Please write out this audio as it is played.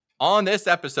On this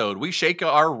episode, we shake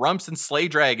our rumps and slay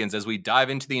dragons as we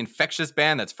dive into the infectious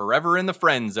band that's forever in the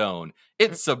friend zone.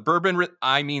 It's Suburban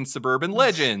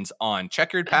Legends on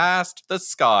Checkered Past, the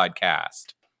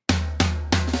Skodcast.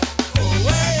 Oh,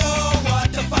 hey, oh,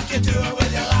 what the fuck you doing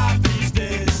with your life these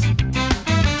days?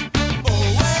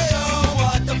 Oh, hey, oh,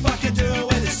 what the fuck you doing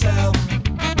with yourself?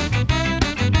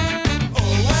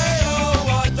 Oh, hey, oh,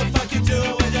 what the fuck you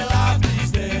doing with your life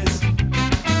these days?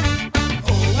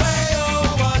 Oh, hey,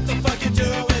 oh, what the fuck you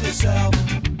doing with yourself?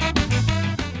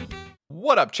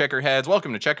 What up, Checkerheads?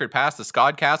 Welcome to Checkered Past, the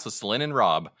Skodcast with Celine and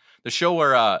Rob, the show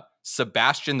where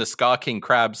Sebastian the Ska King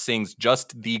Crab sings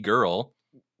Just the Girl.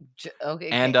 Okay.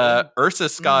 And Ursa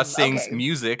Ska sings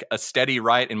Music, A Steady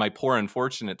Right in My Poor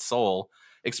Unfortunate Soul.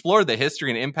 Explore the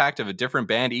history and impact of a different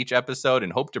band each episode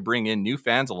and hope to bring in new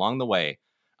fans along the way.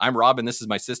 I'm Rob, and this is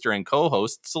my sister and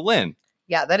co-host, Celine.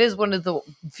 Yeah, that is one of the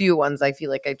few ones I feel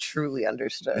like I truly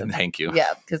understood. Thank you.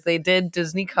 Yeah, because they did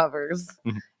Disney covers,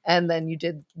 and then you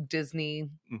did Disney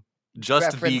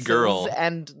Just the Girl.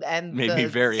 and made me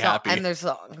very happy. And their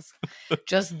songs.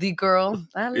 Just the Girl.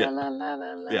 La, la, Yeah. la, la,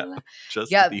 la, la, Yeah. la.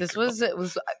 Just Yeah, the this Girl.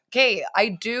 was okay.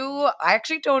 I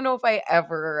actually don't know if I have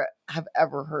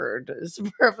ever heard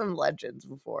Suburban Legends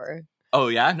before. Oh,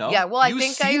 yeah? No? Yeah, well, I You've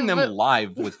think seen them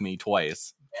live with me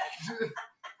twice.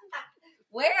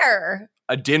 Where?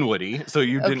 A Dinwiddie, so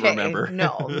you didn't remember. No,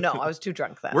 I was too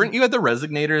drunk then. Weren't you at the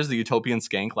Resignators, the Utopian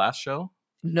Skank last show?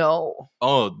 No.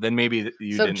 Oh, then maybe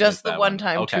you So didn't just miss the that one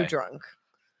time Okay. too drunk.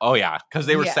 Oh, yeah, because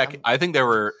they were Yeah. second. I think they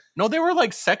were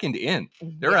like second in.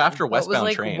 They were after Well, it was Westbound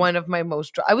like Train. one of my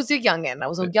most. I was a youngin'. I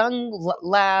was a young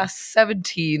lass,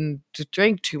 17, to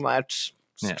drink too much.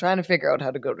 Just Yeah. trying to figure out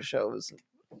how to go to shows.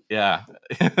 Yeah.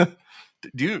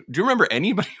 Do you remember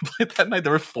anybody who played that night?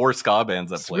 There were 4 ska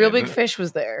bands that played. Real Big Fish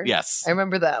was there. Yes. I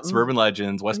remember them. Suburban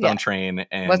Legends, Westbound Train,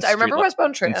 and I remember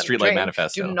Westbound Train. and Streetlight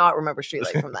Manifesto. Do not remember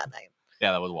Streetlight from that night.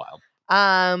 Yeah, that was wild.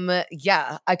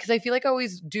 Yeah, because I feel like I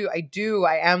always do.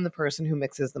 I am the person who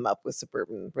mixes them up with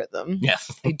suburban rhythm.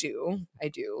 Yes. I do. I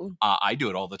do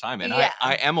it all the and Yeah.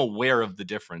 I am aware of the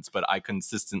difference, but I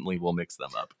consistently will mix them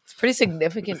up. It's a pretty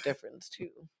significant difference too.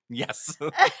 Yes.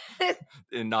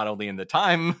 And not only in the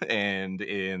time and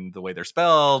in the way they're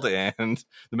spelled, and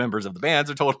the members of the bands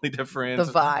are totally different.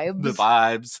 The vibes. The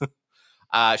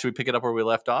vibes. Should we pick it up where we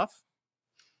left off?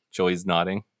 Joey's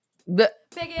nodding. Pick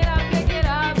it up,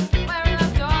 where we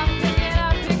left off. Pick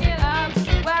it up,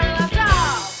 where we left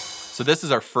off. So this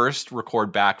is our first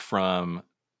record back from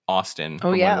Austin.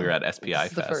 Oh, from yeah. when we were at SPI This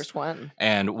is the Fest. first one.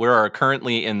 And we're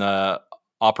currently in the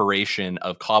operation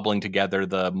of cobbling together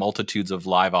the multitudes of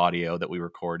live audio that we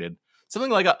recorded. Something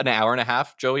like an hour and a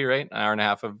half, Joey, right? An hour and a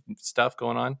half of stuff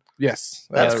going on. Yes.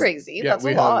 That's crazy. Yeah, That's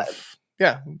a lot.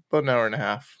 About an hour and a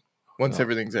half once Oh.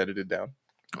 everything's edited down.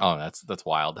 Oh, that's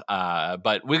wild.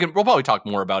 But we'll probably talk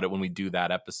more about it when we do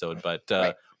that episode. But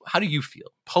Right. How do you feel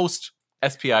post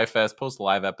SPI Fest, post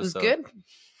live It was episode? good.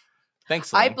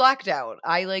 Thanks. I Celine. blacked out.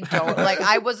 I don't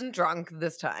I wasn't drunk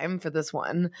this time for this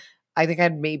one. I think I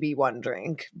had maybe one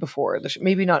drink before the show.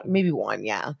 Maybe one,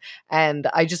 yeah. And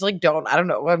I just I don't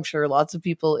know. I'm sure lots of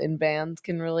people in bands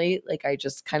can relate. I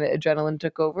just kind of adrenaline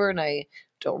took over and I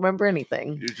don't remember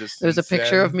anything. You're just There was a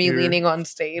picture of me you're- leaning on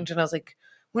stage and I was like,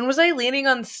 when was I leaning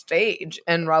on stage?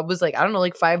 And Rob was like, I don't know,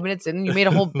 5 minutes in, you made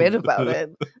a whole bit about it.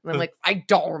 And I'm like, I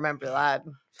don't remember that.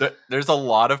 There's a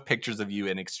lot of pictures of you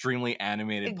in extremely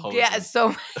animated poses. Yeah,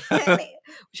 so many.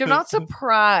 Which I'm not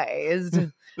surprised.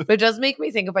 But it does make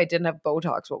me think if I didn't have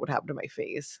Botox, what would happen to my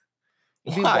face?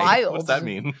 It'd be Why? wild. What's that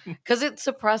mean? Because it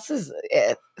suppresses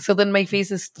it. So then my face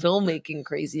is still making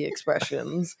crazy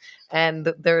expressions.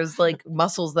 And there's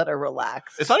muscles that are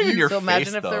relaxed. It's not even your So face,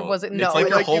 imagine if there though. wasn't- It's no, like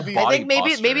your like whole you'd be- body I think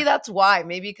maybe posture. that's why.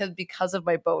 Maybe because of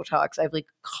my Botox, I've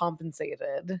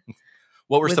compensated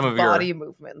What were with some of body your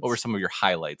movements. What were some of your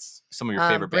highlights? Some of your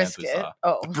favorite bands we Brisket. saw.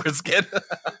 Oh, Brisket.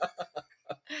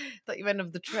 thought you meant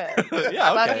of the trip.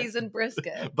 Yeah, okay. Bucky's and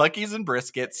Brisket. Bucky's and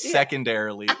Brisket. Yeah.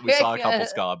 Secondarily, we saw a couple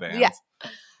ska bands. Yeah.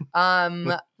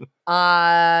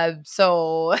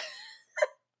 So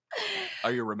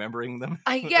Are you remembering them?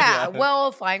 yeah,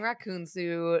 well, Flying Raccoon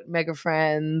Suit, Mega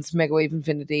Friends, Mega Wave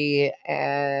Infinity,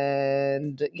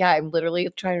 and yeah, I'm literally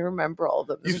trying to remember all of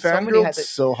them. You There's so many fangirled highlights.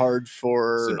 so hard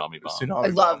for Tsunami Bomb. Tsunami I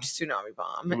Bomb. loved Tsunami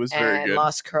Bomb. It was very and good.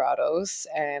 Los Curados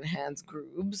and Hans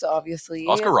Grooves, obviously.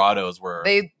 Oscarados were.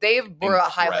 They were a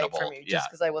highlight for incredible, me yeah. just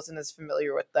because I wasn't as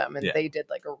familiar with them, and Yeah. they did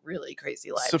a really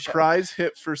crazy live Surprise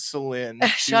hit for Celine.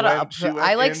 She Shut went- up! she went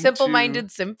I like into- Simple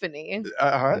Minded Symphony.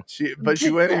 But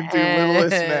she went into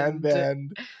Littlest Man And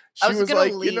Band. I She was was gonna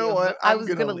like, you know leave. what? I I'm was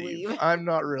gonna gonna leave. leave. I'm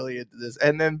not really into this.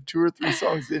 And then 2 or 3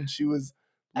 songs in, she was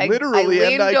I literally,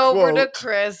 leaned and I over quote, to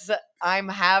Chris I'm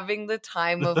having the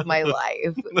time of my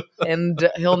life, and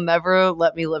he'll never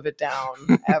let me live it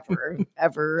down ever,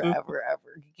 ever, ever,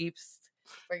 ever. He keeps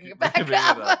bringing it back Bringing it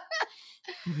up. up.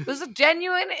 It was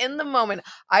genuine in the moment.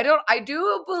 I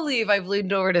do believe I've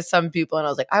leaned over to some people and I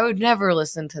was like, I would never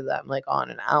listen to them like on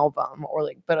an album or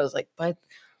like, but I was like, but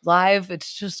live,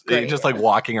 it's just You're great. just like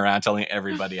walking around telling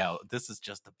everybody out, this is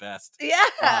just the best. Yeah,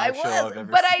 I live show I've was,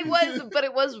 ever but I seen. was, but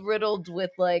it was riddled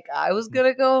with like, I was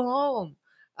gonna go home.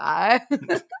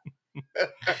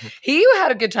 He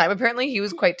had a good time. Apparently, he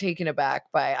was quite taken aback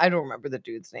by, I don't remember the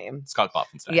dude's name. Scott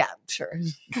Klopfenstein. Yeah, sure.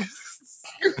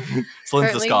 Slynn's the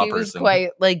Apparently, ska he was person.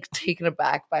 quite like taken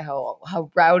aback by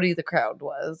how rowdy the crowd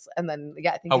was, and then I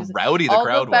think he How was, rowdy the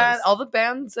crowd was. all the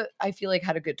bands I feel like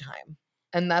had a good time,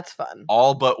 and that's fun.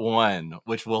 All but one,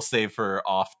 which we'll save for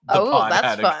off the pod.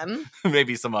 That's fun.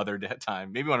 Maybe some other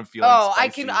time. Maybe when I'm feeling Oh,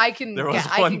 spicy. I can. There was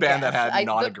I one can band that guess. had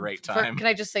not a great time. Can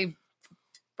I just say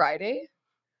Friday?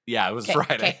 Yeah, it was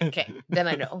Friday. Okay, then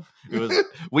I know.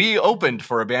 We opened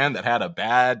for a band that had a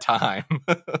bad time.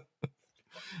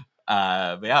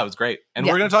 But yeah, it was great. And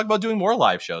we're going to talk about doing more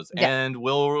live shows. Yeah. And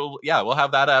we'll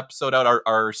have that episode out.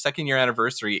 Our second year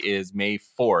anniversary is May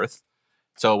 4th.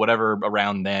 So whatever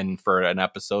around then for an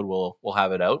episode, we'll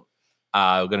have it out.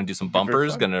 We're going to do some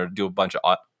bumpers, going to do a bunch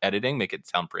of editing, make it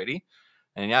sound pretty.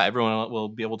 And yeah, everyone will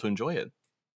be able to enjoy it.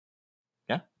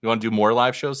 Yeah. You want to do more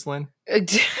live shows, Lynn?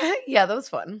 Yeah, that was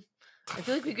fun. I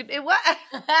feel like we could.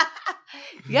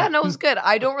 Yeah, no, it was good.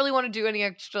 I don't really want to do any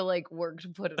extra like work to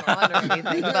put it on or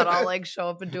anything, but I'll like show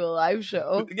up and do a live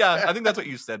show. Yeah, I think that's what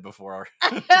you said before.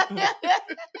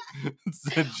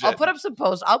 I'll put up some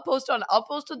posts. I'll post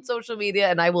on social media,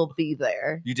 and I will be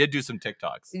there. You did do some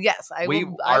TikToks. Yes, I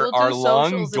will. Our do long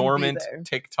socials and be dormant there.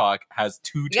 TikTok has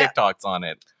 2 TikToks on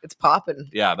it. It's popping.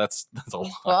 Yeah, that's a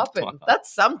lot. Popping.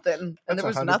 That's something. And That's there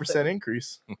was 100% nothing.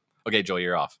 increase. Okay, Joel,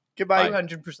 you're off. Goodbye.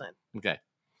 200%. Okay.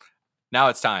 Now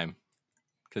it's time,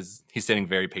 because he's sitting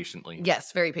very patiently.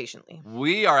 Yes, very patiently.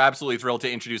 We are absolutely thrilled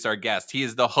to introduce our guest. He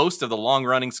is the host of the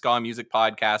long-running ska music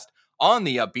podcast on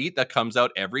the Upbeat that comes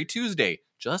out every Tuesday,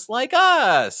 just like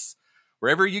us.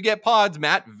 Wherever you get pods,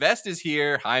 Matt Vest is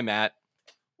here. Hi, Matt.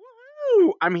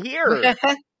 Woo, I'm here.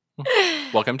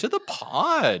 Welcome to the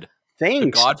pod. The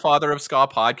Thanks. godfather of ska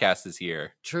podcast is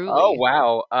here. Truly. Oh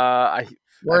wow.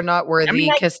 We're not worthy,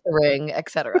 mean, kiss the ring,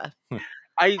 etc.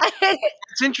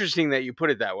 It's interesting that you put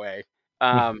it that way.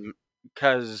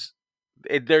 Because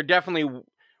they're definitely,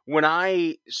 when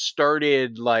I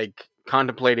started like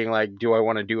contemplating like, do I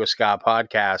want to do a ska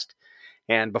podcast,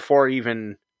 and before I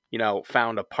even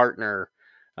found a partner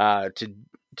to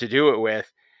do it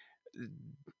with,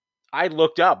 I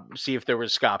looked up see if there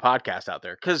was a ska podcast out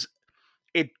there, because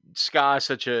ska is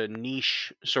such a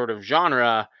niche sort of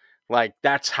genre. Like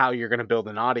that's how you're going to build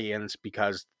an audience,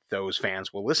 because those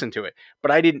fans will listen to it.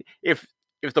 But I didn't. If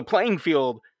the playing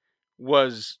field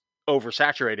was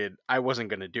oversaturated, I wasn't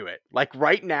going to do it. Like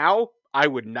right now, I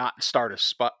would not start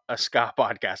a ska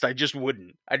podcast. I just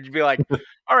wouldn't. I'd be like,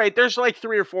 all right, there's like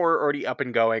 3 or 4 already up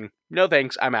and going. No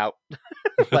thanks, I'm out.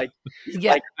 like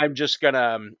I'm just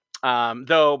gonna.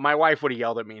 Though my wife would have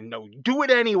yelled at me, no, do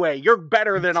it anyway. You're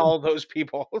better than all those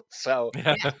people. So,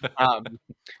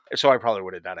 so I probably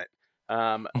would have done it.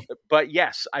 But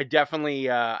yes, I definitely,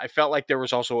 I felt like there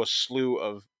was also a slew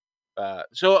of,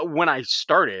 so when I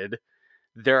started,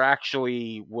 there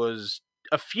actually was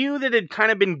a few that had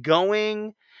kind of been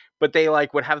going, but they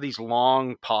like would have these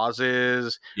long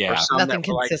pauses. Yeah. Or some Nothing that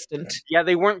were consistent. like, yeah,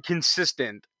 they weren't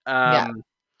consistent. And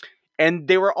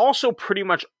they were also pretty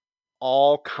much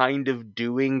all kind of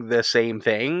doing the same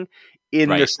thing in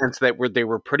the sense that they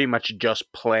were pretty much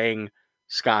just playing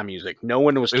ska music. No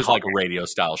one was. It was like a radio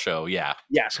style show. Yeah.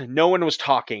 Yes. No one was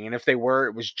talking. And if they were,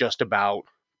 it was just about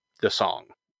the song.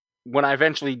 When I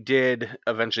eventually get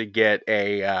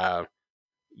a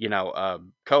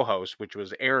co-host, which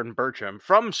was Aaron Bertram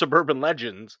from Suburban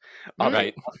Legends.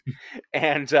 Right.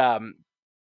 And,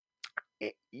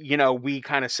 we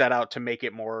kind of set out to make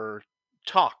it more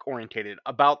talk orientated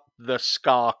about the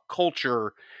ska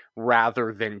culture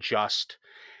rather than just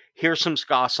here's some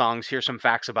ska songs, here's some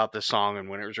facts about this song and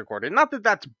when it was recorded. Not that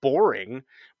that's boring,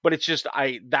 but it's just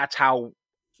that's how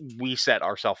we set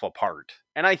ourselves apart.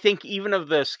 And I think even of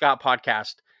the ska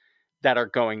podcast that are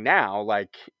going now,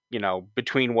 like,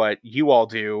 between what you all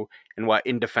do and what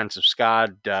In Defense of Ska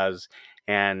does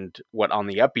and what On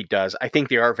the Upbeat does, I think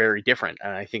they are very different.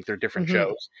 And I think they're different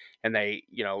shows. And they,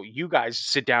 you guys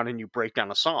sit down and you break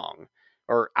down a song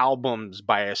or albums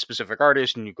by a specific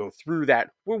artist and you go through that.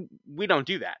 We don't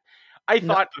do that. I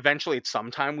thought eventually at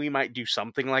some time we might do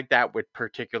something like that with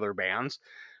particular bands,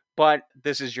 but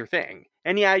this is your thing.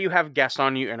 And yeah, you have guests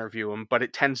on, you interview them, but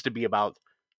it tends to be about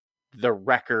the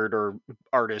record or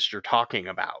artist you're talking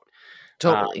about.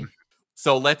 Totally.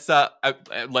 So let's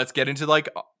get into like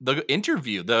the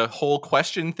interview, the whole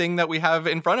question thing that we have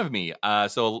in front of me.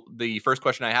 So the first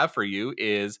question I have for you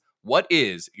is, what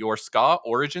is your ska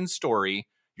origin story,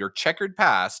 your checkered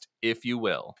past, if you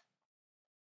will?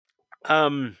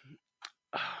 Um,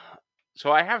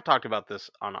 so I have talked about this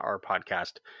on our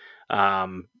podcast.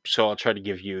 So I'll try to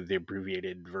give you the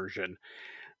abbreviated version.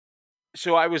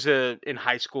 So I was in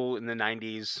high school in the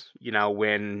 90s,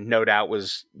 when No Doubt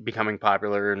was becoming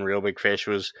popular and Real Big Fish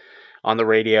was on the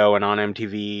radio and on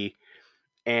MTV.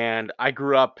 And I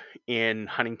grew up in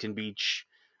Huntington Beach,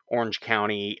 Orange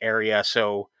County area.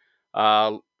 So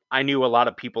uh, I knew a lot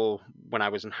of people when I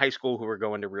was in high school who were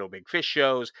going to Real Big Fish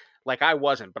shows. Like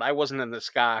but I wasn't in the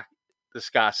ska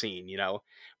scene.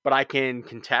 But I can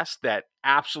contest that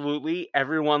absolutely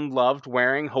everyone loved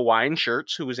wearing Hawaiian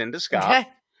shirts who was into ska,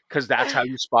 because that's how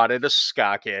you spotted a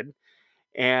ska kid.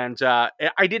 And I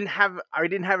didn't have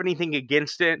anything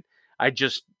against it. It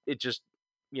just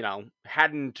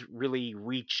hadn't really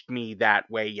reached me that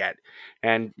way yet.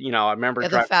 And I remember Yeah,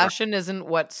 the driving around. fashion isn't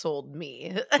what sold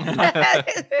me.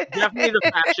 Definitely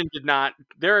the fashion did not.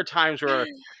 There are times where,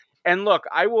 and look,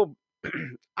 I will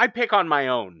I pick on my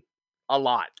own a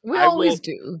lot. We I will always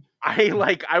do.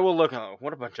 I will look, oh,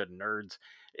 what a bunch of nerds.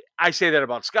 I say that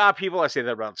about ska people. I say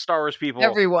that about Star Wars people.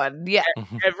 Everyone, yeah.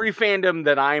 Every fandom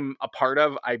that I'm a part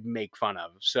of, I make fun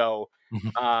of. So,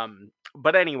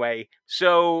 but anyway,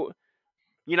 so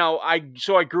I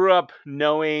grew up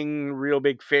knowing Real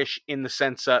Big Fish in the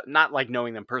sense of not like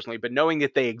knowing them personally, but knowing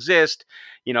that they exist.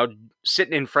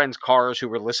 Sitting in friends' cars who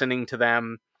were listening to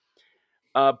them.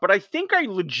 But I think I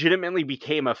legitimately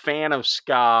became a fan of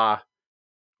ska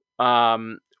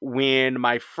when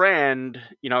my friend,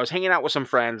 I was hanging out with some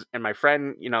friends, and my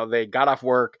friend, they got off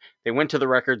work, they went to the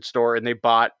record store, and they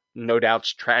bought No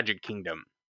Doubt's Tragic Kingdom.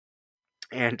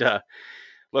 And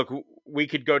look, we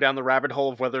could go down the rabbit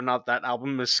hole of whether or not that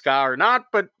album is ska or not,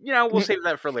 but we'll save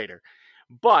that for later.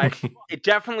 But it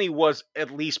definitely was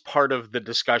at least part of the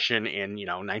discussion in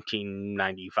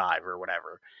 1995 or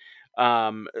whatever.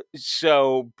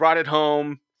 So brought it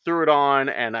home, threw it on,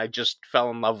 and I just fell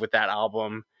in love with that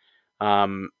album.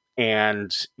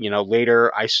 And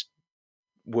later I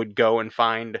would go and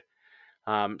find.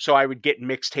 So I would get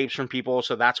mixtapes from people.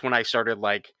 So that's when I started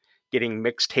like getting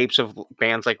mixtapes of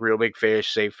bands like Real Big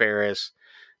Fish, Save Ferris,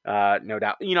 No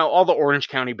Doubt. All the Orange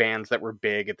County bands that were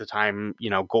big at the time.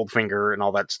 Goldfinger and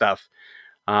all that stuff.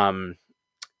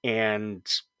 And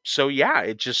so yeah,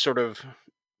 it just sort of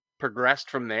progressed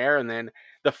from there. And then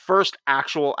the first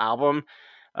actual album,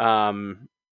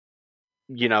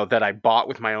 that I bought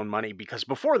with my own money, because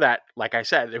before that, like I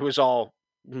said, it was all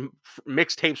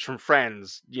mixtapes from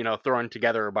friends, throwing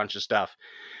together a bunch of stuff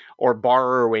or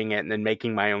borrowing it and then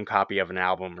making my own copy of an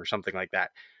album or something like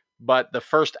that. But the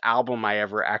first album I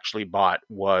ever actually bought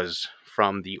was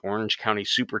from the Orange County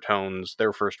Supertones,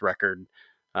 their first record,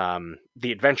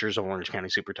 The Adventures of Orange County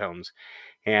Supertones.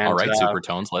 And all right,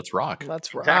 Supertones, let's rock.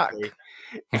 Let's rock. Exactly.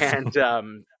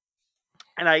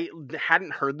 And I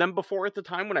hadn't heard them before at the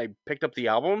time when I picked up the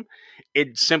album.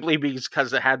 It simply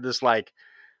because it had this like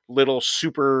little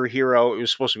superhero. It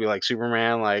was supposed to be like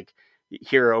Superman, like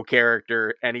hero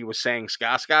character, and he was saying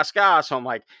ska, ska, ska. So I'm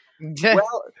like,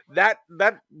 well, that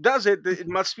does it. It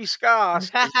must be ska.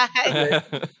 And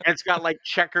it's got like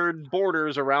checkered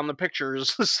borders around the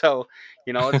pictures. So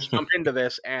let's jump into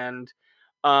this. And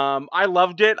I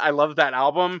loved it. I loved that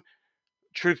album.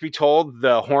 Truth be told,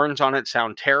 the horns on it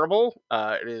sound terrible.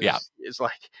 It's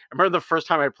like, I remember the first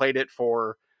time I played it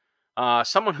for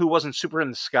someone who wasn't super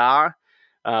into ska,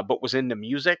 but was into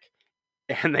music,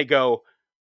 and they go,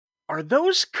 "Are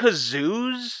those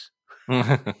kazoos?"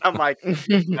 I'm like,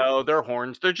 "No, they're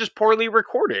horns. They're just poorly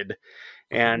recorded."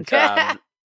 And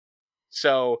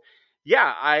so,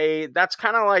 yeah, that's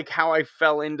kind of like how I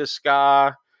fell into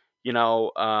ska.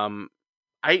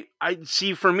 I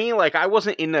see, for me, like, I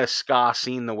wasn't in a ska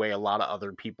scene the way a lot of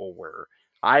other people were.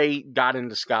 I got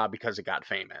into ska because it got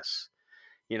famous.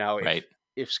 Right.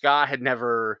 If ska had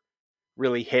never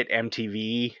really hit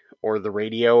MTV or the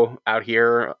radio out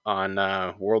here on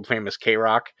world famous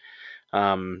K-Rock,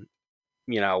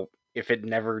 if it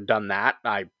never done that,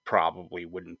 I probably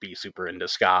wouldn't be super into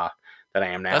ska that I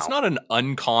am now. That's not an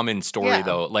uncommon story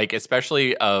though. Like,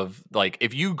 especially of like,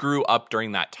 if you grew up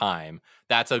during that time,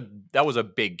 that was a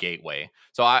big gateway.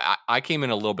 So I came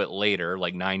in a little bit later,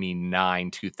 like 99,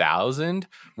 2000,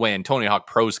 when Tony Hawk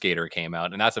Pro Skater came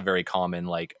out. And that's a very common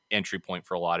like entry point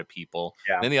for a lot of people.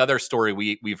 Yeah. Then the other story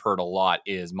we've heard a lot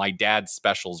is my dad's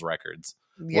Specials records.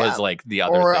 was like the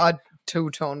other or thing. a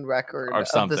two-tone record Or of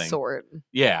the something. sort.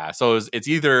 Yeah, so it's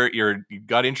either you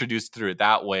got introduced through it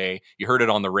that way, you heard it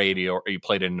on the radio, or you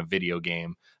played it in a video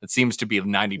game. It seems to be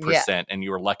 90%, and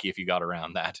you were lucky if you got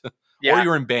around that. Or Yeah. you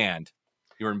were in band.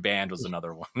 You were in band was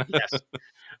another one. Yes.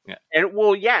 Yeah. And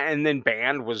well, yeah, and then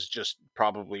band was just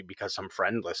probably because some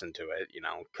friend listened to it,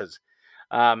 because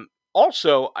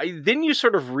also then you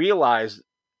sort of realize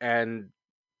and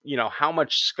how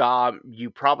much ska you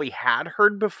probably had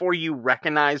heard before you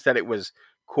recognized that it was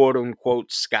quote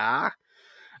unquote ska.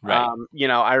 Right.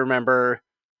 I remember,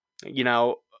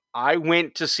 I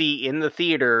went to see in the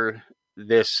theater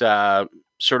this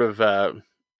sort of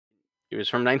it was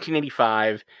from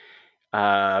 1985.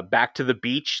 Back to the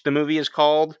Beach, the movie is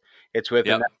called. It's with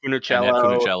Yep. Annette Annette Funicello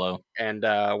Funicello. and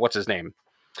what's his name?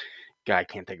 Guy, I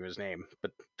can't think of his name,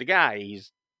 but the guy,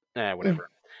 he's whatever.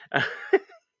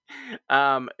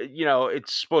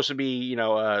 It's supposed to be,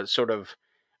 sort of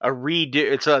a redo.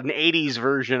 It's an 80s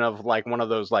version of like one of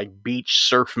those like beach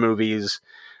surf movies,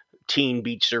 teen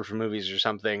beach surf movies or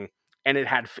something. And it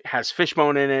has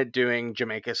Fishbone in it doing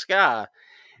Jamaica ska.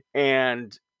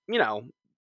 And,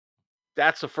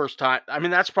 that's the first time. I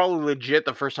mean, that's probably legit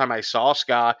the first time I saw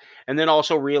ska. And then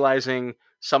also realizing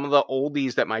some of the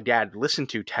oldies that my dad listened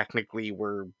to technically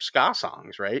were ska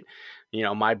songs, right?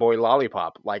 My Boy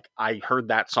Lollipop. Like, I heard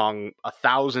that song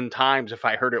 1,000 times if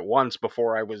I heard it once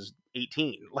before I was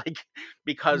 18, like,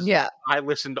 because Yeah. I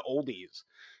listened to oldies,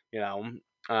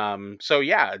 so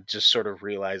yeah, just sort of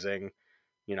realizing,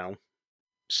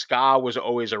 ska was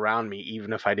always around me,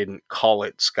 even if I didn't call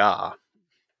it ska.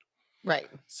 Right.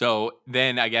 So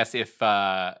then I guess if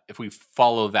we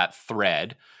follow that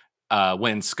thread,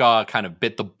 when ska kind of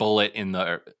bit the bullet in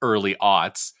the early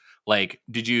aughts, like,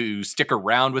 did you stick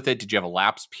around with it? Did you have a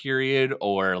lapse period,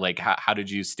 or like how did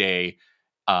you stay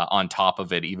on top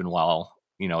of it even while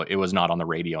it was not on the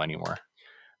radio anymore?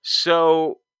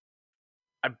 So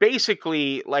I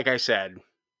basically, like I said,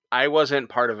 I wasn't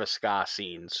part of a ska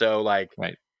scene. So like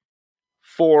Right.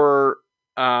 for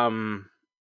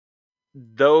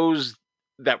those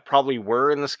that probably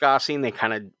were in the ska scene, they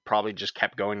kind of probably just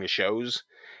kept going to shows,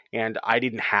 and I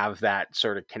didn't have that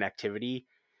sort of connectivity.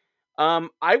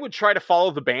 I would try to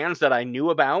follow the bands that I knew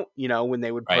about, when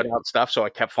they would put Right. out stuff. So I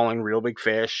kept following Real Big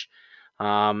Fish,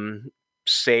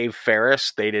 save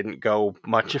Ferris. They didn't go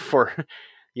much for,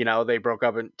 they broke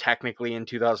up technically in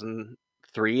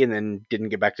 2003 and then didn't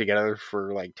get back together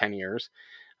for like 10 years.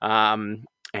 So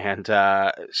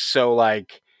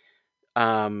like,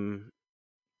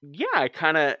 yeah, I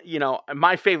kind of,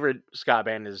 my favorite ska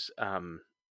band is Five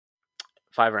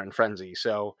Iron Frenzy.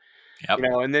 So, Yep.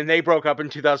 and then they broke up in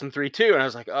 2003 too. And I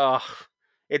was like, oh,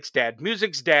 it's dead.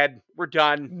 Music's dead. We're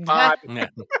done. Bye.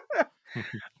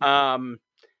 Yeah.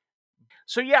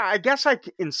 So yeah, I guess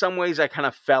in some ways I kind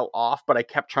of fell off, but I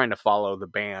kept trying to follow the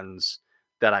bands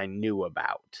that I knew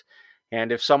about.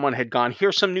 And if someone had gone,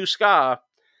 here's some new ska.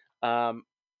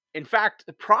 In fact,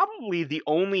 probably the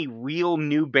only real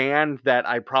new band that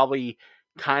I probably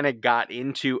kind of got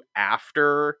into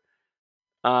after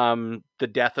the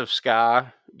death of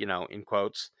ska, in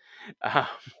quotes,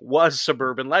 was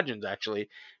Suburban Legends, actually,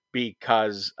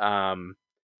 because they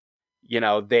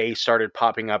started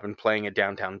popping up and playing at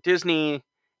Downtown Disney,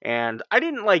 and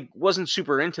I wasn't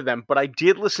super into them, but I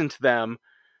did listen to them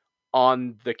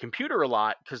on the computer a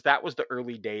lot because that was the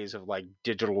early days of like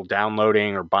digital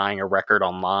downloading or buying a record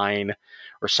online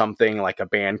or something. Like a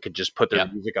band could just put their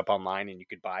music up online and you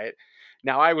could buy it.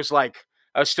 Now I was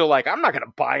still like, I'm not going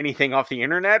to buy anything off the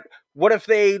internet. What if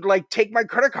they like take my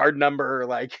credit card number,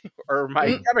 or my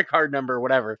debit card number, or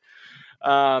whatever.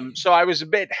 So I was a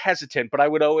bit hesitant, but I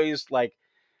would always I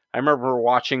remember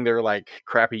watching their like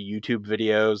crappy YouTube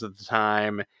videos at the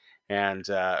time. And,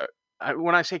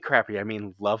 when I say crappy, I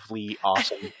mean lovely,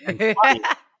 awesome, and funny.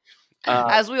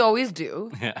 As we always do.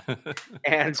 Yeah.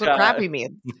 And That's what crappy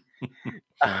means.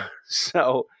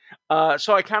 So I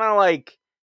kind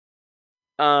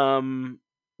of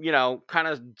kind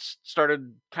of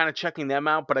started kind of checking them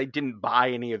out, but I didn't buy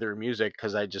any of their music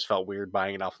because I just felt weird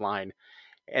buying it offline.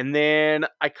 And then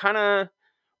I kind of,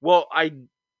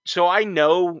 so I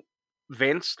know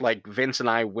Vince, like Vince and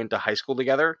I went to high school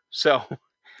together. So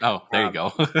Oh, there you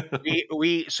go.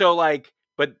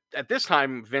 but at this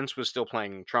time Vince was still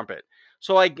playing trumpet.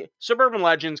 So like Suburban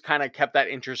Legends kind of kept that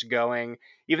interest going,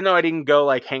 even though I didn't go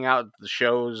like hang out at the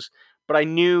shows, but I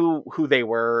knew who they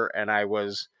were. And I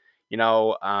was,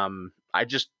 I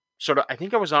just I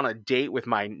think I was on a date with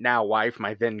my now wife,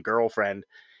 my then girlfriend,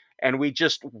 and we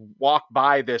just walked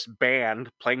by this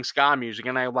band playing ska music,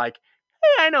 and I'm like,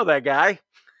 hey, I know that guy.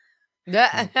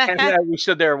 And we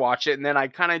stood there and watched it, and then I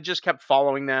kind of just kept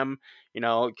following them,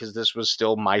 because this was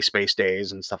still MySpace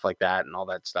days and stuff like that and all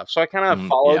that stuff. So I kind of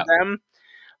followed Yeah. them.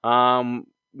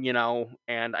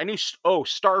 And I knew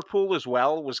Starpool as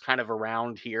well was kind of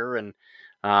around here, and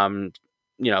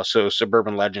so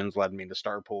Suburban Legends led me to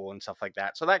Starpool and stuff like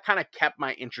that. So that kind of kept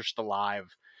my interest alive.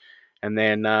 And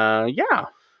then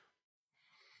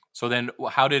So then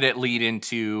how did it lead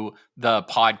into the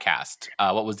podcast?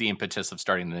 What was the impetus of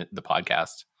starting the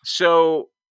podcast? So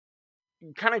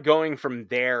kind of going from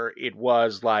there, it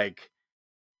was like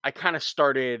I kind of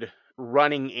started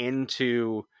running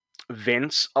into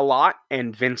Vince a lot,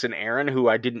 and Vince and Aaron, who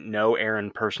I didn't know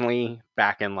Aaron personally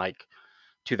back in like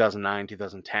 2009,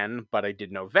 2010, but I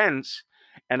did know Vince.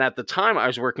 And at the time, I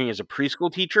was working as a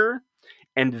preschool teacher,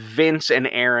 and Vince and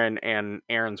Aaron and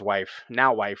Aaron's wife,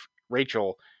 now wife,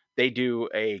 Rachel, they do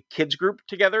a kids group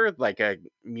together, like a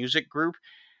music group.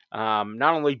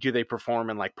 Not only do they perform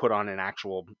and like put on an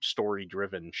actual story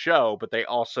driven show, but they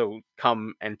also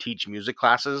come and teach music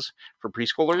classes for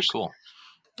preschoolers. Cool.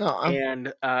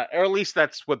 And or at least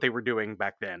that's what they were doing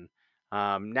back then.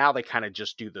 Now they kind of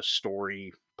just do the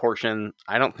story portion.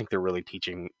 I don't think they're really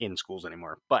teaching in schools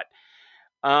anymore. But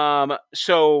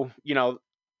so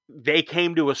they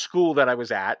came to a school that I was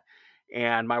at,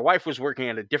 and my wife was working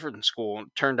at a different school. And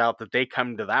it turned out that they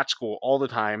come to that school all the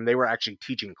time. They were actually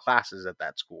teaching classes at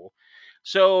that school.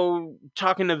 So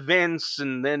talking to Vince,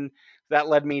 and then that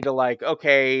led me to like,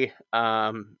 okay,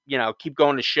 keep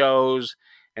going to shows.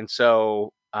 And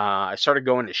so I started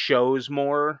going to shows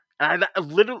more, and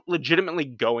I legitimately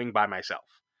going by myself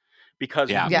because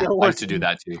Yeah, Yeah. I no one, used to do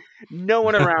that too. no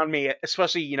one around me,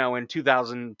 especially in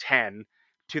 2010,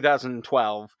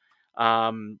 2012,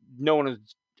 no one was.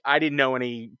 I didn't know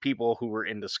any people who were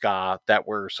into ska that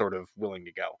were sort of willing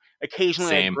to go.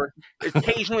 Same.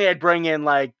 Occasionally I'd bring in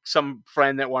like some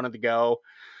friend that wanted to go.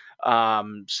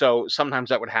 So sometimes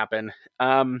that would happen.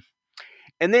 And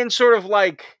then sort of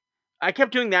like I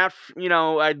kept doing that.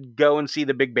 I'd go and see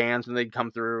the big bands when they'd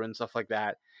come through and stuff like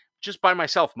that, just by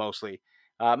myself mostly.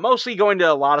 Mostly going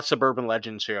to a lot of Suburban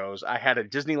Legends shows. I had a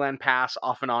Disneyland pass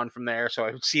off and on from there, so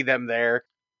I would see them there.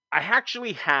 I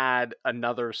actually had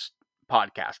another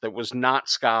podcast that was not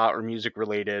ska or music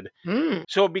related. Mm.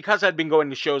 So because I'd been going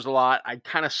to shows a lot, I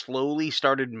kind of slowly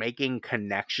started making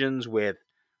connections with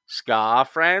ska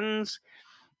friends.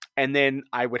 And then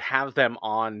I would have them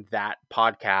on that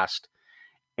podcast.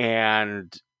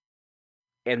 And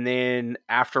then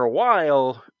after a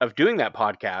while of doing that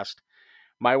podcast,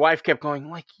 my wife kept going,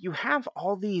 like, you have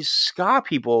all these ska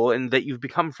people and that you've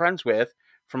become friends with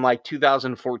from like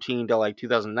 2014 to like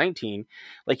 2019.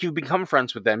 Like, you've become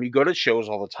friends with them. You go to shows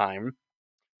all the time.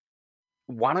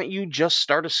 Why don't you just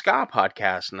start a ska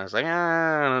podcast? And I was like,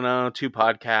 I don't know, 2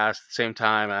 podcasts at the same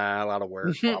time, a lot of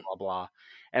work, blah, blah, blah.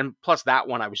 And plus that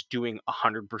one I was doing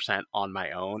 100% on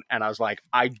my own. And I was like,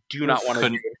 I do not want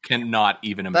to Cannot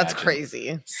even imagine. That's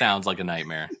crazy. Sounds like a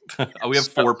nightmare. We have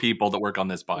 4 people that work on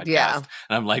this podcast. Yeah. And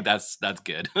I'm like, that's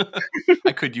good.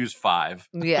 I could use 5.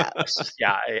 Yeah.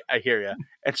 Yeah, I hear you.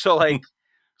 And so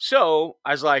so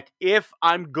I was like, if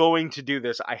I'm going to do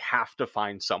this, I have to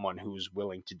find someone who's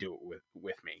willing to do it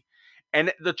with me.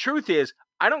 And the truth is,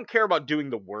 I don't care about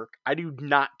doing the work. I do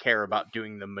not care about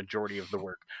doing the majority of the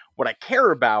work. What I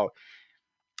care about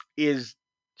is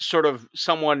sort of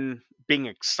someone being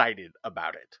excited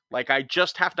about it. Like, I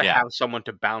just have to have someone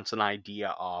to bounce an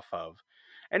idea off of.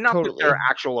 And not that their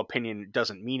actual opinion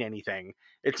doesn't mean anything.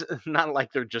 It's not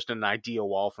like they're just an idea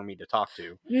wall for me to talk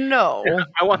to. No.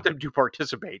 I want them to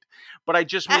participate. But I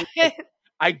just mean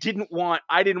I didn't want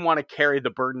to carry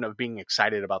the burden of being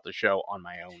excited about the show on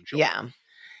my own show. Yeah.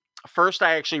 First,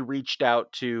 I actually reached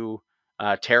out to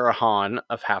Tara Hahn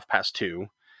of Half Past Two.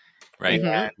 Right.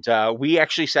 And we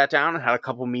actually sat down and had a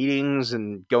couple meetings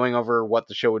and going over what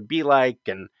the show would be like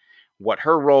and what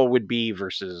her role would be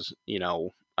versus,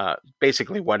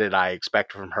 basically what did I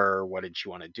expect from her? What did she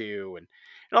want to do? And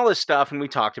all this stuff. And we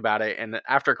talked about it. And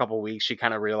after a couple of weeks, she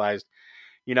kind of realized,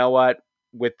 you know what,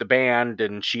 with the band,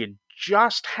 and she had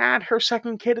just had her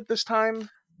second kid at this time.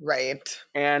 Right.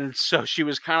 And so she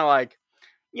was kind of like,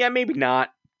 yeah, maybe not.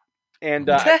 And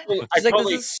She's like,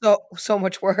 this is so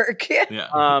much work.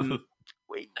 Yeah.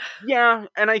 Yeah,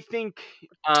 and I think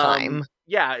Time.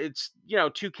 Yeah, it's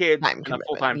 2 kids Time and a commitment,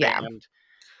 full-time yeah. band.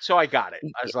 So I got it.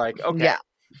 I was like, okay. Yeah.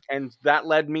 And that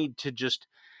led me to just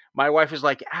my wife was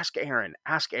like, ask Aaron.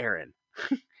 And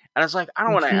I was like, I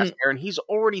don't want to ask Aaron. He's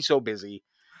already so busy.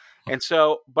 And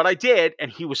so, but I did,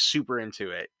 and he was super into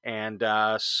it. And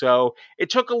so it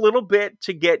took a little bit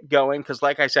to get going because,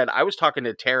 like I said, I was talking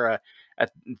to Tara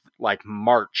at like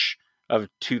March of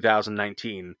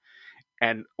 2019.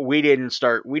 And we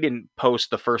didn't post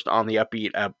the first On the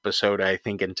Upbeat episode, I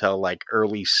think, until like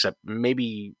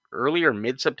maybe early or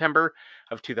mid September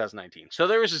of 2019. So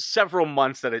there was several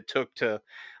months that it took to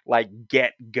like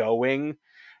get going.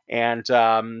 And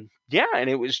yeah, and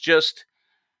it was just,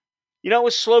 it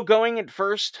was slow going at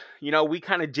first. We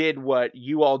kind of did what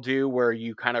you all do, where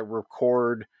you kind of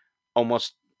record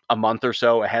almost a month or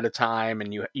so ahead of time,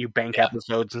 and you bank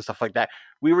episodes and stuff like that.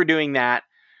 We were doing that.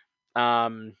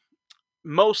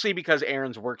 Mostly because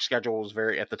Aaron's work schedule was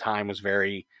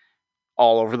very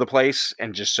all over the place,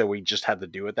 and just so we just had to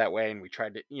do it that way. And we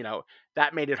tried to,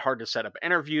 that made it hard to set up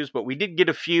interviews, but we did get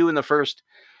a few in the first.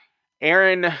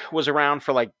 Aaron was around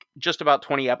for like just about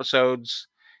 20 episodes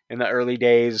in the early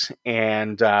days.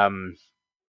 And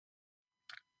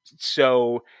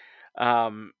so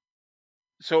kind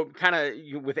of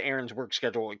with Aaron's work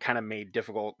schedule, it kind of made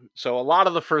difficult. So a lot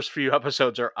of the first few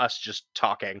episodes are us just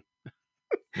talking.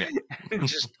 Yeah.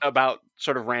 Just about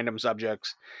sort of random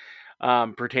subjects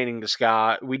pertaining to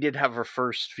ska. We did have our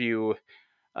first few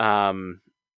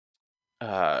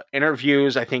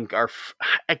interviews. I think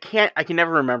I can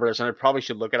never remember this, and I probably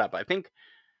should look it up. I think,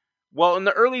 well, in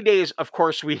the early days, of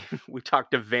course, we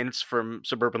talked to Vince from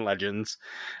Suburban Legends.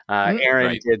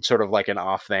 Aaron did sort of like an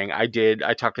off thing. I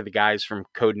talked to the guys from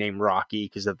Codename Rocky,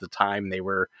 because at the time they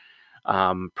were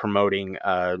promoting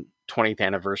a 20th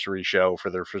anniversary show for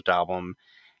their first album.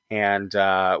 And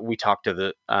we talked to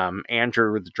the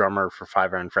Andrew, the drummer for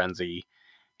Five Iron Frenzy,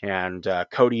 and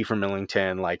Cody from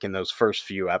Millington, like in those first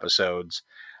few episodes.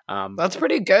 That's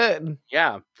pretty good.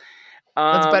 Yeah.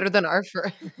 That's better than our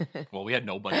first. Well, we had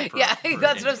nobody.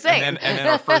 That's what I'm saying. And then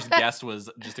our first guest was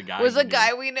just a guy.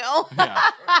 Guy we know.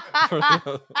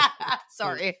 Yeah.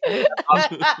 Sorry.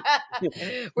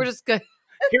 We're just good.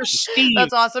 Here's Steve.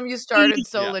 That's awesome. You started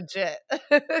so Yeah. legit.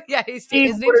 Yeah, his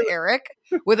name's Eric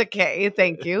with a K.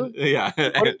 Thank you. Yeah.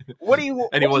 What do you?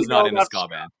 And he was not in a ska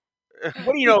band.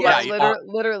 What do you know about?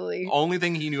 Literally. Only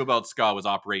thing he knew about ska was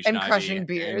Operation And Ivy crushing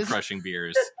beers. And crushing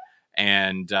beers.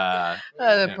 And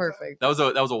Perfect. that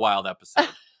was a wild episode.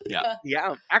 Yeah.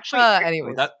 Yeah. Actually,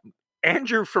 anyways.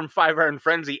 Andrew from Five Iron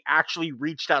Frenzy actually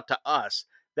reached out to us.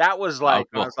 That was like,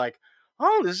 cool. I was like,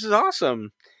 oh, this is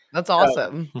awesome. That's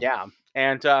awesome. Yeah.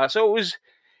 And so it was,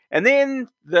 and then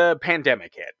the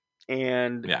pandemic hit,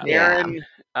 and Yeah. Aaron,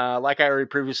 like I already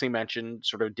previously mentioned,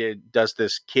 sort of does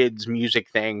this kids music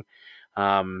thing.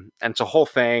 And it's a whole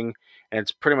thing, and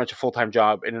it's pretty much a full-time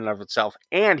job in and of itself.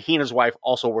 And he and his wife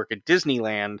also work at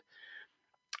Disneyland,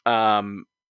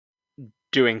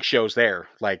 doing shows there,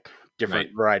 like different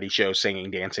variety shows,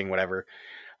 singing, dancing, whatever.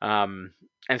 And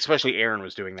especially Aaron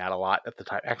was doing that a lot at the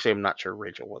time. Actually, I'm not sure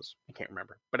Rachel was. I can't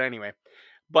remember. But anyway,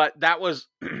 that was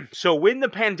so when the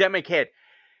pandemic hit,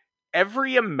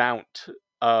 every amount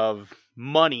of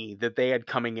money that they had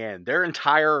coming in, their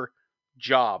entire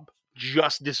job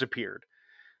just disappeared.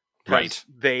 Right.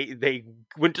 They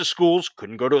went to schools,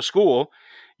 couldn't go to a school,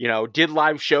 did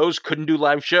live shows, couldn't do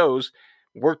live shows,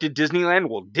 worked at Disneyland.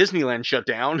 Well, Disneyland shut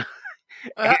down.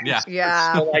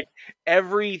 Yeah. So like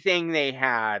everything they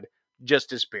had just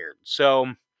disappeared.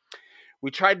 So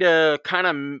we tried to kind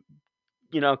of,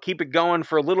 keep it going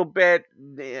for a little bit.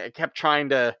 I kept trying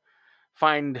to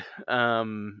find,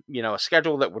 a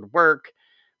schedule that would work,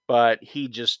 but he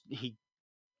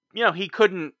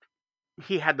couldn't.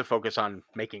 He had to focus on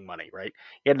making money, right?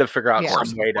 He had to figure out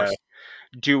some way to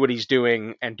do what he's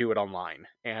doing and do it online.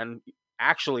 And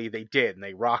actually they did, and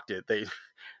they rocked it.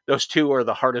 Those two are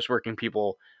the hardest working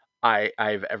people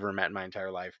I've ever met in my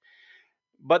entire life.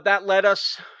 But that led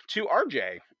us to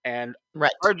RJ. And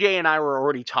RJ and I were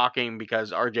already talking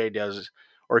because RJ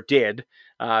did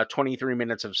 23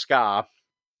 minutes of ska.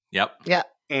 Yep. Yeah.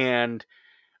 And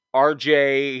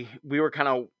RJ, we were kind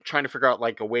of trying to figure out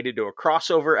like a way to do a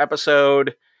crossover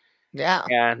episode. Yeah.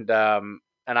 And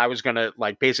I was gonna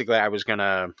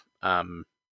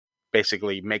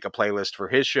basically make a playlist for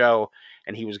his show,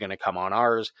 and he was gonna come on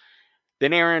ours.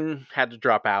 Then Aaron had to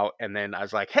drop out, and then I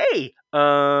was like, "Hey,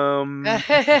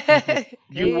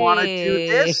 you want to do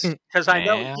this?" Because I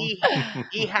know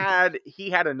he had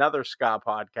another ska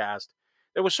podcast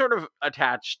that was sort of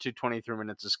attached to 23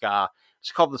 Minutes of Ska.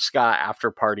 It's called the Ska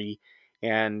After Party,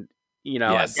 and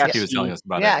yes, I guess he was telling us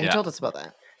about it. Yeah, he told us about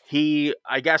that. He,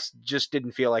 I guess, just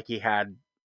didn't feel like he had,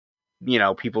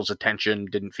 people's attention.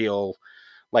 Didn't feel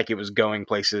like it was going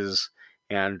places.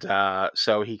 And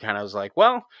so he kind of was like,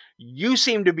 "Well, you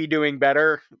seem to be doing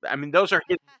better." I mean, those are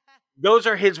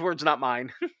his words, not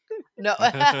mine. No.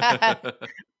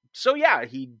 So yeah,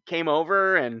 he came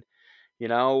over, and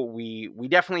we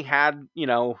definitely had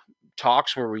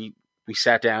talks where we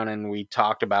sat down and we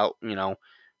talked about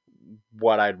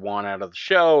what I'd want out of the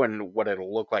show and what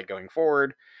it'll look like going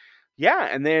forward. Yeah,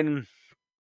 and then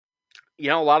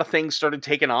a lot of things started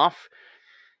taking off.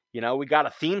 We got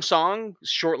a theme song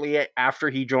shortly after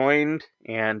he joined,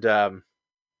 and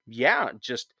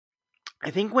just I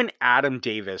think when Adam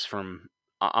Davis from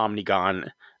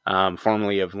Omnigon,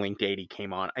 formerly of Linked 80,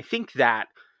 came on, I think that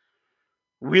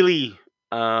really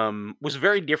was a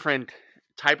very different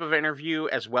type of interview,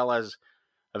 as well as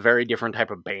a very different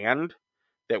type of band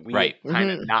that we Right. had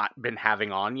kind of not been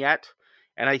having on yet.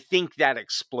 And I think that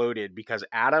exploded because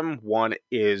Adam, one,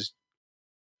 is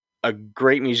a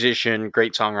great musician,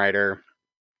 great songwriter.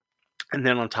 And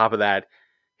then on top of that,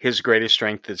 his greatest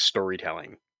strength is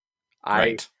storytelling.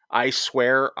 Right. I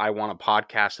swear I want a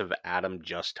podcast of Adam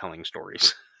just telling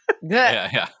stories.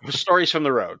 Yeah. Stories from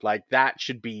the road. Like, that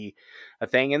should be a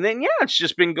thing. And then, it's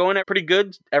just been going pretty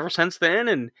good ever since then.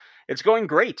 And it's going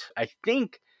great. I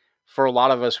think for a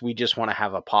lot of us, we just want to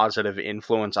have a positive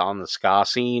influence on the ska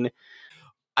scene.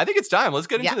 I think it's time. Let's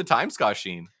get into the time ska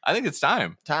scene. I think it's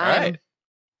time. Time. All right.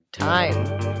 Time.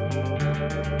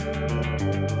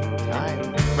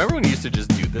 Remember when you used to just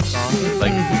do this song?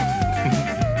 Like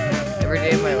every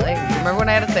day of my life. Remember when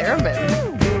I had a theremin?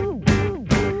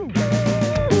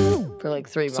 For like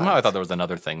 3 months. Somehow I thought there was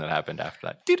another thing that happened after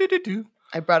that. Do.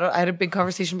 I had a big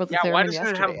conversation about the theremin Why doesn't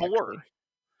yesterday. it have more?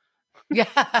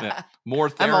 Yeah. More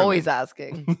theremin. I'm always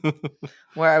asking.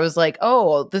 Where I was like,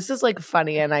 oh, this is like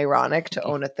funny and ironic to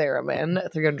own a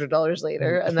theremin $300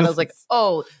 later. And then I was like,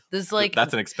 oh, this like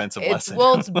that's an expensive lesson.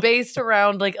 Well, it's based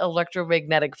around like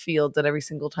electromagnetic fields, and every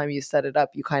single time you set it up,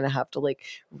 you kind of have to like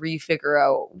refigure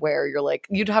out where you're like,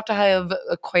 you'd have to have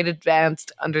a quite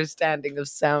advanced understanding of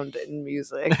sound and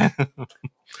music.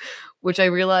 Which I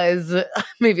realize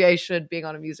maybe I should, being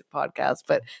on a music podcast,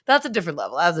 but that's a different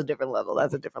level.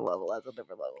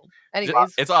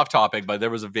 Anyways. It's off topic, but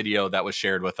there was a video that was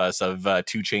shared with us of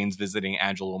 2 Chainz visiting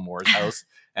Angelo Moore's house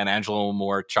and Angelo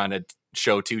Moore trying to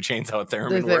show 2 Chainz how a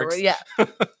theremin works. Yeah.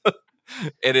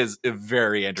 It is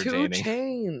very entertaining. 2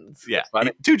 Chainz. Yeah.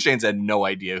 2 Chainz had no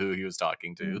idea who he was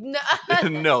talking to.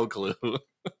 No clue.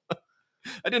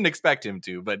 I didn't expect him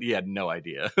to, but he had no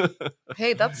idea.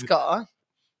 Hey, that's ska.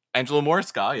 Angelo Moore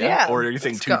ska, yeah? Or do you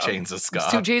think 2 Chainz is ska?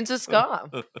 2 Chainz is ska.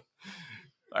 All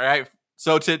right.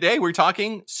 So today we're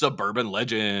talking Suburban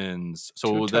Legends.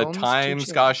 So the time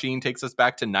ska sheen takes us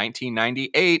back to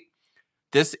 1998.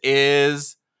 This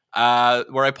is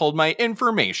where I pulled my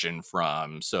information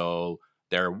from. So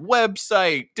their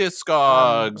website,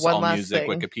 Discogs, AllMusic,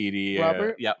 Wikipedia.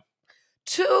 Robert? Yep.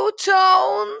 2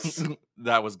 Tones.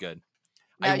 That was good.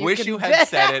 Now I wish you had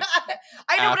said it.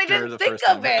 I know, but I didn't think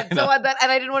of it. So and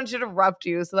I didn't want to interrupt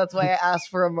you, so that's why I asked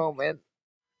for a moment.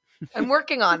 I'm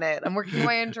working on it. I'm working on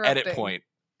my interrupting. Edit point.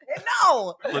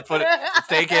 No. Let's put it. Let's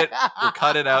take it. We'll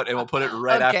cut it out, and we'll put it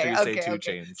right after you say 2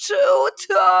 Chainz. 2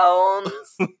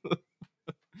 Tones.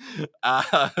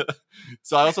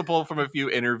 So I also pulled from a few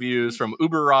interviews from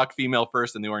Uber Rock, Female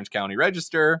First, and the Orange County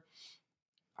Register.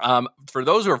 For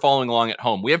those who are following along at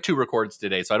home, we have 2 records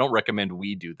today, so I don't recommend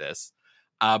we do this.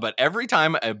 But every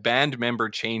time a band member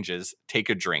changes, take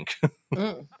a drink.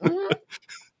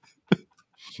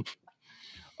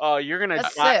 Oh, you're going to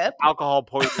try alcohol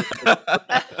poisoning.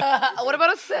 What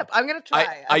about a sip? I'm going to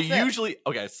try. I usually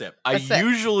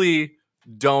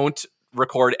don't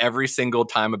record every single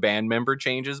time a band member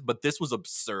changes, but this was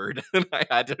absurd. And I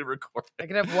had to record it. I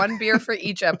can have 1 beer for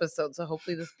each episode, so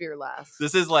hopefully this beer lasts.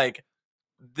 This is like...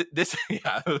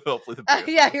 hopefully the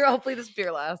beer hopefully this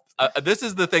beer lasts. This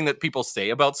is the thing that people say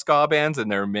about ska bands,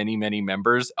 and there are many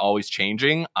members always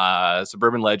changing.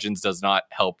 Suburban Legends does not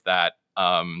help that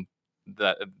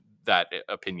that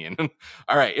opinion.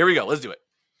 All right, here we go. Let's do it.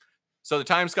 So the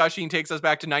time ska sheen takes us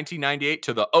back to 1998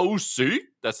 to the OC.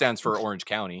 That stands for Orange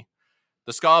County.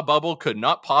 The ska bubble could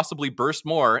not possibly burst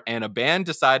more, and a band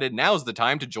decided now's the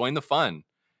time to join the fun.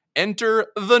 Enter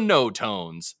the No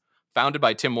Tones. Founded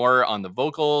by Tim Moore on the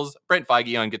vocals, Brent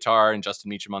Feige on guitar, and Justin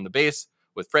Meacham on the bass,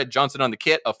 with Fred Johnson on the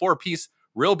kit, a 4-piece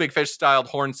Real Big Fish-styled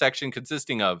horn section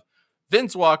consisting of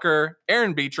Vince Walker,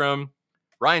 Aaron Beacham,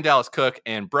 Ryan Dallas Cook,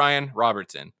 and Brian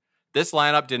Robertson. This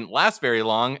lineup didn't last very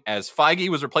long, as Feige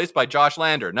was replaced by Josh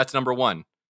Lander, and that's number 1.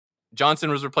 Johnson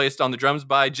was replaced on the drums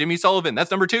by Jimmy Sullivan,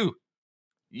 that's number 2.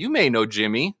 You may know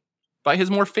Jimmy by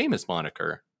his more famous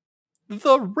moniker,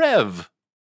 The Rev.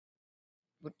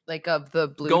 Like of the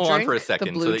blue Go drink? on for a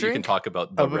second so that you can talk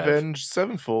about the of Rev. Avenged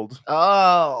Sevenfold.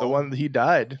 Oh. The one that he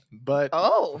died. But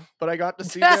I got to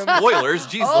see him. Spoilers,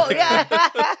 jeez.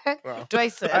 Yeah. Well, do I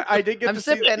sip? I did get I'm to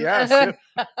sipping. see him. Yeah,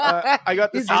 I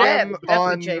got to He's see dead. him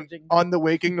Definitely changing. on the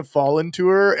Waking to Fallen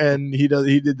tour, and he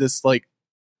did this like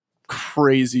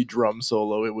crazy drum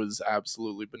solo. It was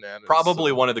absolutely bananas.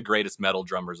 Probably one of the greatest metal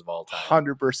drummers of all time.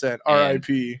 100%.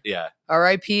 R.I.P. Yeah.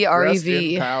 R.I.P. Rest in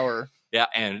R.E.V. power. Yeah,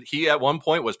 and he at one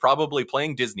point was probably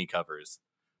playing Disney covers.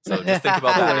 So just think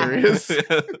about that. Hilarious.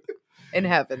 In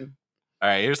heaven. All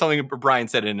right, here's something Brian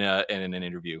said in an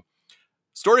interview.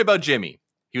 Story about Jimmy.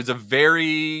 He was a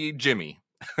very Jimmy,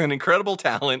 an incredible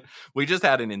talent. We just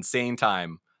had an insane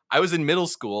time. I was in middle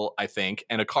school, I think,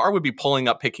 and a car would be pulling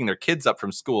up, picking their kids up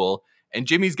from school, and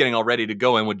Jimmy's getting all ready to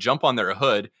go and would jump on their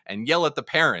hood and yell at the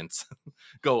parents,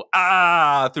 go,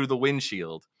 ah, through the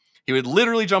windshield. He would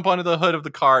literally jump onto the hood of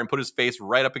the car and put his face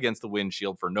right up against the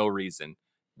windshield for no reason.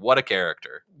 What a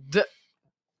character.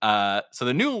 So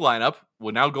the new lineup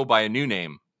would now go by a new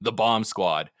name, the Bomb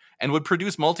Squad, and would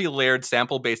produce multi-layered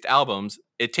sample-based albums,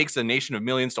 It Takes a Nation of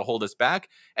Millions to Hold Us Back,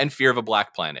 and Fear of a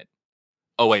Black Planet.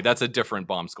 Oh, wait, that's a different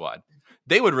Bomb Squad.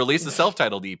 They would release a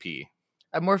self-titled EP.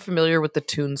 I'm more familiar with the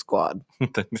Toon Squad.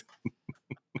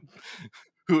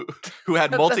 who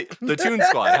had the Toon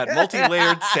Squad had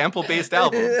multi-layered sample-based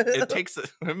albums. It takes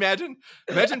imagine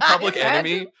Public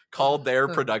Enemy called their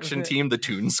production team the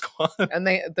Toon Squad. And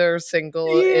their single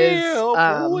is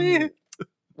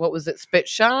what was it? Spit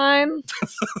Shine?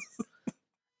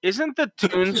 Isn't the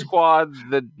Toon Squad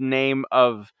the name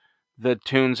of the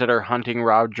tunes that are hunting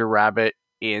Roger Rabbit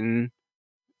in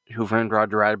Who Framed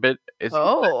Roger Rabbit?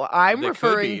 I'm They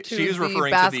referring could be. to She's the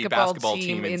referring to the basketball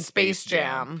team in Space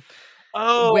Jam.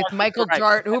 Oh, With Michael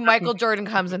Jordan, who Michael Jordan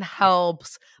comes and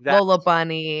helps. Lola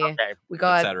Bunny. Okay. We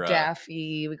got Etc.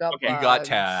 Daffy. We got Okay. You got Bugs.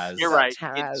 Taz. You're right.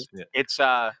 Taz. It's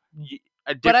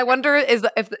But I wonder, is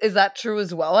that true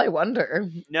as well? I wonder.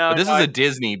 no. But this no, is a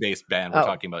Disney-based band we're Oh.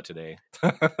 talking about today.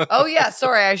 Oh yeah,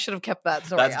 sorry, I should have kept that.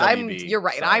 Sorry, That's WB. you're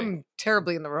right. Sorry. I'm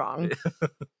terribly in the wrong.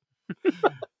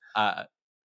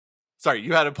 Sorry,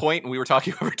 you had a point, and we were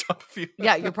talking over top of you.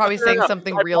 Yeah, you're probably No, saying no,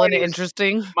 something my real and point is-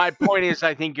 interesting. My point is,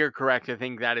 I think you're correct. I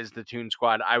think that is the Toon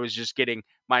Squad. I was just getting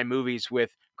my movies with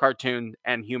cartoon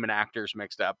and human actors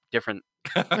mixed up. Different.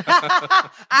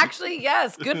 Actually,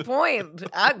 yes, good point.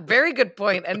 Very good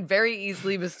point, and very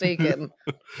easily mistaken.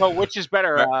 So, which is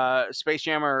better, Space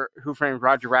Jam or Who Framed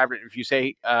Roger Rabbit? If you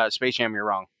say Space Jam, you're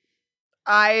wrong.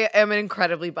 I am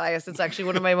incredibly biased. It's actually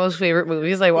one of my most favorite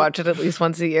movies. I watch it at least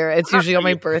once a year. It's usually on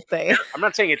my birthday. I'm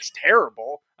not saying it's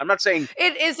terrible. I'm not saying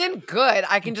It isn't good.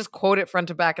 I can just quote it front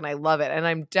to back, and I love it. And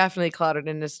I'm definitely clouded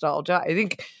in nostalgia. I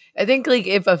think like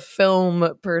if a film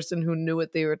person who knew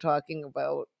what they were talking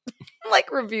about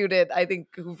like reviewed it, I think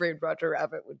Who Framed Roger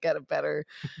Rabbit would get it better.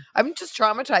 I'm just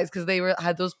traumatized because they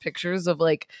had those pictures of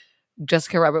like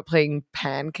Jessica Rabbit playing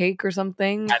Pancake or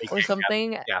something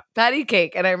yeah. Patty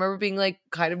Cake, and I remember being like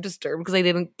kind of disturbed because I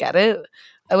didn't get it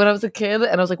when I was a kid,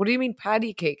 and I was like, what do you mean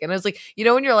Patty Cake? And I was like,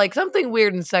 when you're like, something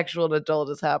weird and sexual and adult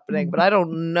is happening, but I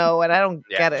don't know and I don't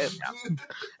get it.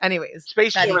 Anyways,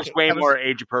 Space Patty Jam is Cake. way That was- more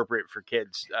age appropriate for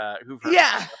kids. Who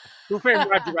Framed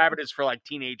Roger Rabbit is for like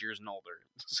teenagers and older.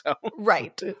 So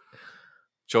right.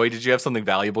 Joey, did you have something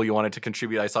valuable you wanted to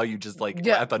contribute? I saw you just like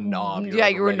at the knob. Yeah,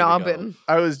 you were ready to go. knobbing.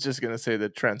 I was just going to say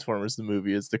that Transformers the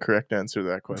movie is the correct answer to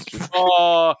that question.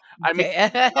 oh, I mean,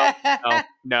 Okay.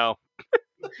 no.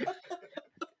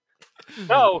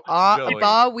 No, Joey.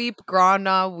 Ba weep,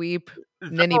 grana weep,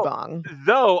 ninny bong.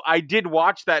 though I did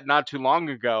watch that not too long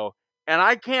ago, and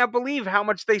I can't believe how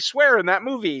much they swear in that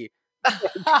movie.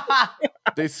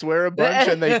 They swear a bunch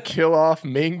and they kill off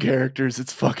main characters.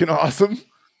 It's fucking awesome.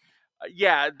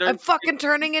 Yeah, I'm fucking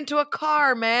turning into a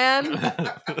car, man.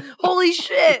 Holy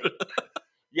shit.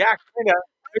 yeah, kind of.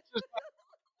 It's just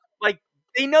like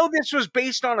they know this was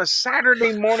based on a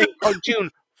Saturday morning cartoon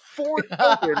for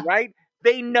children, right?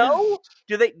 They know?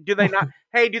 Do they not?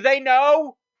 Hey, do they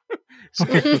know?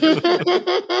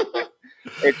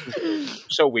 It's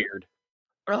just so weird.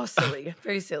 Oh, silly.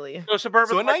 Very silly. So Suburban.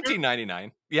 So in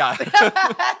 1999, yeah,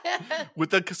 with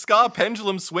the ska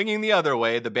pendulum swinging the other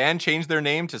way, the band changed their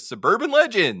name to Suburban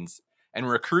Legends and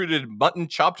recruited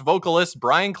mutton-chopped vocalist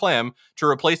Brian Clem to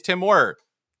replace Tim Werr.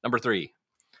 Number 3.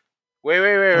 Wait.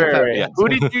 Yeah. Who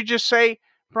did you just say?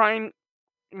 Brian?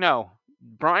 No.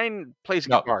 Brian plays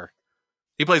No. guitar.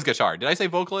 He plays guitar. Did I say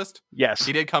vocalist? Yes.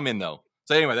 He did come in, though.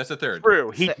 So anyway, that's the third.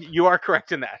 True. You are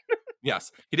correct in that.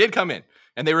 Yes, he did come in.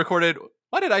 And they recorded...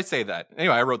 Why did I say that?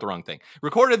 Anyway, I wrote the wrong thing.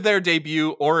 Recorded their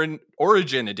debut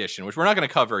Origin edition, which we're not going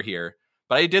to cover here,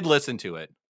 but I did listen to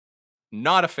it.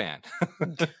 Not a fan.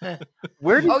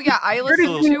 Where did Oh, yeah. I It's a listened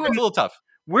little, to it's a little tough.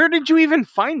 Where did you even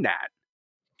find that?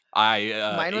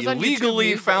 I Mine was on YouTube illegally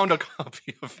Music. found a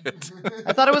copy of it.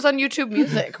 I thought it was on YouTube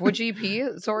Music. Which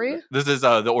EP? Sorry. This is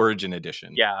the Origin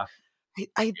edition. Yeah.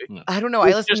 I don't know.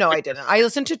 I didn't. I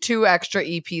listened to 2 extra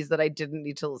EPs that I didn't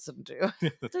need to listen to.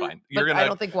 That's fine. I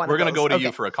don't think we're gonna go to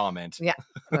you for a comment. Yeah.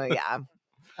 Yeah.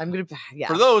 I'm gonna. Yeah.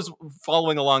 For those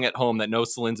following along at home that know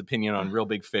Celine's opinion on Real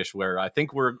Big Fish, where I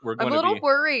think we're going to be I'm a little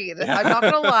worried. I'm not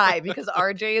gonna lie, because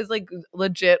RJ is like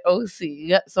legit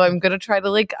OC. So I'm gonna try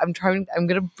to I'm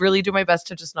gonna really do my best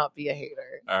to just not be a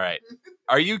hater. All right.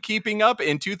 Are you keeping up?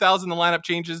 In 2000, the lineup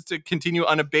changes to continue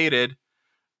unabated.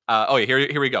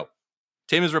 Here we go.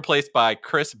 Tim is replaced by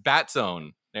Chris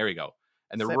Batzone. There we go.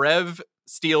 And the Rev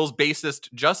steals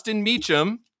bassist Justin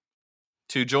Meacham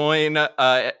to join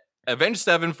Avenged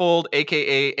Sevenfold,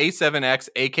 a.k.a. A7X,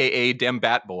 a.k.a. Dem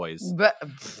Bat Boys.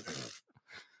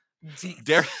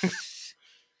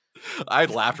 I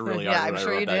laughed really hard. Yeah, I'm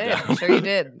sure you did. Down. I'm sure you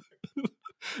did.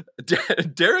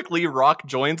 Derek Lee Rock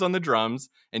joins on the drums,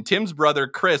 and Tim's brother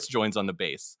Chris joins on the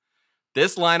bass.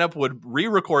 This lineup would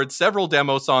re-record several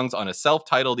demo songs on a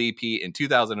self-titled EP in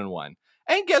 2001.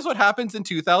 And guess what happens in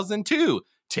 2002?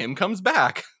 Tim comes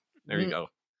back. There you go.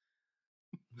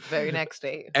 Very next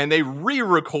day. And they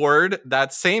re-record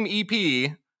that same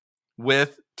EP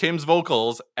with Tim's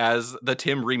vocals as the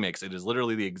Tim remix. It is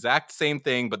literally the exact same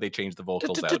thing, but they changed the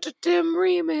vocals out. Tim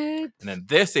remix. And then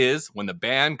this is when the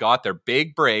band got their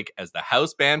big break as the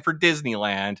house band for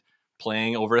Disneyland,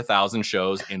 playing over 1,000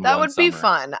 shows in that one would be summer.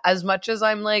 fun. As much as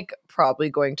I'm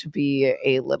probably going to be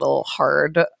a little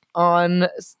hard on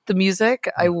the music,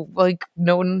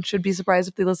 no one should be surprised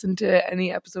if they listen to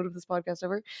any episode of this podcast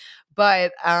ever.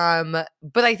 But I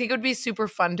think it would be super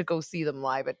fun to go see them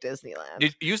live at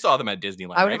Disneyland. You saw them at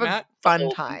Disneyland, I would right, have Matt? a fun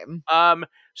time.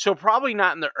 So probably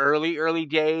not in the early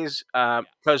days,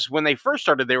 because when they first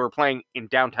started, they were playing in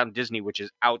downtown Disney, which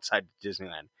is outside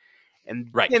Disneyland.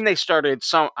 And then they started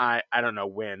I don't know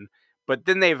when, but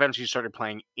then they eventually started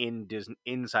playing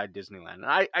inside Disneyland. And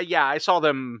I saw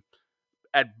them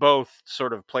at both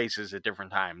sort of places at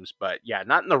different times, but yeah,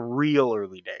 not in the real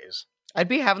early days. I'd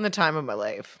be having the time of my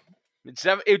life.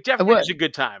 It definitely is a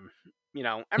good time.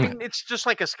 I mean, it's just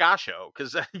like a ska show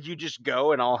because you just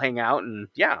go and all hang out and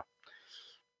yeah.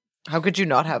 How could you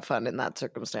not have fun in that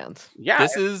circumstance? Yeah.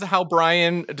 This is how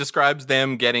Brian describes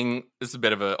them getting, this is a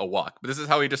bit of a walk, but this is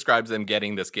how he describes them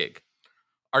getting this gig.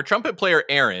 Our trumpet player,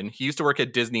 Aaron, he used to work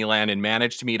at Disneyland and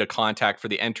managed to meet a contact for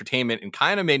the entertainment and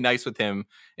kind of made nice with him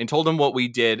and told him what we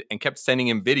did and kept sending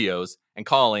him videos and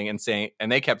calling and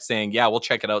they kept saying, yeah, we'll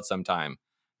check it out sometime.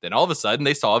 Then all of a sudden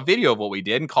they saw a video of what we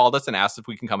did and called us and asked if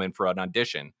we can come in for an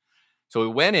audition. So we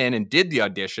went in and did the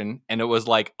audition, and it was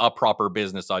like a proper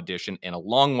business audition in a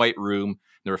long white room.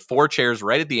 There were 4 chairs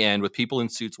right at the end with people in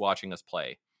suits watching us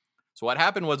play. So what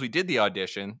happened was we did the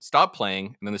audition, stopped playing,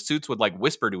 and then the suits would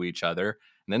whisper to each other.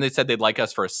 And then they said they'd like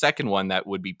us for a second one that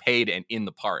would be paid and in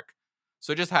the park.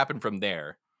 So it just happened from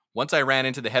there. Once I ran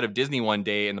into the head of Disney one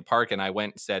day in the park and I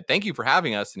went and said, thank you for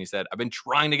having us. And he said, I've been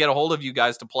trying to get a hold of you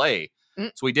guys to play.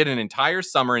 So we did an entire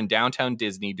summer in downtown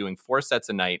Disney doing 4 sets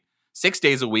a night, 6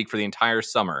 days a week for the entire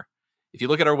summer. If you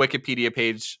look at our Wikipedia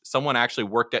page, someone actually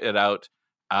worked it out,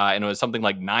 and it was something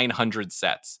like 900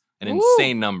 sets. An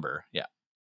insane number. Yeah.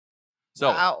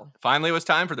 So finally it was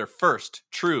time for their first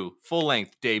true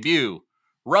full-length debut.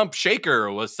 Rump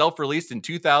Shaker was self-released in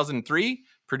 2003,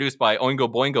 produced by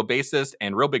Oingo Boingo bassist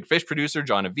and Real Big Fish producer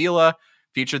John Avila,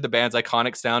 featured the band's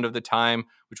iconic sound of the time,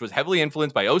 which was heavily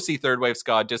influenced by OC third wave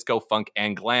ska, disco, funk,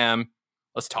 and glam.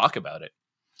 Let's talk about it.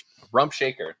 Rump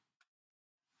Shaker.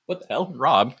 What the hell,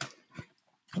 Rob?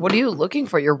 What are you looking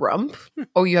for? Your rump?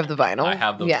 Oh, you have the vinyl? I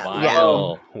have the vinyl. Yeah.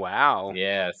 Oh, wow.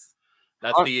 Yes.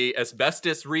 That's the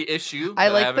Asbestos reissue I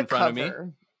that like I have the in front cover. of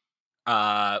me.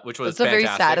 Which was it's a very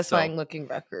fantastic, satisfying looking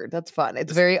record. That's fun.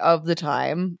 It's very of the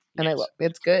time, and I love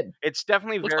it's good. It's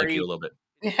definitely looks very like you a little bit.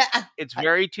 Yeah, it's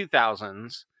very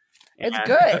 2000s. it's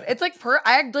good. It's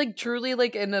I act truly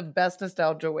in the best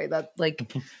nostalgia way that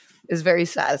is very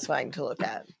satisfying to look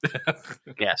at.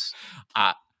 Yes.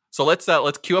 So let's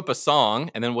cue up a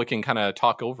song and then we can kind of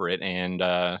talk over it and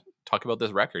talk about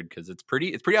this record because it's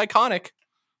pretty iconic.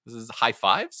 This is High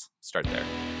Fives. Start there.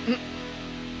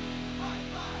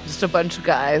 Just a bunch of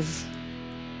guys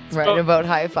writing about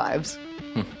high fives.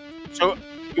 So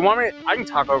you want me? I can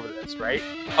talk over this, right?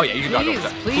 Oh yeah, you can talk over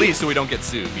that. Please, so we don't get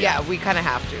sued. Yeah, we kind of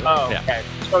have to. Oh, okay.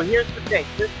 So here's the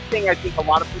thing. I think a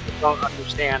lot of people don't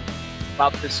understand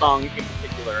about this song in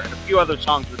particular, and a few other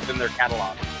songs within their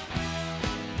catalog.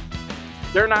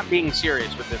 They're not being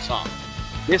serious with this song.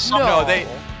 This song, no,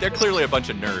 they're clearly a bunch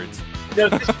of nerds.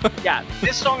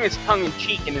 This song is tongue in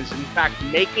cheek and is in fact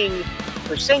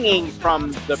singing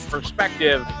from the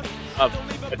perspective of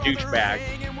a douchebag,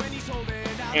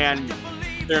 and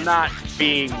they're not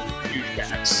being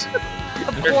douchebags.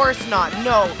 Of course not.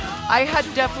 No, I had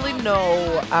definitely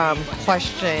no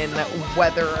question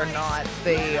whether or not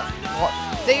they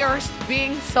are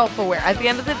being self-aware. At the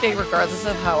end of the day, regardless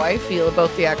of how I feel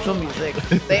about the actual music,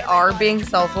 they are being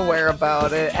self-aware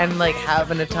about it and like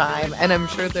having a time. And I'm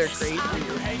sure they're great.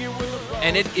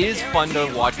 And it is fun to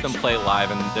watch them play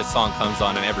live, and this song comes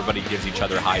on and everybody gives each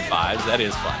other high fives. That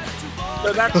is fun.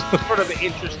 So that's sort of the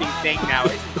interesting thing now.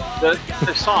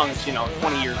 The song's,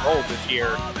 20 years old this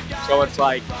year, so it's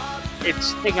like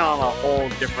it's taken on a whole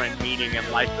different meaning and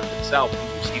life of itself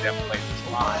when you see them play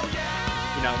this live.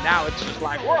 Now it's just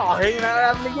like we're all hanging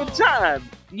out having a good time.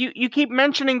 You keep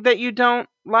mentioning that you don't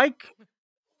like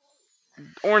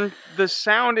the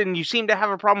sound, and you seem to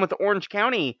have a problem with the Orange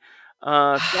County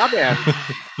ska band.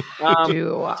 What's up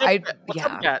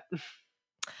with that?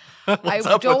 What's I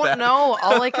up with don't that? know.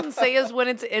 All I can say is when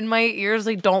it's in my ears,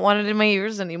 I don't want it in my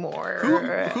ears anymore.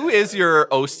 Who is your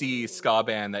OC ska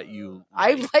band that you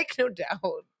I like? like No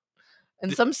Doubt.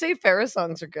 And some say Farrah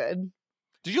songs are good.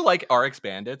 Did you like RX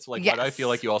Bandits? Like, Yes. why do I feel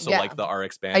like you also Yeah. like the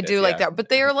RX Bandits? I do like that, but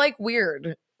they are like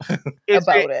weird Is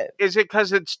about it. Is it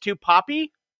because it's too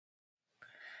poppy?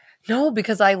 No,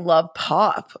 because I love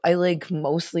pop. I like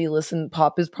mostly listen.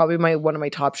 Pop is probably one of my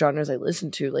top genres I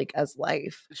listen to like as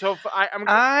life. So if I'm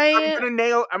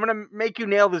gonna make you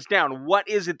nail this down. What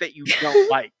is it that you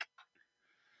don't like?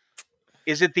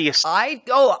 Is it the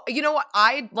you know what?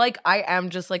 I am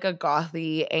just like a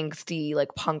gothy, angsty,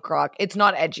 like punk rock. It's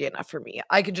not edgy enough for me.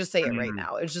 I could just say it right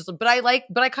now. It's just, but I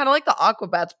kind of like the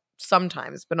Aquabats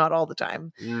sometimes, but not all the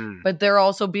time. But they're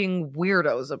also being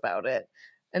weirdos about it.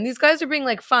 And these guys are being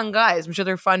like fun guys. I'm sure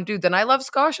they're fun dudes. And I love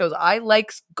ska shows. I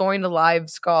like going to live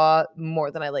ska more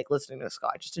than I like listening to ska,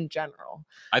 just in general.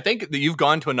 I think that you've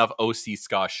gone to enough OC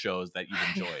ska shows that you've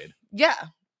enjoyed. Yeah.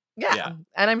 Yeah.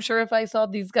 And I'm sure if I saw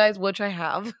these guys, which I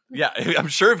have, Yeah, I'm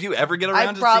sure if you ever get around I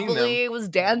to seeing them. probably was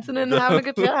dancing and having a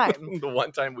good time. The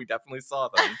one time we definitely saw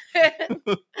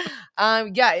them.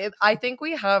 I think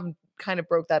we have kind of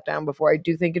broke that down before. I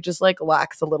do think it just like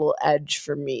lacks a little edge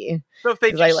for me. So if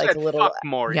they 'Cause just I like said a little- fuck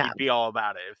more, yeah. you'd be all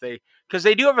about it. Because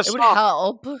they do have a It song. would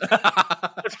help.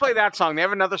 Let's play that song. They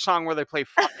have another song where they play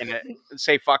fucking it,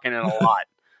 say fucking it a lot.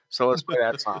 So let's play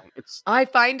that song. I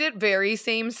find it very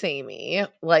samey.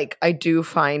 Like I do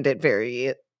find it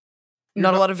very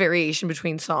not a lot of variation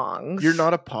between songs. You're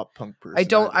not a pop punk person. I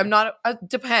don't. either. I'm not.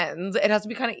 Depends. It has to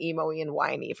be kind of emo-y and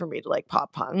whiny for me to like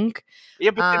pop punk.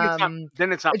 Yeah, but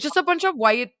then it's not. It's just a bunch of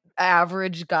white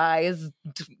average guys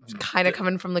kind of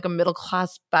coming from like a middle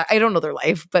class back. I don't know their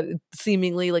life, but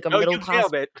seemingly like a middle class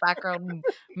background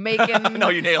making No,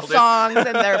 you nailed songs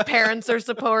and their parents are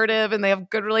supportive and they have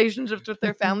good relationships with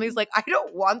their families. Like I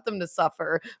don't want them to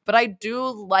suffer, but I do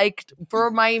like for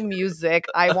my music,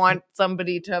 I want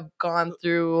somebody to have gone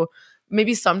through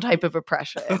maybe some type of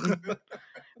oppression.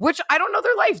 Which I don't know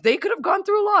their life. They could have gone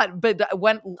through a lot, but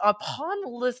when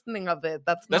upon listening of it,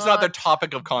 that's not their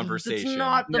topic of conversation. It's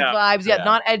not the vibes. Yeah,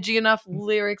 not edgy enough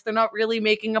lyrics. They're not really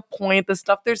making a point. The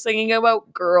stuff they're singing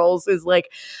about girls is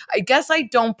like, I guess I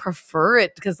don't prefer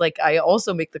it because like I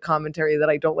also make the commentary that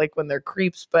I don't like when they're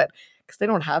creeps, but because they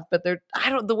don't have, but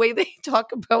the way they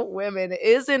talk about women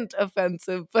isn't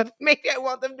offensive, but maybe I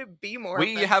want them to be more.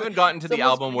 We offensive. haven't gotten to the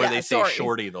album where they say sorry.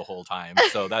 shorty the whole time,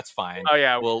 so that's fine. Oh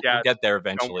yeah, we'll get there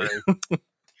eventually.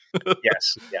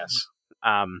 Yes.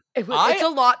 It's a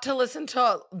lot to listen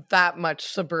to that much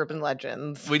Suburban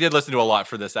Legends. We did listen to a lot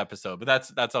for this episode, but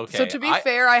that's okay. So to be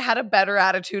fair, I had a better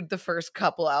attitude the first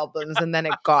couple albums and then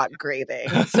it got grating.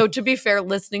 So to be fair,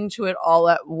 listening to it all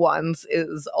at once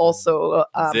is also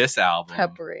this album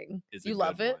peppering. You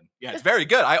love it? One. Yeah, it's very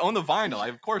good. I own the vinyl. I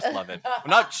of course love it. I'm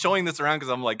not showing this around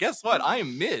because I'm like, guess what? I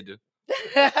am mid.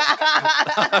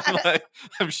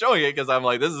 I'm showing it because I'm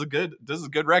like, this is a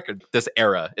good record. This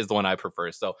era is the one I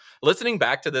prefer. So listening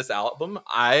back to this album,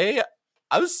 I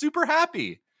was super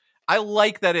happy. I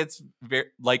like that it's very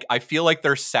like I feel like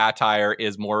their satire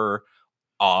is more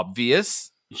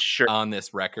obvious on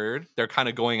this record. They're kind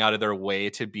of going out of their way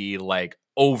to be like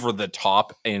over the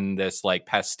top in this like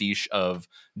pastiche of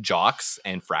jocks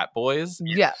and frat boys.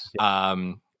 Yeah.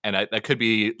 And that could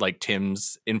be like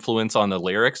Tim's influence on the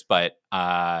lyrics, but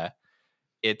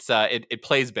it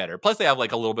plays better. Plus, they have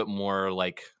like a little bit more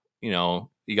like, you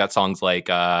know, you got songs like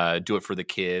 "Do It for the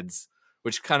Kids,"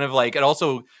 which kind of like it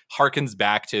also harkens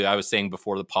back to I was saying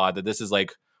before the pod that this is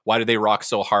like Why Did They Rock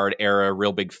So Hard era,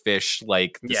 Real Big Fish.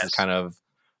 Like this is kind of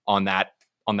on that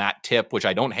tip, which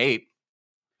I don't hate.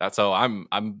 That's so I'm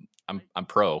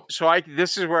pro. So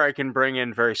this is where I can bring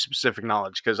in very specific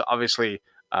knowledge because obviously.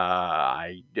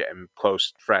 I am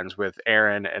close friends with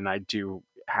Aaron, and I do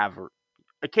have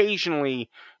occasionally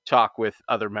talk with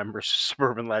other members of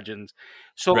Suburban Legends.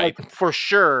 So Right. like for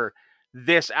sure,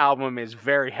 this album is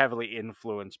very heavily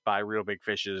influenced by Real Big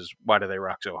Fish's "Why Do They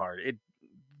Rock So Hard."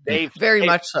 They've Very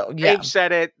much so. Yeah. They've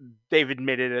said it. They've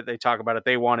admitted it. They talk about it.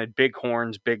 They wanted big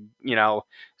horns, big,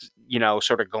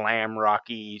 sort of glam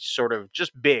rocky, sort of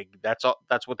just big. That's all.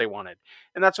 That's what they wanted,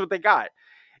 and that's what they got.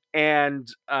 And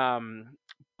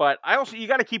but you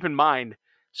got to keep in mind.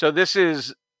 So this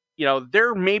is,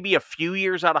 they're maybe a few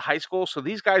years out of high school. So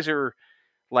these guys are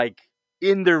like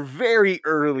in their very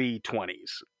early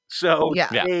 20s. So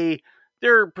Yeah.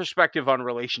 their perspective on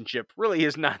relationship really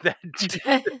is not that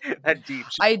deep.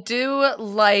 I do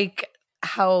like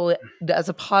how, as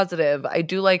a positive, I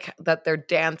do like that they're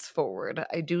dance forward.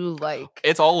 I do like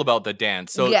It's all about the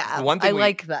dance. So yeah, one thing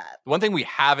like that. One thing we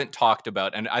haven't talked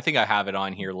about, and I think I have it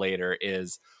on here later,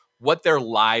 is what their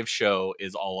live show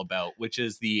is all about, which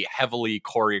is the heavily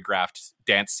choreographed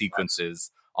dance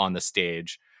sequences on the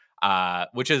stage,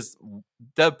 which is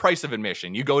the price of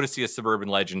admission. You go to see a Suburban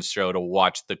Legends show to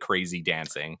watch the crazy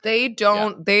dancing. They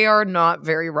are not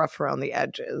very rough around the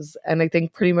edges. And I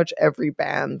think pretty much every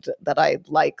band that I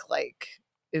like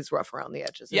is rough around the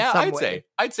edges. Yeah, in some way.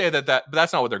 I'd say that, but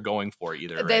that's not what they're going for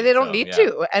either. Right? They don't need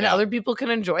to, and other people can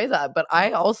enjoy that. But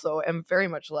I also am very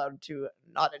much allowed to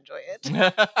not enjoy it.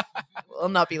 We'll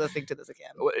not be listening to this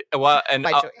again. Well, and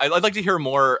I'd like to hear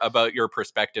more about your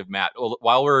perspective, Matt.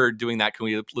 While we're doing that, can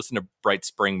we listen to Bright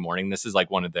Spring Morning? This is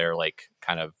like one of their like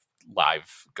kind of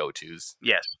live go-tos.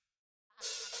 Yes.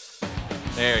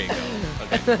 There you go.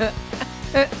 Okay.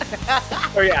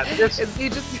 Oh yeah,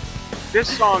 this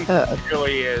song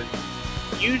really is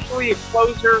usually a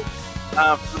closer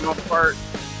for the most part,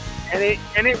 and it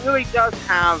really does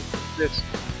have this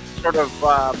sort of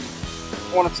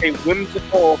I want to say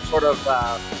whimsical sort of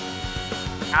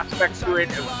aspect to it.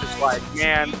 It was just like,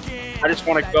 man, I just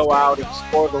want to go out,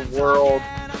 explore the world,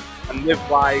 and live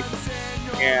life,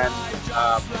 and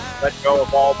let go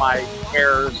of all my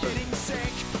cares,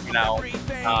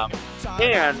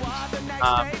 and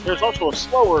there's also a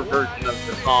slower version of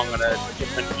the song on a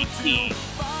different EP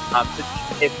that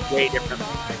hits way differently.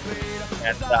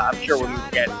 And I'm sure when we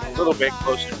get a little bit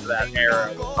closer to that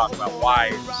era, we'll talk about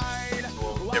why it's a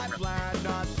little different.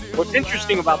 What's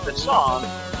interesting about this song,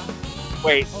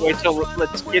 wait till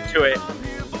let's get to it.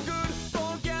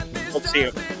 Let's see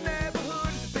it.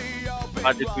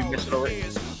 Did we miss it already?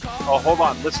 Oh, hold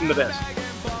on. Listen to this.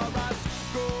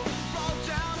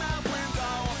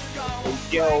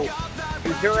 Yo,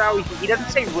 you hear how he doesn't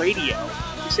say radio.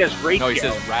 He says radio. No, he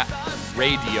says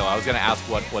radio. I was going to ask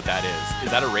what that is.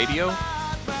 Is that a radio?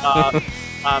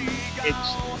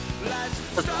 It's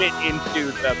to fit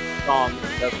into the song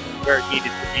where it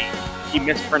needed to be. He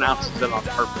mispronounces it on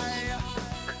purpose.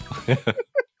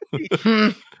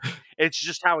 It's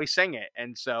just how he sang it.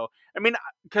 And so, I mean,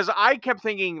 because I kept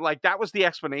thinking, like, that was the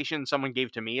explanation someone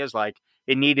gave to me, is like,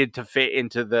 it needed to fit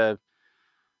into the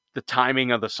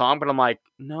timing of the song. But I'm like,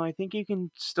 no, I think you can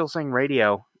still sing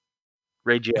radio.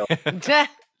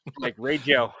 Like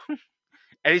radio.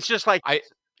 And it's just like,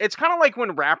 it's kind of like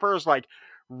when rappers like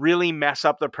really mess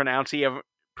up the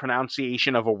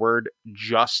pronunciation of a word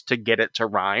just to get it to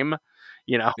rhyme,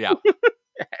 Yeah.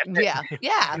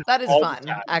 yeah, that is fun.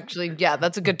 Actually, yeah,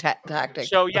 that's a good tactic.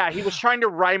 So yeah, he was trying to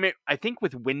rhyme it, I think,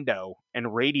 with window,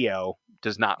 and radio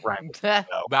does not rhyme with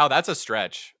window. Wow, that's a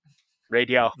stretch.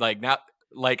 Radio.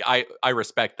 I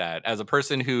respect that. As a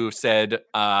person who said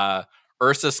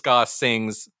Ursa Ska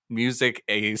sings music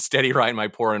a steady ride in my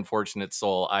poor unfortunate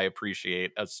soul, I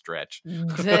appreciate a stretch.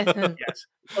 Yes.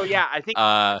 So yeah, I think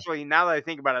actually, now that I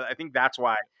think about it, I think that's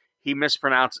why he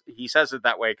says it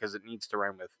that way, because it needs to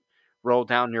rhyme with roll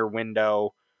down your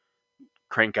window,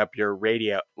 crank up your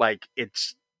radio. Like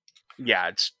it's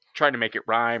trying to make it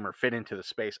rhyme or fit into the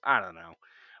space. I don't know.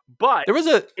 But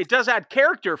it does add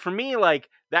character for me. Like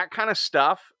that kind of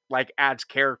stuff, like adds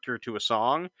character to a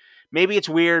song. Maybe it's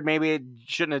weird. Maybe it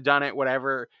shouldn't have done it,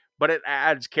 whatever, but it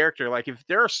adds character. Like if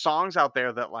there are songs out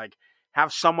there that like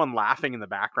have someone laughing in the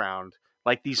background,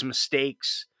 like these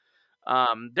mistakes,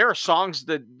 there are songs,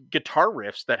 that guitar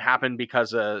riffs that happen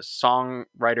because a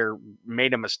songwriter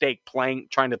made a mistake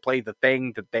trying to play the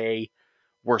thing that they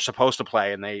were supposed to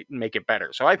play, and they make it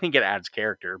better. So I think it adds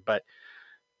character, but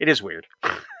it is weird.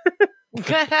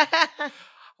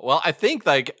 Well, I think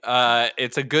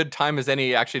it's a good time as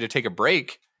any actually to take a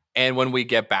break. And when we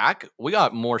get back, we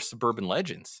got more Suburban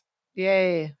Legends.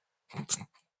 Yay. What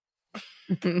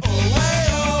the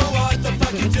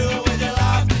fuck you doing with your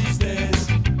life these days?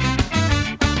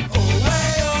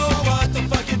 What the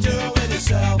fuck you doing with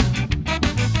yourself?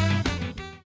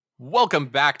 Welcome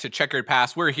back to Checkered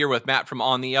Past. We're here with Matt from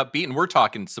On the Upbeat, and we're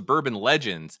talking Suburban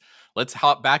Legends. Let's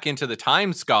hop back into the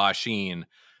time ska sheen.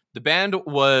 The band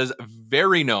was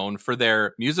very known for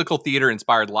their musical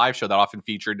theater-inspired live show that often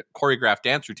featured choreographed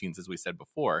dance routines, as we said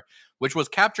before, which was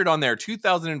captured on their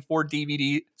 2004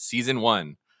 DVD Season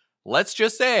 1. Let's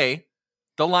just say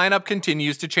the lineup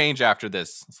continues to change after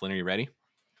this. Selena, you ready?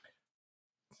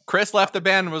 Chris left the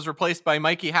band and was replaced by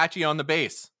Mikey Hatchie on the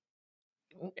bass.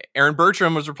 Aaron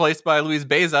Bertram was replaced by Luis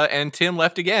Beza, and Tim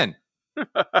left again.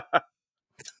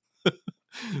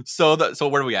 So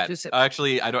where are we at?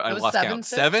 Actually, I lost count.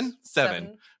 Seven.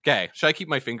 Okay, should I keep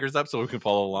my fingers up so we can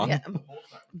follow along? Yeah.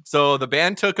 So the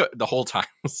band took the whole time.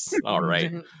 All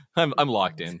right, I'm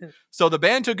locked in. So the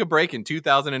band took a break in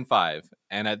 2005,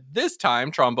 and at this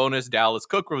time, trombonist Dallas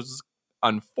Cook was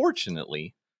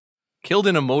unfortunately killed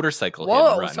in a motorcycle hit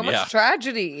and run. So much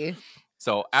tragedy.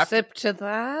 So after Sip to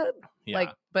that. Yeah.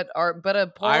 Like, but a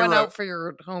pour one out for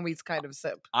your homies kind of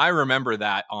sip. I remember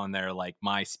that on their like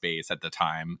MySpace at the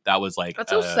time. That was like that's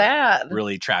so sad.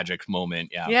 Really tragic moment.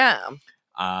 Yeah.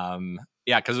 Yeah.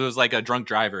 Yeah, because it was like a drunk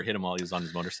driver hit him while he was on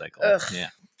his motorcycle. Ugh. Yeah.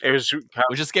 It was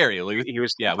Which is scary. he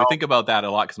was Yeah, we think about that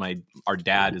a lot because our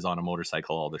dad is on a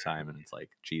motorcycle all the time, and it's like,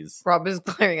 geez. Rob is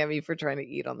glaring at me for trying to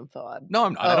eat on the pod. No,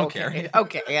 I'm not. I don't okay. care.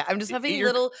 Okay, yeah. I'm just having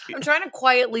I'm trying to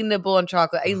quietly nibble on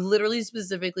chocolate. I literally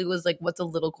specifically was like, what's a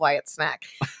little quiet snack?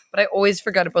 But I always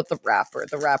forgot about the wrapper.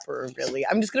 The wrapper, really.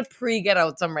 I'm just going to get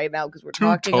out some right now because we're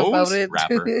talking about it.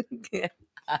 Wrapper. Yeah.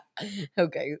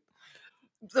 Okay.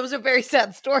 That was a very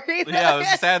sad story. Yeah, it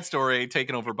was a sad story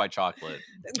taken over by chocolate.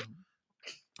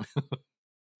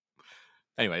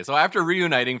 Anyway, so after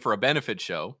reuniting for a benefit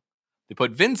show, they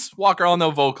put Vince Walker on the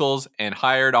vocals and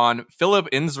hired on Philip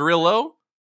Inzerillo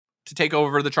to take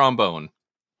over the trombone.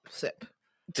 Sip.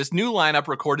 This new lineup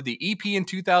recorded the EP in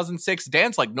 2006,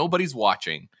 Dance Like Nobody's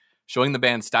Watching, showing the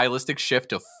band's stylistic shift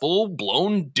to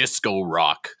full-blown disco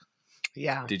rock.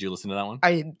 Yeah. Did you listen to that one?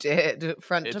 I did,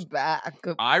 front to back.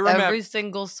 I remember every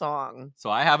single song. So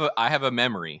I have a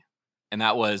memory, and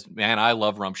that was, man, I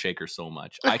love Rump Shaker so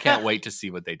much. I can't wait to see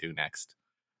what they do next.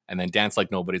 And then Dance Like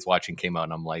Nobody's Watching came out,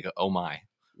 and I'm like, oh my.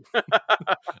 I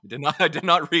did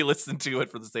not re-listen to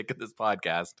it for the sake of this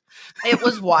podcast. It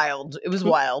was wild. It was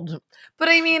wild. But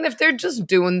I mean, if they're just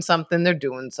doing something, they're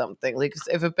doing something. Like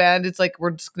if a band, it's like,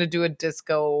 we're just going to do a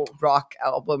disco rock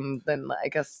album, then I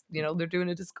guess, they're doing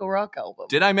a disco rock album.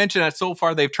 Did I mention that so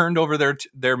far they've turned over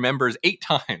their members 8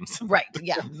 times? Right.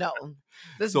 Yeah. No.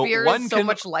 This beer is so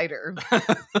much lighter.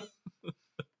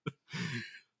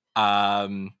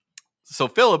 So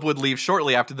Philip would leave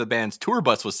shortly after the band's tour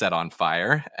bus was set on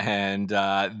fire. And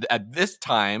at this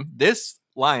time, this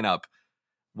lineup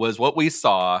was what we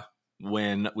saw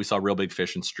when we saw Real Big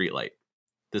Fish and Streetlight.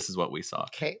 This is what we saw.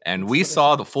 Okay. And we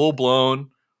saw the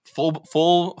full-blown, full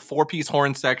 4-piece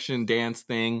horn section dance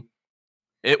thing.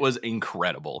 It was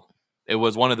incredible. It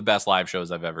was one of the best live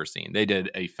shows I've ever seen. They did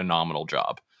a phenomenal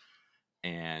job.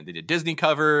 And they did Disney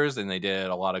covers, and they did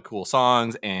a lot of cool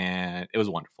songs, and it was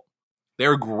wonderful.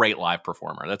 They're a great live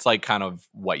performer. That's like kind of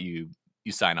what you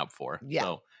sign up for. Yeah.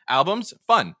 So albums,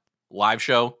 fun. Live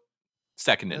show,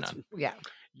 second to none. Yeah.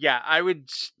 Yeah, I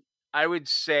would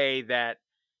say that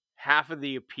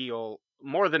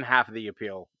more than half of the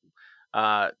appeal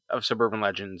of Suburban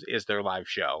Legends is their live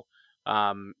show.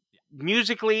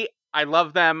 Musically, I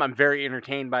love them. I'm very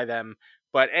entertained by them.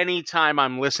 But anytime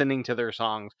I'm listening to their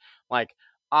songs, like,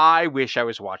 I wish I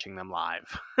was watching them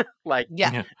live.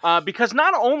 Because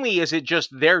not only is it just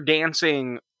they're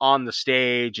dancing on the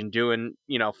stage and doing,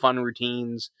 fun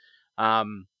routines,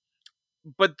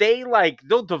 but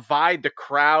they'll divide the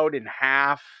crowd in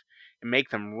half and make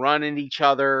them run at each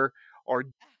other, or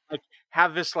like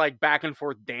have this like back and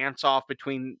forth dance off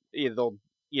between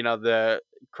the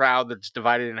crowd that's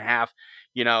divided in half,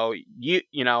 and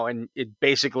it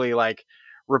basically like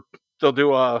they'll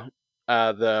do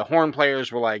the horn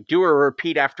players will like do a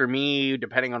repeat after me,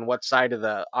 depending on what side of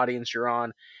the audience you're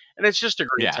on. And it's just a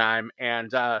great time.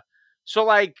 And so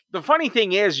like the funny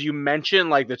thing is, you mentioned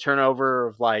like the turnover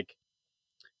of like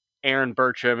Aaron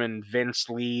Bertram and Vince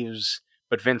leaves,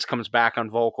 but Vince comes back on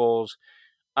vocals.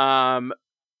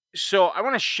 So I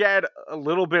want to shed a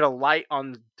little bit of light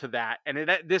onto that. And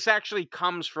this actually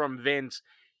comes from Vince.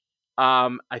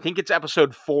 I think it's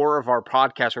episode 4 of our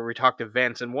podcast where we talked to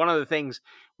Vince. And one of the things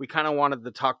we kind of wanted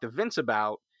to talk to Vince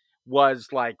about was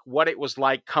like what it was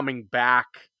like coming back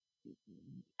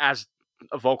as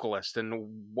a vocalist and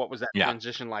what was that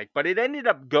transition like. But it ended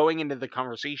up going into the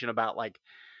conversation about like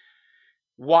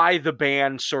why the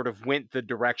band sort of went the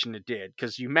direction it did.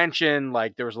 Because you mentioned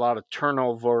like there was a lot of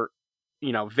turnover,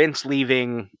 Vince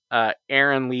leaving,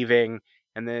 Aaron leaving,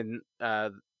 and then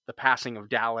the the passing of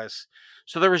Dallas.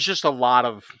 So there was just a lot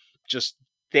of just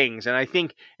things. And I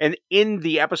think, and in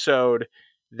the episode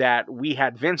that we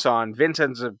had Vince on, Vince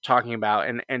ends up talking about,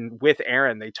 and with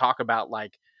Aaron, they talk about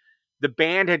like the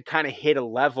band had kind of hit a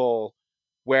level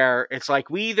where it's like,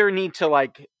 we either need to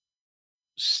like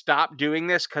stop doing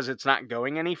this because it's not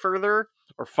going any further,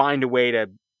 or find a way to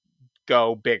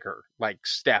go bigger, like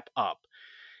step up.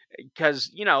 Because,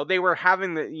 you know, they were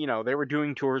having they were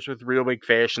doing tours with Real Big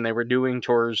Fish, and they were doing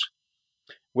tours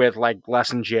with like Less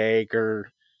Than Jake, or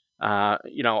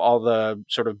all the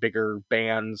sort of bigger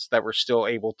bands that were still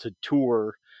able to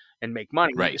tour and make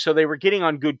money. Right. So they were getting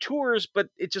on good tours, but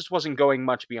it just wasn't going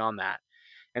much beyond that.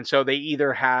 And so they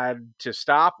either had to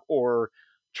stop or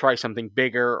try something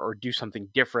bigger or do something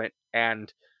different.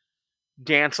 And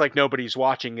Dance Like Nobody's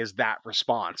Watching is that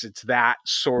response. It's that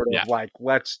sort of like,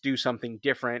 let's do something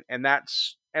different. And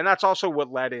that's also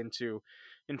what led into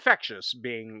Infectious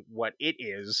being what it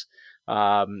is,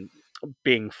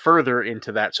 being further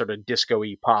into that sort of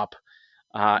disco-y pop.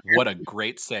 What a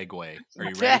great segue. Are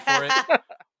you ready for it?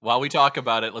 While we talk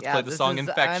about it, let's play the song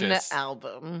Infectious. An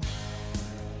album.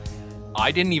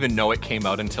 I didn't even know it came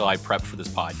out until I prepped for this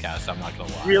podcast. I'm not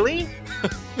gonna lie. Really?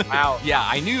 Wow. Yeah,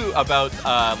 I knew about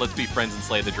Let's Be Friends and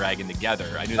Slay the Dragon Together.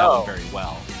 I knew that one very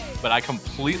well. But I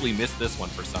completely missed this one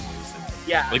for some reason.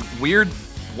 Yeah. Like, weird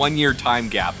 1 year time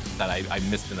gap that I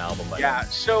missed an album by Yeah,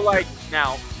 so like,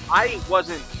 now, I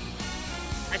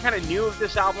kind of knew of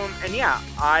this album, and yeah,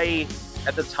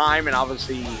 at the time, and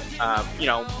obviously,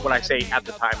 when I say at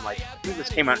the time, like, I think this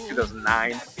came out in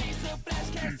 2009,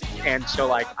 and so,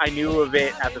 like, I knew of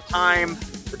it at the time,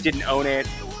 but didn't own it.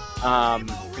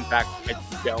 In fact, I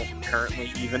don't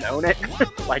currently even own it.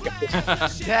 Like,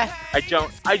 I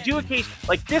don't. I do occasionally,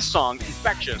 like, this song,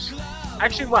 Infectious, I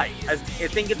actually like. I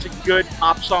think it's a good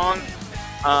pop song,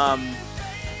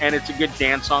 and it's a good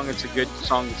dance song. It's a good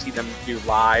song to see them do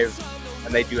live,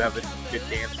 and they do have a good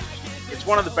dance routine. It's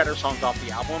one of the better songs off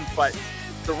the album, but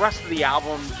the rest of the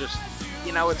album just,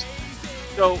 it's...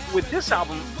 So with this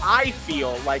album, I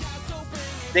feel like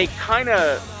they kind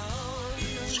of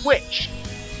switched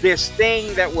this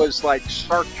thing that was like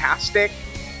sarcastic,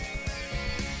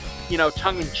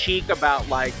 tongue-in-cheek about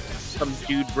like some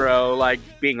dude bro, like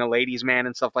being a ladies' man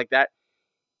and stuff like that,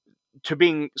 to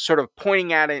being sort of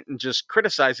pointing at it and just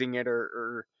criticizing it,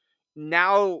 or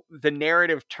now the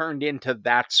narrative turned into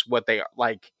that's what they are,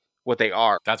 like what they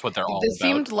are. That's what they're all This about.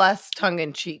 seemed less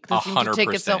tongue-in-cheek. This seemed to take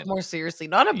 100%. itself more seriously.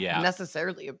 Not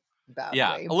necessarily a bad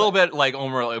way. A little bit like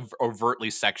overtly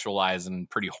sexualized and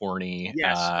pretty horny.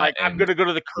 Yes, like, I'm going to go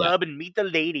to the club and meet the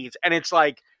ladies. And it's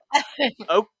like,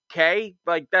 okay,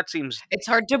 like, that seems... It's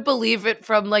hard to believe it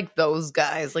from, like, those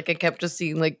guys. Like, I kept just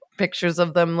seeing, like, pictures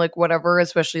of them, like, whatever,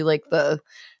 especially, like, the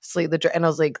Slay the Dragon. And I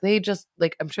was like, they just,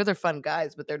 like, I'm sure they're fun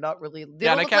guys, but they're not really... They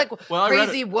don't look like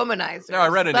crazy womanizers. No, I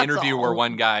read an interview where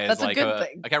one guy is like a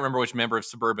thing. I can't remember which member of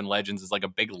Suburban Legends is like a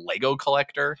big Lego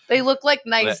collector. They look like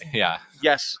nice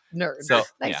Yes. nerds. So,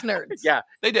 nerds. Yeah.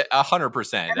 They did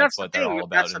 100%. That's what they're all about.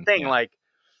 That's the thing. Like,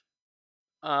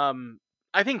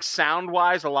 I think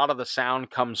sound-wise, a lot of the sound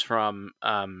comes from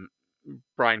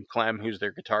Brian Clem, who's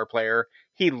their guitar player.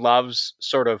 He loves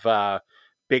sort of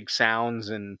big sounds,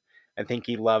 and I think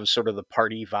he loves sort of the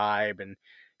party vibe. And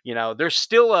there's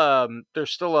still a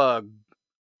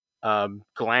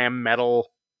glam metal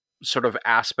sort of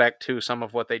aspect to some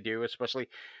of what they do, especially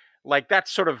like that's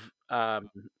sort of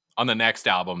on the next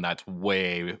album, that's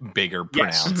way bigger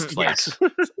pronounced.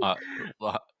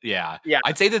 Yeah.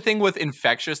 I'd say the thing with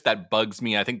Infectious that bugs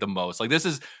me, I think the most, like this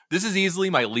is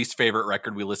easily my least favorite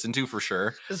record we listened to for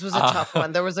sure. This was a tough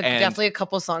one. There was definitely a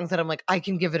couple songs that I'm like, I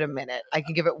can give it a minute. I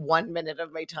can give it 1 minute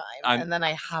of my time, and then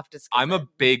I have to skip I'm it. a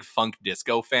big funk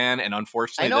disco fan, and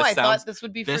unfortunately, I thought this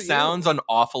would be for you. This sounds an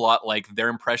awful lot like their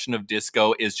impression of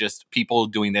disco is just people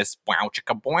doing this wow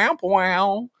chicka wow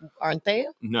wow. Aren't they?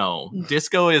 No,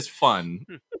 disco is fun,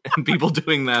 and people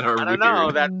doing that are I don't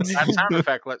know. That sound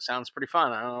effect sounds pretty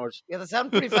fun. I don't know. Yeah, that sounds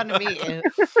pretty fun to me.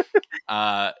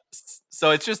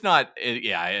 So it's just not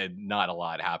a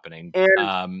lot happening.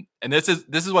 And this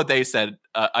is what they said.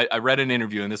 I read an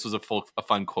interview, and this was a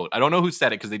fun quote. I don't know who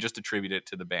said it because they just attribute it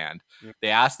to the band. They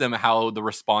asked them how the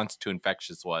response to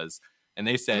Infectious was, and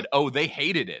they said, "Oh, they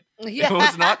hated it. Yeah. It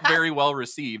was not very well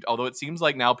received. Although it seems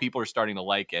like now people are starting to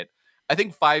like it. I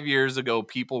think 5 years ago,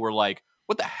 people were like,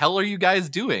 what the hell are you guys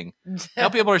doing? Now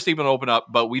people are starting to open up,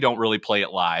 but we don't really play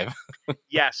it live."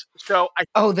 Yes. So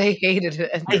they hated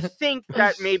it. I think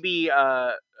that maybe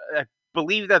I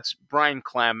believe that's Brian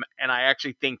Clem, and I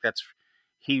actually think that's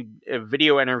a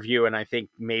video interview, and I think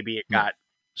maybe it got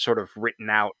sort of written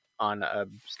out on a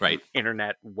Right.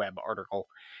 internet web article,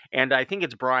 and I think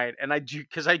it's Brian. And I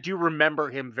do remember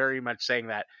him very much saying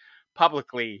that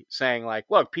publicly, saying like,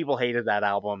 "Look, people hated that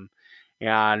album,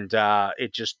 and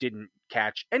it just didn't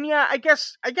catch." And yeah, I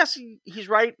guess he's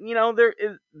right.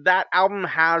 That album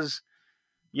has,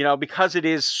 because it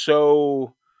is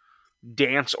so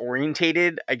dance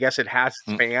orientated, I guess it has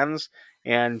its fans.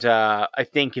 And I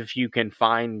think if you can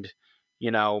find,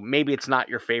 maybe it's not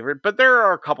your favorite, but there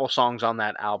are a couple songs on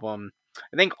that album.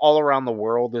 I think All Around the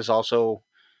World is also,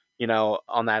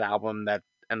 on that album,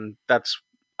 and that's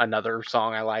another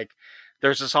song I like.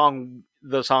 There's the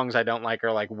songs I don't like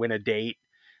are like Win a Date.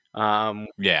 Yeah.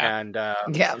 And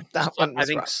Yeah, that one I was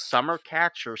think rough. Summer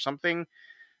Catch or something.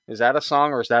 Is that a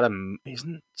song, or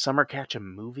isn't Summer Catch a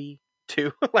movie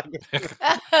too? Like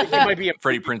it might be a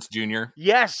Freddie Prinze Jr.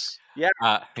 Yes. Yeah.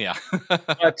 Yeah.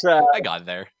 But I got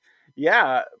there.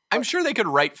 yeah. I'm sure they could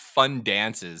write fun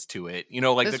dances to it.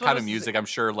 Like This the kind one of was- music, I'm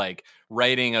sure like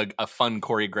writing a fun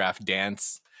choreographed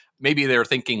dance. Maybe they're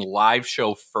thinking live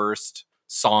show first,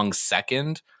 song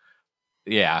second.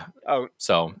 Yeah. Oh,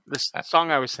 So, this song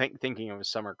I was thinking of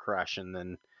was Summer Crush, and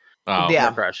then oh, Yeah.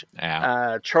 Summer Crush.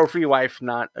 yeah. Trophy Wife,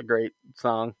 not a great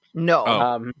song. No,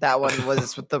 Oh. that one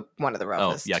was one of the Oh,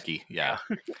 roughest. yucky. Yeah.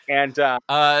 And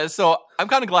So I'm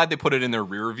kind of glad they put it in their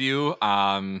rear view.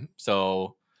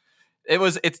 So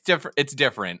it's different. It's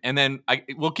different. And then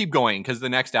we'll keep going because the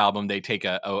next album they take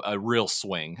a real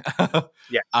swing.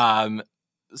 Yeah.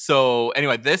 So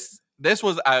anyway, this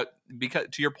was because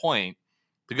to your point,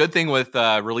 the good thing with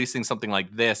releasing something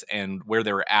like this and where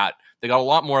they were at, they got a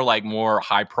lot more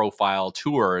high profile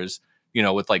tours,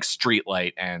 with like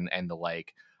Streetlight and the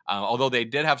like. Although they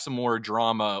did have some more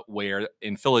drama where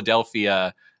in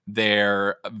Philadelphia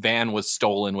their van was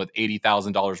stolen with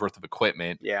 $80,000 worth of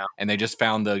equipment. Yeah. And they just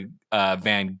found the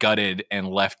van gutted and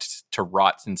left to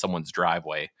rot in someone's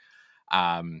driveway.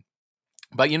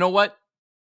 But you know what?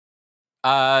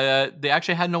 They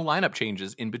actually had no lineup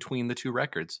changes in between the two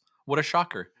records. What a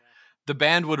shocker. The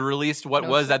band would release what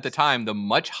was at the time the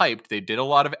much hyped, they did a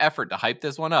lot of effort to hype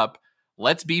this one up,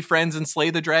 Let's Be Friends and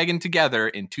Slay the Dragon Together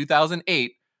in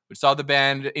 2008, which saw the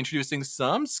band introducing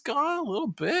some ska a little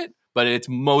bit, but it's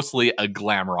mostly a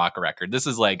glam rock record. This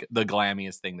is like the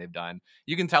glammiest thing they've done.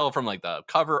 You can tell from like the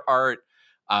cover art,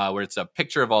 where it's a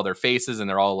picture of all their faces and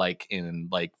they're all like in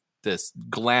like this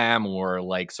glam or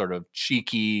like sort of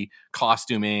cheeky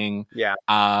costuming. Yeah.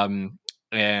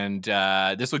 And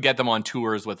this would get them on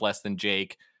tours with Less Than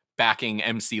Jake, backing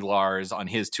MC Lars on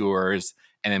his tours,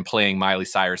 and then playing Miley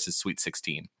Cyrus's Sweet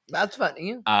 16. That's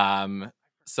funny.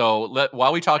 So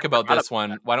while we talk about this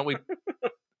one, why don't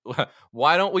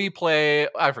we play?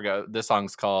 I forgot this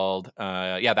song's called.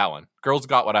 That one. Girls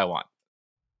Got What I Want.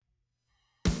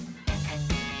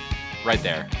 Right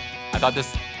there. I thought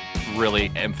this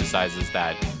really emphasizes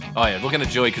that. Oh yeah, looking at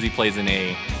Joey because he plays in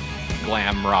a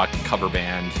glam rock cover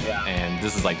band, and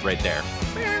this is like right there.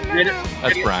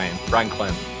 That's Brian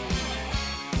Clem.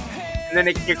 And then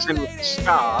it kicks in with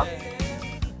ska.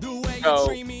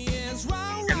 So, and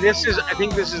I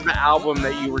think this is the album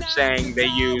that you were saying they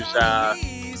use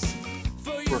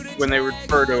when they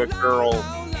refer to a girl,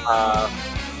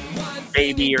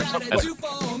 baby or something. That's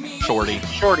Shorty.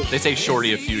 They say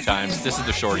Shorty a few times. This is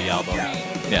the Shorty album.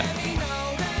 Yeah.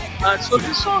 So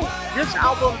this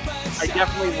album, I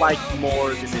definitely like more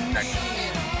than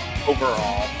Infections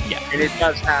overall. Yeah. And it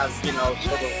does have,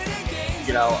 sort of,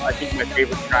 I think my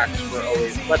favorite tracks were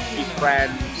always Let's Be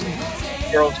Friends,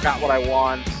 Girls Got What I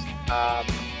Want,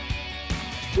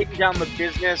 Getting Down the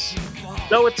Business.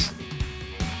 Though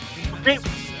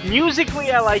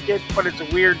musically I like it, but it's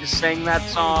weird to sing that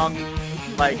song,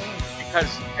 like, because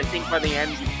I think by the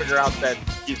end you figure out that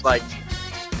he's like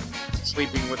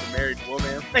sleeping with a married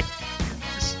woman.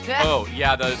 Oh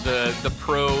yeah, the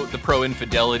pro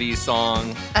infidelity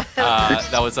song.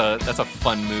 That's a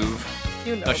fun move.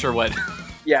 Not sure what.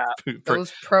 Yeah,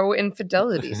 those pro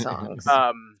infidelity songs.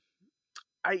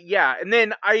 And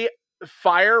then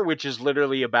Fire, which is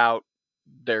literally about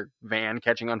their van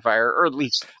catching on fire, or at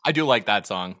least I do like that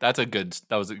song. That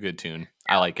was a good tune.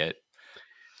 I like it.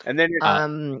 And then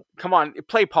come on,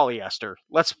 play Polyester.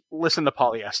 Let's listen to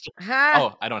Polyester.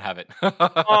 Oh, I don't have it.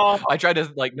 I tried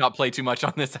to like not play too much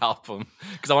on this album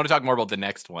because I want to talk more about the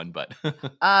next one. But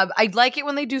I like it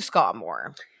when they do ska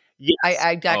more. Yes.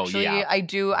 I actually I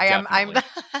do. I'm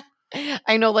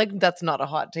I know like that's not a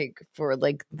hot take for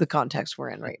like the context we're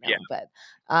in right now, but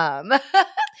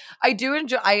I do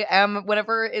enjoy. I am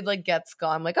whenever it like gets ska,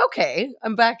 I'm like, okay,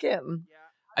 I'm back in.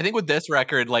 I think with this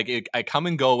record, like I come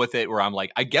and go with it where I'm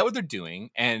like, I get what they're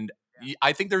doing. And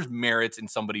I think there's merits in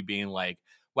somebody being like,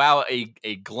 wow,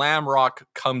 a glam rock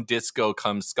come disco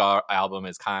come ska album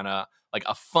is kind of like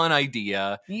a fun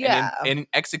idea. Yeah. And in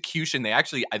execution, I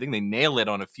think they nail it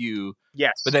on a few,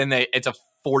 Yes. but then it's a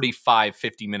 45,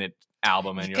 50-minute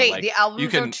album, and you're Okay, like, the albums you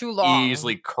can are too long.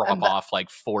 easily crop And that- off like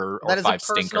 4 or That is a 5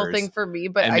 personal stinkers thing for me,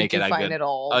 but and I make do it a find good- it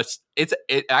all.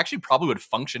 it actually probably would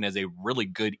function as a really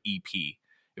good EP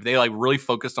if they like really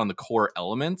focused on the core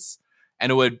elements,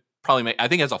 and it would probably make, I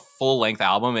think, as a full length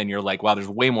album, and you're like, wow, there's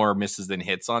way more misses than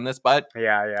hits on this, but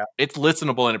Yeah. it's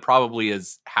listenable and it probably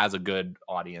has a good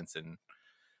audience. And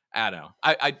I don't know,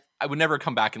 I would never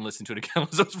come back and listen to it again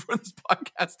unless it was for this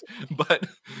podcast, but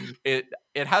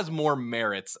it has more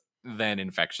merits than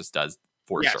Infectious does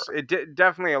for Yes, sure. it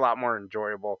definitely a lot more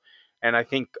enjoyable. And I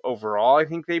think overall, I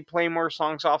think they play more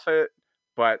songs off it.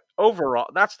 But overall,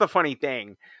 that's the funny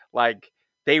thing. Like,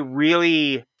 they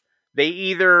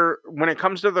either, when it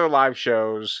comes to their live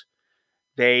shows,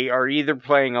 they are either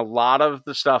playing a lot of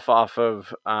the stuff off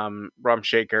of Rum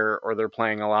Shaker, or they're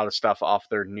playing a lot of stuff off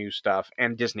their new stuff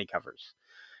and Disney covers.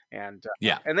 And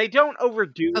Yeah. and they don't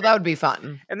overdo So it. that would be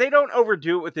fun. And they don't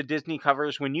overdo it with the Disney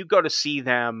covers. When you go to see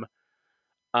them,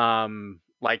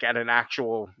 like at an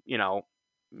actual,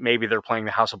 maybe they're playing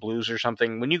the House of Blues or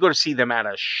something. When you go to see them at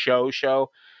a show,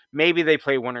 maybe they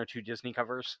play 1 or 2 Disney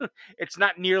covers. It's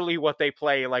not nearly what they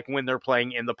play like when they're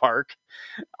playing in the park.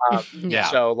 Yeah.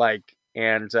 So like,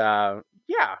 and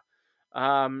yeah.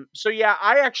 So yeah,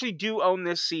 I actually do own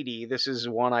this CD. This is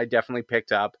one I definitely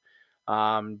picked up.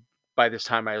 By this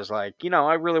time I was like,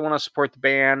 I really want to support the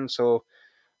band, so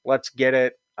let's get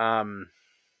it.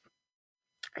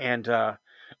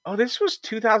 This was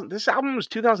 2000. This album was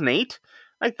 2008.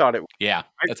 I thought it. Yeah,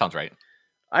 that sounds right.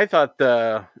 I thought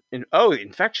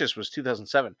Infectious was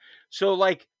 2007. So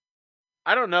like,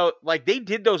 I don't know. Like, they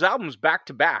did those albums back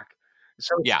to back.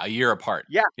 So Yeah, a year apart.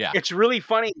 yeah, Yeah. it's really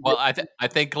funny. Well, I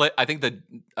think the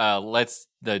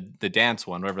the dance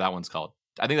one, whatever that one's called,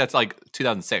 I think that's like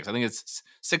 2006. I think it's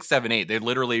 6, 7, 8. They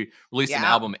literally released an Yeah.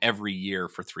 album every year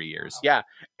for 3 years. Yeah,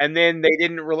 and then they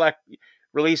didn't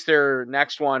release their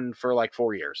next one for like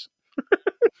 4 years.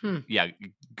 Yeah,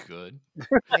 good.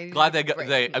 They Glad did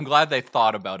great. I'm glad they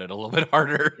thought about it a little bit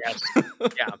harder. Yes.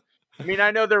 Yeah. I mean,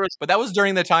 I know there was. But that was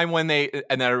during the time when it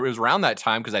was around that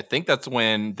time, because I think that's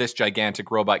when This Gigantic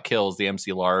Robot Kills, the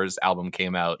MC Lars album,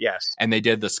 came out. Yes. And they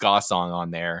did the ska song on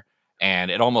there,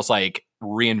 and it almost like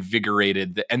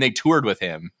reinvigorated and they toured with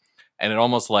him, and it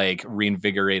almost like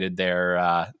reinvigorated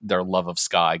their love of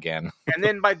ska again. And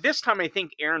then by this time, I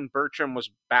think Aaron Bertram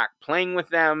was back playing with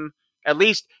them. At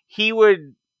least he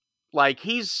would, like,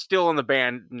 he's still in the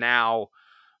band now,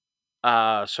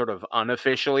 sort of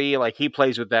unofficially. Like, he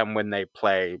plays with them when they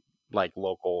play like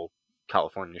local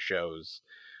California shows.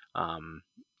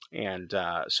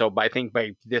 So I think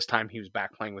by this time he was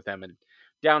back playing with them in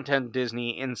Downtown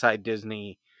Disney, Inside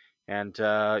Disney. And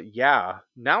yeah,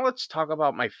 now let's talk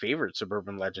about my favorite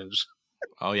Suburban Legends.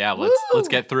 Oh yeah, let's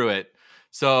get through it.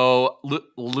 So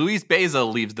Luis Beza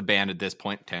leaves the band at this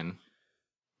point. 10.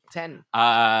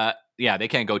 Yeah, they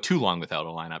can't go too long without a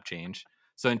lineup change.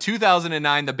 So in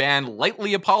 2009, the band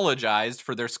lightly apologized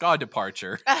for their ska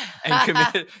departure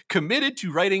and committed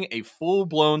to writing a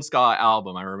full-blown ska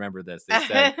album. I remember this. They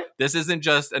said, this isn't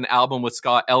just an album with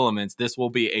ska elements. This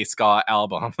will be a ska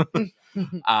album.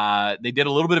 They did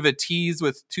a little bit of a tease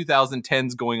with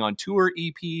 2010's Going on Tour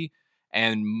EP,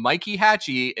 and Mikey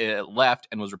Hatchie left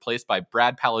and was replaced by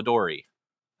Brad Palladori.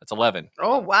 That's 11.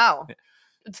 Oh, wow.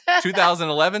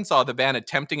 2011 saw the band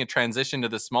attempting a transition to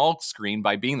the small screen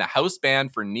by being the house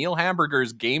band for Neil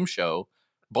Hamburger's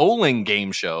bowling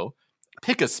game show,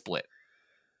 Pick a Split.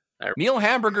 Neil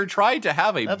Hamburger tried to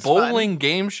have a That's bowling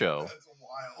game show. That's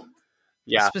wild.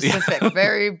 Yeah. Specific.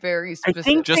 Very, very specific.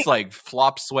 think Just like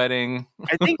flop sweating.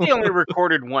 I think they only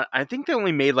recorded one. I think they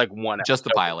only made like one episode. Just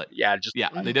the pilot. Yeah, just Yeah,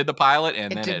 they did the pilot,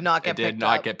 and It then did not get did picked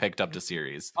not up. get picked up to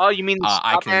series. Oh, you mean the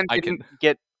I ska can- band I didn't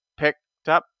get picked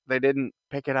up? They didn't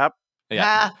pick it up?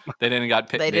 Yeah, Ah, they didn't get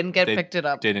they didn't get picked it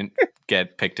up. Didn't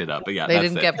get picked it up, but yeah, They that's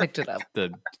didn't it. get picked it up.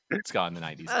 The ska in the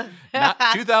 90s.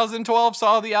 2012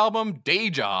 saw the album Day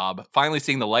Job finally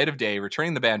seeing the light of day,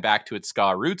 returning the band back to its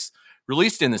ska roots.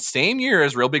 Released in the same year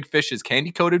as Real Big Fish's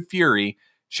Candy Coated Fury,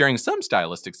 sharing some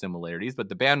stylistic similarities, but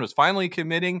the band was finally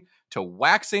committing to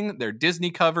waxing their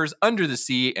Disney covers Under the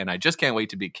Sea and I Just Can't Wait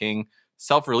to Be King,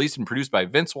 self-released and produced by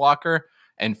Vince Walker,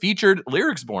 and featured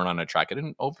Lyrics Born on a track. I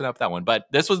didn't open up that one, but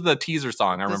this was the teaser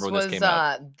song. I remember when this came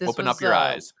out. Open up your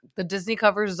eyes. The Disney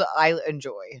covers I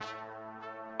enjoy.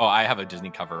 Oh, I have a Disney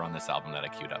cover on this album that I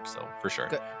queued up, so for sure.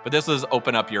 Good. But this was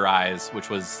Open Up Your Eyes,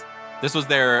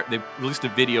 they released a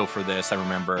video for this, I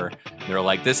remember. They were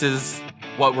like, this is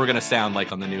what we're gonna sound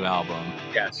like on the new album.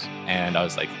 Yes. And I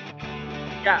was like,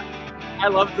 Yeah, I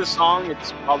love the song.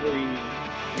 It's probably,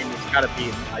 I mean, it's got to be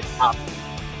in my top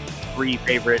 3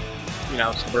 favorite,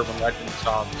 Suburban Legend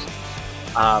songs.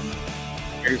 I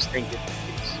just think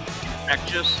it's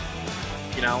infectious.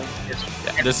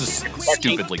 this is it's catchy.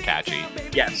 stupidly catchy.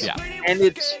 Yes. Yeah. And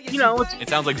it's, It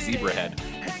sounds like Zebrahead,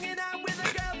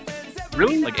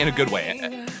 really like in a good way.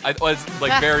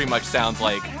 It very much sounds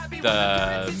like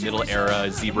the middle era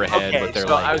Zebrahead Okay, with their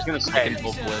so like I was gonna say- second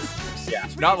vocalist. Yeah.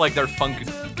 Not like their funk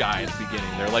guy at the beginning.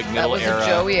 They're like That middle was era. a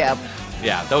Joey up.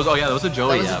 Yeah, that was a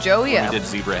Joey. That was a Ep Joey when Ep. we did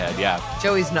Zebrahead. Yeah.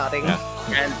 Joey's nodding. Yeah.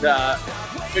 And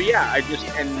so yeah,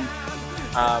 and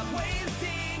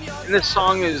this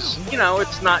song is,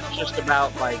 it's not just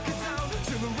about like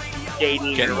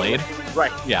dating, Getting or, laid?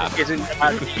 right? Yeah. It isn't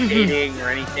about dating or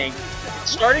anything.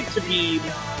 It's starting to be,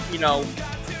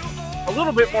 a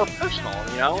little bit more personal.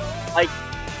 Like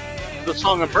the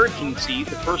song "Emergency,"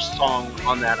 the first song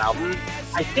on that album,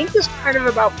 I think is kind of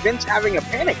about Vince having a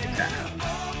panic attack,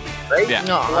 right? Yeah.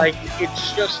 Aw. Like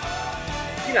it's just,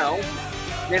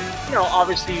 then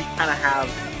obviously you kind of have,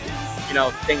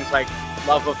 things like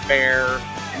 "Love Affair"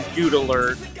 and "Dude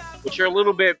Alert," which are a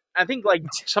little bit, I think, like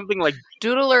something like,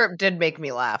 Doodler did make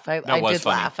me laugh. I was did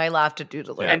funny. laugh. I laughed at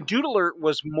Doodler. and "Dude Alert"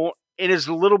 was more. It is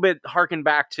a little bit harkened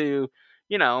back to,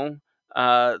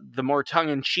 the more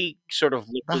tongue-in-cheek sort of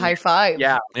The high five.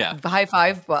 Yeah. Yeah. The high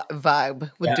five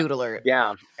vibe with Yeah. Doodler.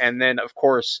 Yeah, and then of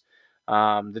course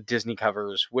the Disney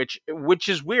covers, which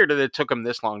is weird that it took them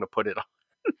this long to put it on.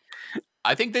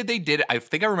 I think that they did. I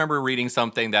think I remember reading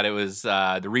something that it was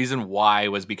the reason why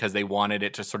was because they wanted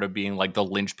it to sort of being like the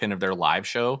linchpin of their live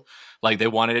show. Like they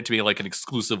wanted it to be like an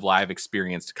exclusive live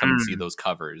experience to come and see those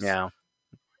covers. Yeah,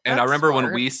 And I That's remember when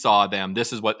smart. we saw them,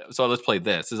 this is what, so let's play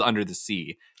this. This is Under the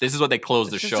Sea. This is what they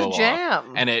closed It's the just show a off.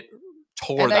 jam. And it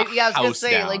tore And the I was gonna house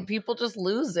say, down. like, people just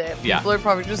lose it. Yeah. People are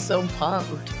probably just so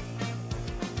pumped.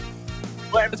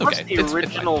 but It's plus okay. the It's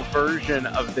original version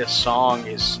of this song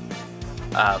is,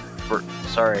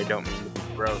 sorry, I don't mean to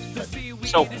be gross, but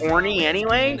so horny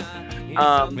anyway.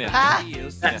 Yeah. Ah,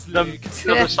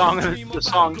 The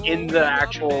song in the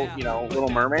actual, Little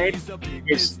Mermaid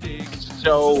is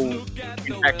so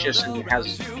infectious and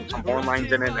has some horn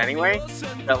lines in it anyway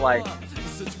that like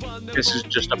this is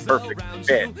just a perfect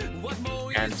fit.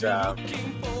 And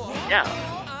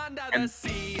yeah, and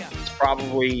it's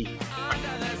probably,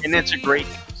 and it's a great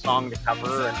song to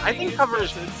cover. And I think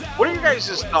covers. What are your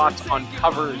guys' thoughts on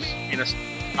covers in a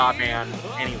ska band?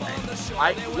 Anyway,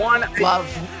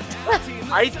 love.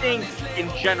 I think in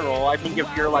general, I think if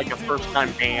you're like a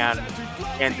first-time band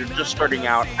and you're just starting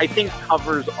out, I think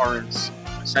covers are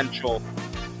essential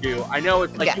too. I know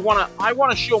it's like Yeah. I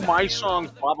want to show my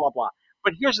songs, blah blah blah.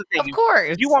 But here's the thing: Of course.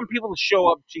 if you want people to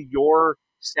show up to your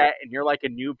set and you're like a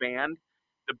new band,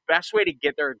 the best way to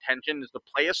get their attention is to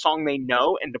play a song they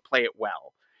know and to play it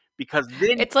well, because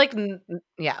then It's like,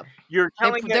 yeah. you're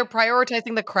telling They're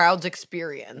prioritizing the crowd's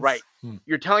experience. right. Hmm.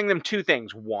 You're telling them two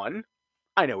things. One,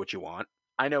 I know what you want.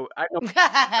 I know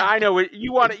I know what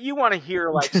you want. You want to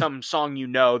hear like some song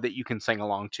that you can sing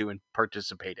along to and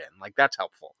participate in. Like that's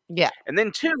helpful. Yeah. And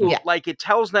then two, Yeah. like it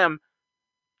tells them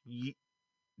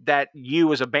that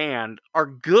you as a band are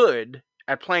good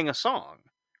at playing a song,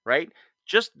 right?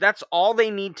 Just that's all they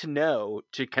need to know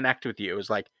to connect with you is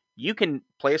like you can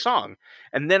play a song,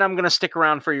 and then I'm gonna stick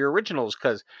around for your originals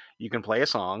because you can play a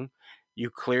song. You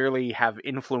clearly have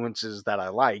influences that I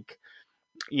like.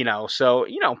 So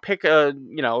pick a,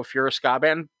 if you're a ska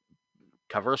band,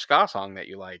 cover a ska song that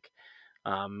you like.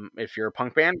 If you're a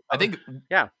punk band, I think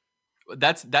yeah.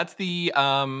 that's the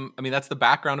that's the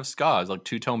background of ska, is like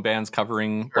two-tone bands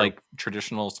covering Sure. like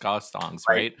traditional ska songs,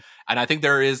 Right. right? And I think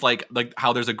there is like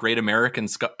how there's a great American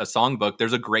ska songbook,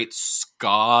 there's a great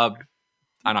ska,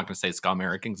 I'm not going to say ska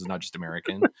American because it's not just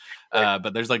American,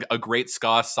 but there's like a great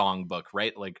ska songbook,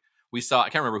 right? Like we saw, I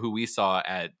can't remember who we saw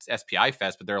at SPI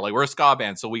Fest, but they're like, we're a ska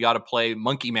band, so we got to play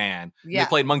Monkey Man. And Yeah. they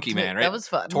played Monkey Man, right? That was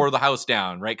fun. Tore the house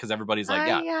down, right? Because everybody's like,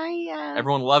 yeah,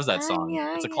 everyone loves that song.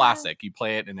 It's a classic. You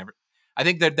play it, and I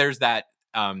think that there's that.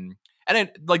 And then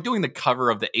like doing the cover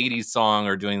of the '80s song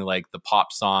or doing like the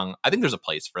pop song, I think there's a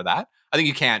place for that. I think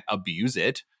you can't abuse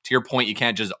it. To your point, you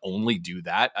can't just only do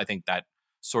that. I think that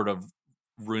sort of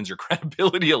ruins your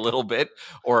credibility a little bit,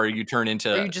 or you turn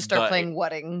into Or you just start playing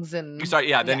weddings and You start,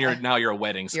 then you're a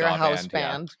wedding ska you're a house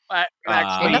band. band.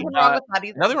 Actually, Ain't nothing wrong with that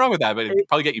either. Nothing wrong with that, but it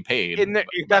probably get you paid.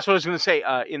 that's what I was going to say.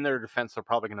 In their defense, they're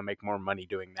probably going to make more money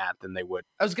doing that than they would.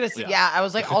 I was gonna say, Yeah. I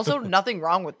was like, also nothing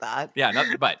wrong with that.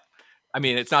 But I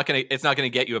mean, it's not gonna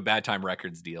get you a Bad Time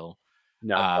Records deal.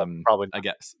 No, probably not. I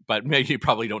guess, but maybe you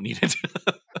probably don't need it.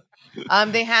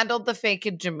 They handled the fake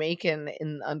Jamaican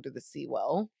in Under the Sea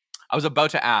well. I was about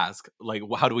to ask, like,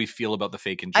 how do we feel about the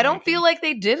fake and I Jamaican? don't feel like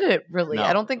they did it really. No.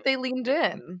 I don't think they leaned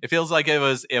in. It feels like it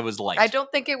was light. I don't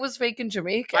think it was fake and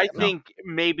Jamaican. I think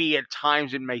maybe at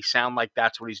times it may sound like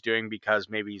that's what he's doing because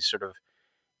maybe he's sort of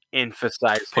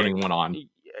emphasizing Putting one on.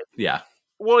 Yeah.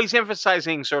 Well, he's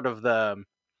emphasizing sort of the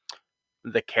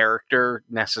character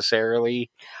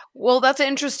necessarily. Well, that's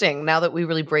interesting now that we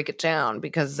really break it down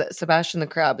because Sebastian the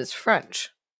Crab is French.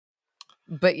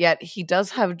 But yet he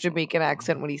does have a Jamaican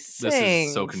accent when he sings. This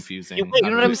is so confusing. You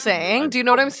know what I'm saying? Do you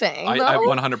know what I'm saying? I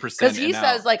 100%. Because he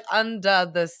says like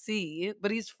under the sea,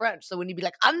 but he's French. So when you be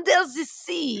like under the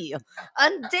sea,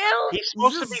 under He's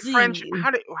supposed the to be sea. French.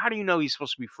 How do you know he's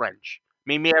supposed to be French?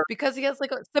 Maybe Because he has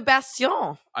like a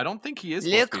Sebastian. I don't think he is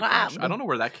Le supposed to be French. Crab. I don't know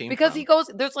where that came Because from. he goes,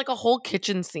 there's like a whole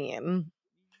kitchen scene.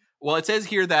 Well, it says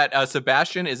here that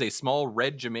Sebastian is a small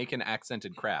red Jamaican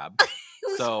accented crab.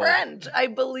 Who's So- French? I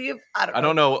believe. I don't know. I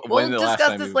don't know We'll when the last discuss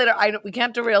time this he- later. We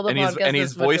can't derail the And podcast. he's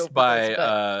this much voiced over by this,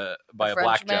 but a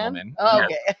black French man? gentleman. Oh, Yeah.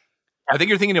 okay. I think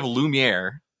you're thinking of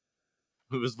Lumiere,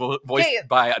 who was voiced Okay.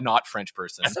 by a not French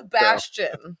person.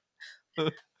 Sebastian.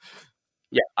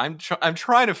 I'm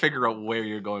trying to figure out where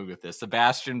you're going with this.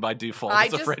 Sebastian by default I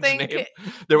is a just French think name.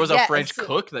 There was a yes. French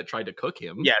cook that tried to cook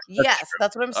him. Yes. Yes,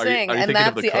 that's what I'm Are you- saying. are you And thinking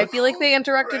of that's the I cook? feel like they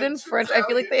interacted in French. I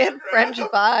feel like they had French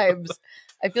vibes.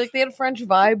 I feel like they had French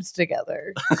vibes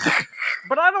together.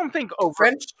 But I don't think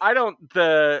French. I don't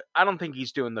think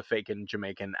he's doing the fake and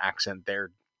Jamaican accent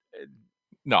there.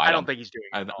 No, I don't think he's doing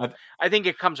it. I- I think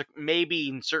it comes maybe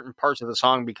in certain parts of the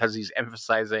song because he's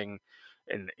emphasizing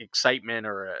an excitement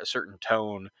or a certain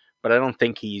tone, but I don't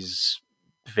think he's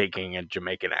faking a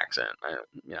Jamaican accent.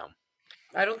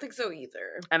 I don't think so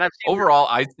either. And I've seen Overall,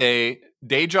 I'd say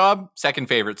Day Job, second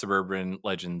favorite Suburban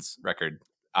Legends record.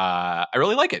 I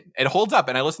really like it. It holds up,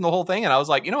 and I listened to the whole thing, and I was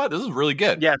like, you know what, this is really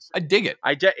good. Yes, I dig it.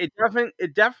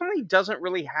 it definitely doesn't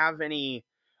really have any.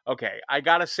 Okay, I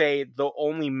gotta say the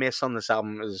only miss on this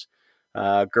album is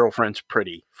 "Girlfriend's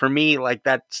Pretty." For me, like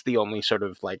that's the only sort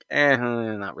of like,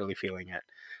 not really feeling it.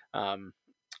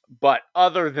 But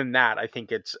other than that, I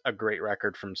think it's a great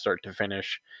record from start to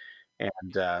finish.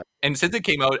 And since it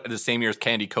came out the same year as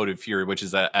Candy Coated Fury, which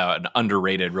is an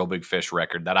underrated Real Big Fish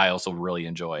record that I also really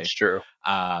enjoy. It's true.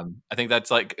 I think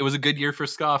that's like, it was a good year for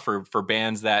ska for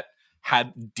bands that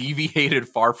had deviated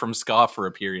far from ska for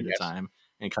a period Yes. of time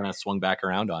and kind of swung back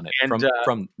around on it And, from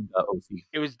the OC.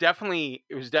 It was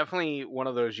definitely one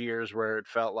of those years where it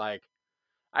felt like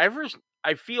I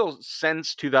feel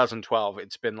since 2012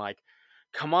 it's been like,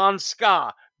 come on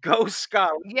ska, go ska,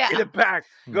 Yeah. get it back,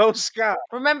 go ska.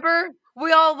 Remember?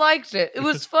 We all liked it. It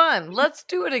was fun. Let's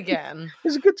do it again. It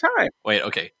was a good time. Wait,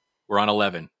 okay. We're on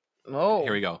 11. Oh.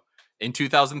 Here we go. In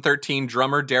 2013,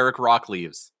 drummer Derek Rock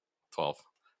leaves. 12.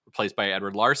 Replaced by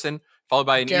Edward Larson, followed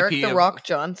by an Derek EP the of... Rock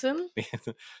Johnson?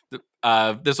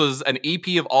 This was an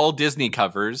EP of all Disney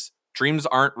covers. Dreams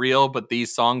aren't real, but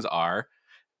these songs are.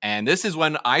 And this is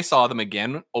when I saw them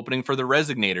again, opening for the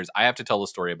Resignators. I have to tell the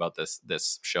story about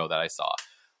this show that I saw.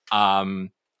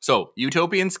 So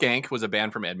Utopian Skank was a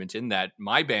band from Edmonton that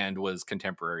my band was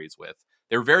contemporaries with.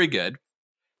 They were very good.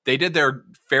 They did their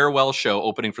farewell show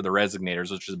opening for the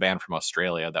Resignators, which is a band from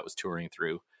Australia that was touring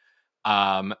through.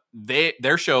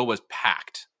 Their show was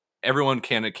packed. Everyone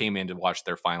kind of came in to watch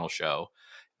their final show.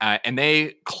 And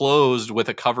they closed with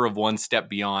a cover of One Step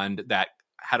Beyond that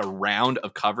had a round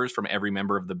of covers from every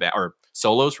member of the band, or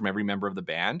solos from every member of the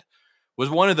band. Was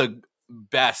one of the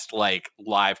best like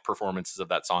live performances of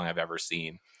that song I've ever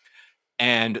seen.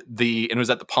 And it was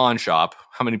at the pawn shop.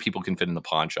 How many people can fit in the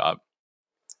pawn shop?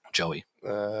 Joey,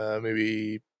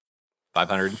 Maybe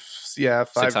 500. Yeah,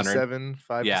 5 to 600. 7,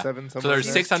 5 Yeah. to 7. So Something there's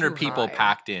like that. 600 too people high.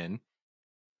 packed in,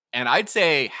 and I'd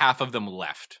say half of them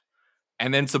left.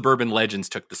 And then Suburban Legends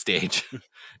took the stage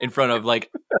in front of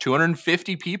like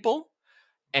 250 people.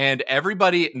 And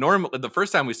everybody, normally, the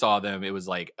first time we saw them, it was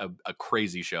like a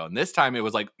crazy show. And this time it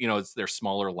was like, it's their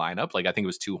smaller lineup. Like I think it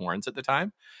was 2 horns at the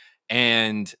time.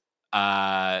 And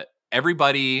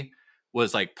everybody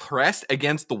was like pressed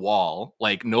against the wall.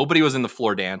 Like nobody was in the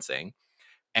floor dancing.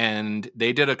 And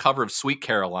they did a cover of Sweet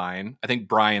Caroline. I think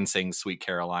Brian sings Sweet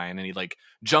Caroline. And he like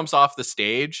jumps off the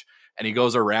stage and he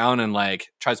goes around and like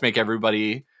tries to make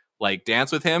everybody like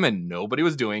dance with him, and nobody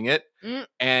was doing it. Mm.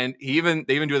 And they even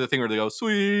do the thing where they go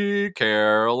Sweet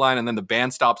Caroline, and then the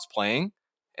band stops playing,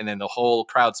 and then the whole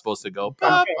crowd's supposed to go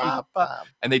ba, ba, ba.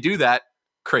 And they do that.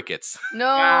 Crickets. No,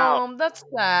 Wow. that's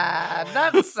sad.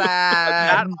 That's sad.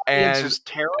 That audience And is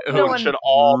terrible. it No It one- should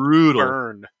all brutal.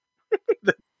 burn.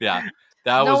 Yeah.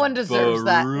 That No was one deserves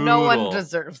that. No one brutal.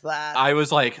 deserves that. I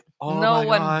was like, oh No my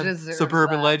one God, deserves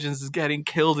Suburban that. Legends is getting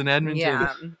killed in Edmonton.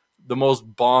 Yeah. The most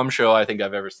bomb show I think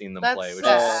I've ever seen them That's play, which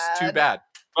sad. is too bad.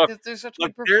 Because they're such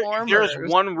Look, good there's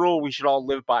performers. one rule we should all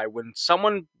live by. When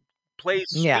someone plays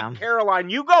Sweet Yeah. Caroline,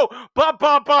 you go ba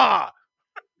ba ba.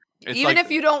 It's Even like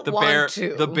if you don't the want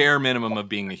to. the bare minimum of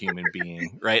being a human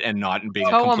being, right? And not being a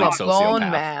Toe 'em complete a bone,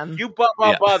 sociopath. man. You ba ba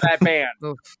Yeah. ba that band.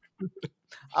 Oof.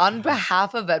 On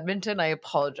behalf of Edmonton, I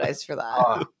apologize for that.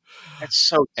 Oh, it's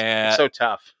so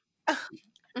tough.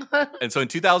 And so in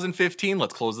 2015,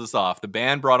 let's close this off. The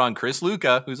band brought on Chris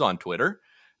Luca, who's on Twitter,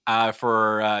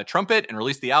 for trumpet and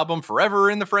released the album Forever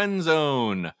in the Friend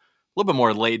Zone. A little bit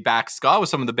more laid back ska with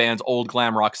some of the band's old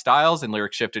glam rock styles, and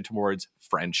lyrics shifted towards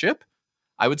friendship.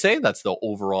 I would say that's the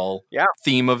overall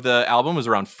theme of the album, was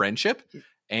around friendship.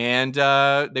 And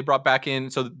they brought back in,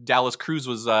 so Dallas Cruz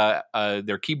was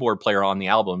their keyboard player on the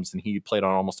albums, and he played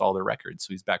on almost all their records.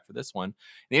 So he's back for this one. In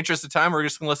the interest of time, we're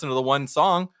just going to listen to the one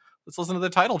song. Let's listen to the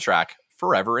title track,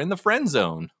 Forever in the Friend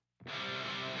Zone.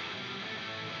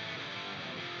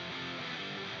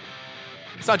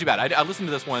 It's not too bad. I listened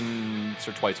to this once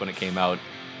or twice when it came out.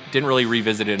 Didn't really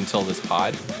revisit it until this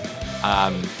pod.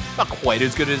 Not quite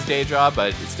as good as Day Job, but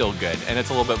it's still good. And it's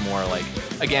a little bit more like,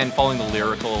 again, following the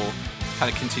lyrical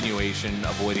kind of continuation,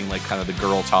 avoiding like kind of the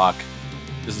girl talk.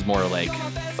 This is more like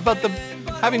about the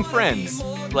having friends,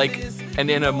 like, and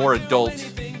in a more adult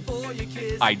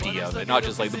idea of it, not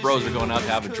just like the bros are going out to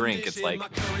have a drink. It's like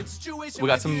we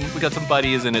got some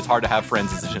buddies, and it's hard to have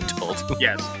friends as an adult.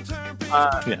 Yes.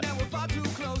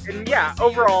 And yeah,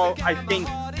 overall, I think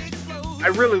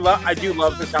I do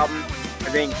love this album.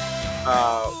 I think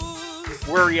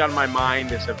 "Worry on My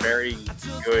Mind" is a very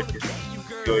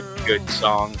good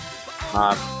song.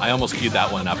 I almost queued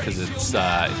that one up because it's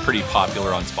pretty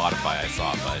popular on Spotify. I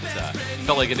saw, but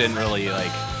felt like it didn't really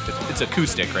like. It's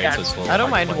acoustic, right? Yeah, so it's a little I don't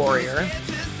hard to mind play. Warrior.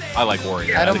 I like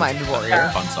Warrior. I don't think mind it's Warrior.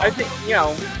 a fun song. I think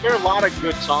there are a lot of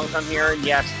good songs on here, and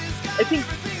yes, I think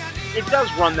it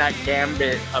does run that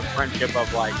gambit of friendship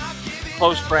of like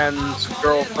close friends,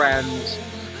 girlfriends,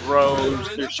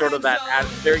 bros. There's sort of that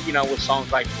there, with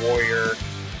songs like Warrior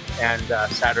and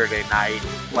Saturday Night,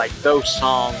 like those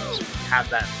songs have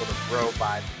that sort of bro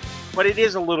vibe. But it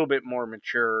is a little bit more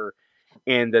mature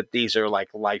in that these are like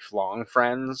lifelong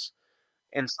friends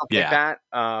and stuff like that.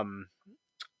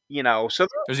 So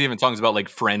there's even songs about like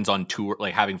friends on tour,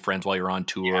 like having friends while you're on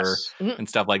tour and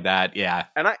stuff like that. Yeah.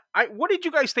 And I what did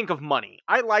you guys think of Money?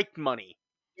 I liked Money.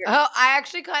 Oh, I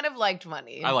actually kind of liked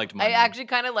Money. I liked Money. I actually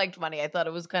kind of liked Money. I thought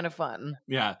it was kind of fun.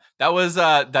 Yeah. That was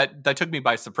that took me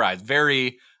by surprise.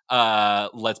 Very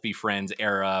Let's Be Friends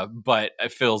era, but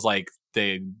it feels like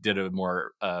they did a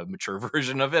more mature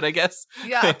version of it, I guess.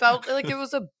 Yeah, I felt like it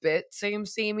was a bit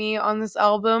samey on this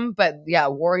album, but yeah,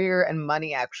 Warrior and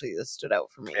Money actually stood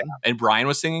out for me. Yeah. And Brian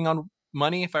was singing on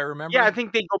Money, if I remember. Yeah, I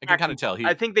think they go I can kind of tell.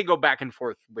 I think they go back and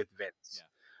forth with Vince.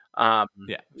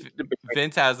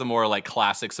 Vince has the more like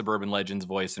classic Suburban Legends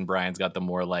voice, and Brian's got the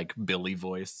more like Billy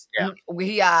voice.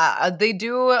 Yeah. They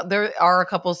do. There are a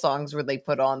couple songs where they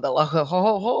put on the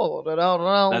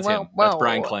That's him. That's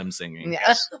Brian Clem singing.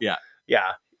 Yes.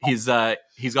 Yeah. He's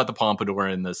got the pompadour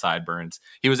and the sideburns.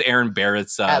 He was Aaron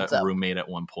Barrett's roommate at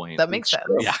one point. That makes sense.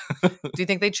 Yeah. Do you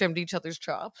think they trimmed each other's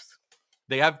chops?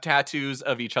 They have tattoos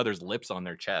of each other's lips on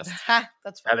their chest.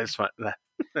 That's funny. That is fun.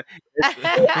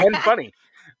 And funny.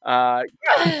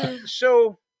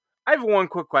 So I have one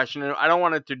quick question, and I don't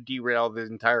want it to derail the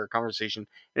entire conversation.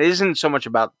 It isn't so much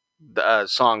about the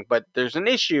song, but there's an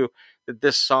issue that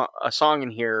a song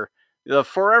in here, the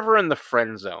Forever in the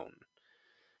Friend Zone.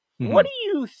 Mm-hmm. What do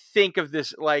you think of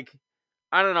this? Like,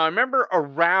 I don't know. I remember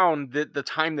around the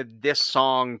time that this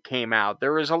song came out,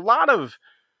 there was a lot of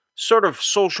sort of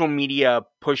social media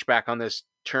pushback on this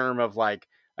term of like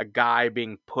a guy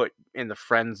being put in the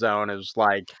friend zone. Is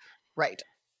like, right.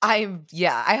 I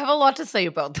have a lot to say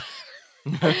about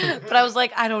that. But I was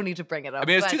like, I don't need to bring it up. I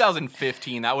mean, it's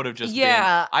 2015. That would have just been.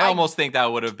 I almost think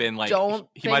that would have been like.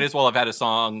 He might as well have had a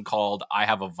song called "I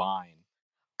Have a Vine."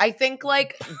 I think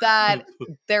like that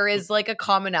there is like a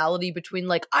commonality between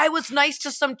like, I was nice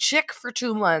to some chick for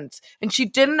 2 months and she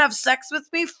didn't have sex with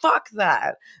me. Fuck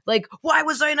that. Like, why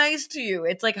was I nice to you?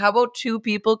 It's like, how about two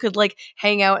people could like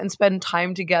hang out and spend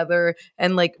time together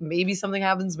and like maybe something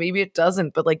happens, maybe it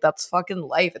doesn't, but like that's fucking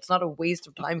life. It's not a waste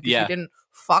of time because you didn't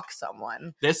fuck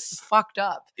someone. It's This, fucked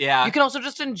up. yeah, You can also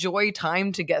just enjoy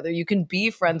time together. You can be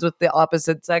friends with the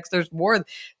opposite sex. There's more.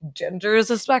 Gender is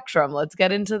a spectrum. Let's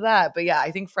get into that. But yeah,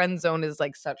 I think friend zone is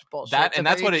like such bullshit. That- It's and a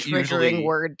that's very what it triggering usually-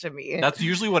 word to me. that's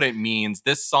usually what it means.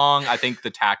 This song, I think the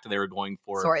tact they were going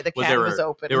for Sorry, the was can was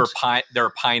open. they were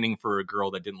pining for a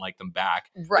girl that didn't like them back.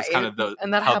 Right. It's kind of the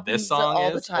and that how happens this song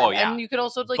all is. the time. Oh yeah. And you could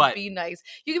also like But- be nice.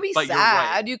 You could be but you're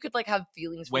sad. right. You could like have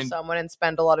feelings for When- someone and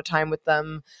spend a lot of time with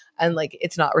them and like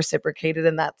it's not reciprocated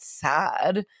and that's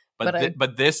sad. But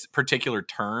But this particular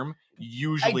term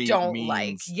usually I don't means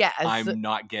like. Yes. I'm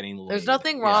not getting laid. There's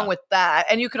nothing wrong Yeah. with that.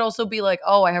 And you could also be like,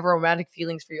 oh, I have romantic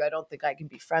feelings for you. I don't think I can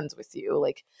be friends with you.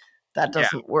 Like that Yeah.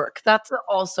 doesn't work. That's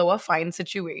also a fine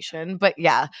situation. But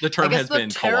yeah, The I term guess has the been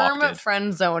term co-opted,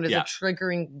 friend zone is Yeah. a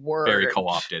triggering word. very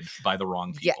co-opted by the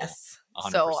wrong people. Yes.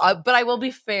 100%. So, but I will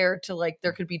be fair to like,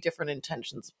 there could be different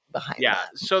intentions behind Yeah,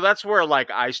 that. so that's where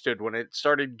like I stood when it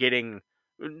started getting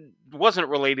wasn't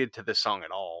related to this song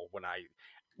at all when I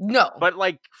No. but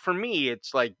like for me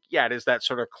it's like yeah, it is that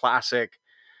sort of classic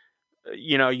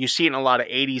you see it in a lot of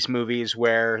 80s movies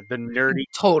where the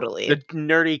totally.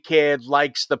 nerdy kid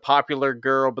likes the popular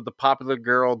girl but the popular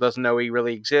girl doesn't know he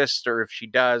really exists, or if she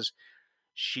does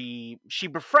she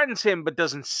befriends him but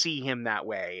doesn't see him that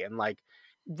way, and like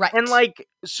Right. and like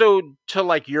so to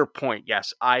like your point,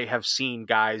 yes, I have seen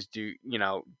guys do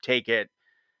take it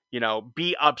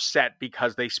be upset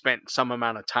because they spent some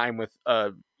amount of time with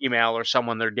a email or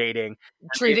someone they're dating.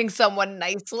 treating someone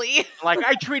nicely. Like,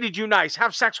 I treated you nice,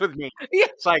 have sex with me. Yeah.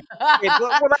 It's like, well,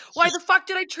 that's Why just- the fuck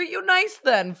did I treat you nice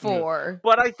then for?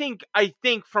 but I think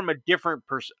from a different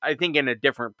I think in a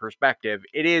different perspective,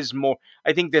 it is more,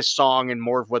 I think this song and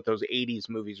more of what those 80s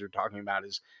movies are talking about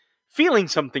is feeling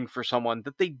something for someone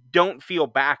that they don't feel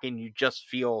back, and you just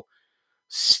feel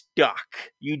stuck.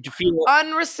 You feel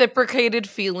Unreciprocated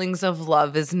feelings of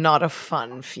love is not a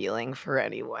fun feeling for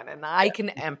anyone. And I can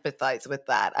empathize with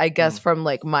that. I guess from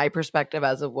like my perspective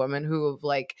as a woman who have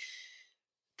like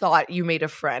thought you made a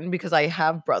friend, because I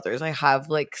have brothers. I have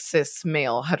like cis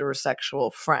male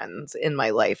heterosexual friends in my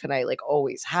life, and I like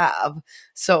always have.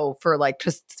 So for like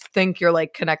to think you're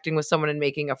like connecting with someone and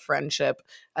making a friendship,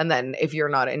 and then if you're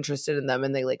not interested in them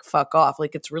and they like fuck off,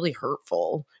 like it's really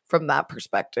hurtful from that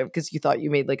perspective, because you thought you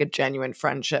made like a genuine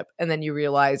friendship and then you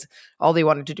realize all they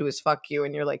wanted to do is fuck you,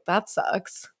 and you're like, that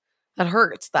sucks. That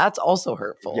hurts. That's also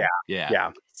hurtful.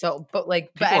 yeah. So, but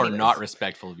like, People but are anyways. not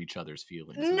respectful of each other's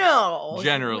feelings. No.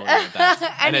 Generally, that's-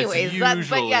 and it's Anyways,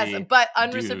 but yes, usually but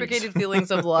dudes. unreciprocated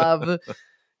feelings of love,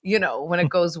 when it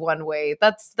goes one way,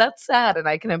 that's sad, and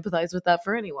I can empathize with that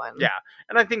for anyone. Yeah.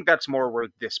 And I think that's more where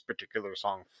this particular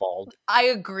song falls. I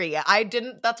agree.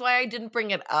 That's why I didn't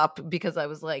bring it up, because I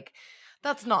was like,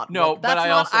 that's not No, what, that's but I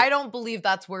not, also- I don't believe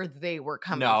that's where they were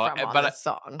coming No, from on but this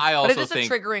song. I but it also is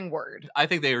think- a triggering word. I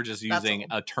think they were just That's using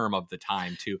all. a term of the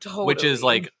time too, which is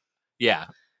Totally. like, yeah,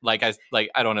 like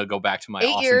I don't know. Go back to my 8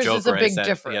 awesome years joke is a where I big said he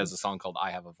has difference. a song called "I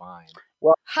Have a Vine."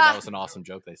 Ha! That was an awesome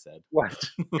joke they said. What?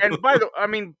 And by the, I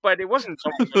mean, but it wasn't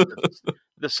so much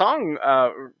the song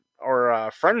or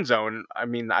friend zone. I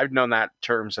mean, I've known that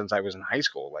term since I was in high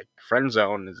school. Like friend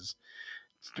zone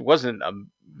wasn't a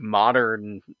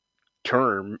modern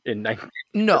term in 19.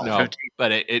 No. No,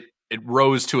 but it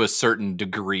rose to a certain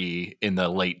degree in the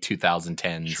late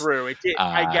 2010s. True. It did.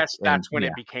 I guess that's and when yeah.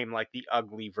 it became like the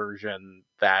ugly version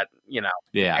that, Yeah,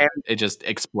 And- it just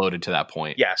exploded to that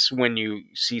point. yes, when you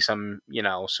see some,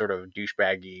 sort of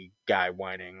douchebaggy guy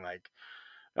whining like,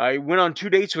 I went on 2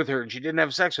 dates with her and she didn't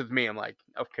have sex with me. I'm like,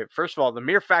 okay, first of all, the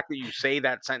mere fact that you say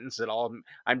that sentence at all,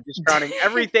 I'm discounting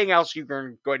everything else you're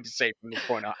going to say from this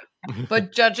point on.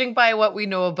 But judging by what we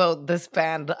know about this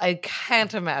band, I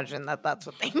can't imagine that that's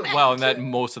what they meant. Well, and that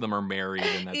most of them are married,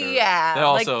 and that Yeah, they're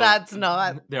like also, that's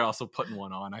not. They're also putting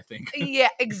one on, I think. Yeah,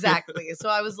 exactly. So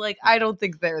I was like, I don't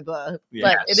think they're the.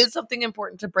 But it Yes. is something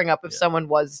important to bring up if Yeah. someone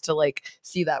was to like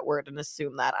see that word and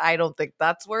assume that. I don't think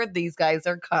that's where these guys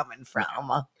are coming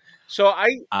from. So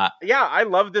I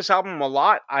love this album a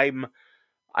lot. I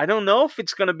don't know if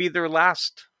it's going to be their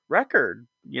last record.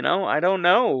 I don't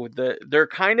know. They're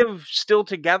kind of still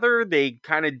together. They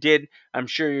kind of did. I'm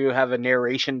sure you have a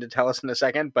narration to tell us in a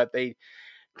second, but they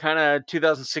kind of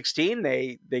 2016.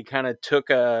 They kind of took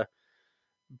a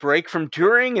break from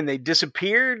touring and they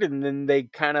disappeared, and then they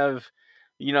kind of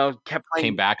kept playing.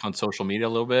 Came back on social media a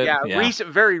little bit. Yeah,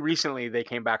 very recently they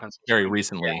came back on social very media,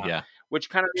 recently. Yeah. which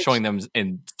kind of Showing them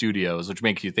in studios, which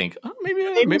makes you think, oh,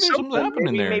 maybe there's something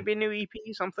happening there. Maybe a new EP,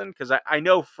 something. Because I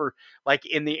know for like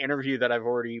in the interview that I've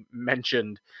already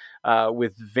mentioned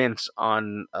with Vince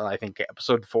on I think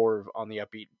episode 4 on the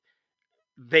Upbeat,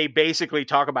 they basically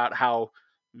talk about how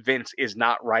Vince is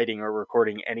not writing or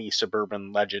recording any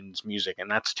Suburban Legends music, and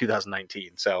that's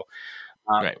 2019. So,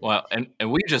 Right. Well, and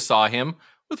we just saw him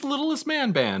with Littlest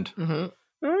Man Band. Mm-hmm.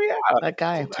 oh yeah, That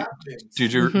guy.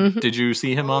 Did you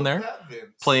see him on there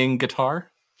playing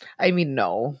guitar? I mean,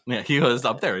 no. Yeah, he was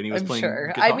up there and he was I'm playing sure.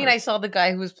 guitar. I mean, I saw the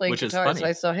guy who was playing Which is guitar, funny. so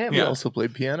I saw him. He Yeah. also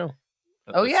played piano.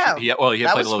 Oh, yeah. He had That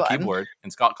played was a little fun. keyboard,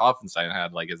 and Scott Kaufenstein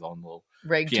had like his own little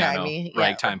Ragtimey.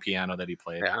 ragtime piano that he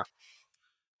played. yeah.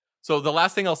 So the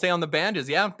last thing I'll say on the band is,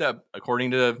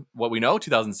 according to what we know,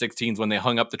 2016 is when they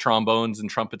hung up the trombones and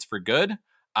trumpets for good.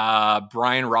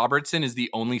 Brian Robertson is the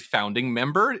only founding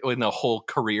member in the whole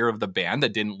career of the band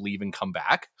that didn't leave and come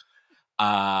back.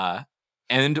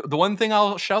 And the one thing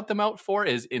I'll shout them out for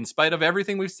is, in spite of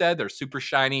everything we've said, they're super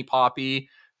shiny, poppy.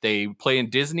 They play in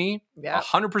Disney, Yeah.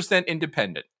 100%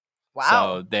 independent. Wow.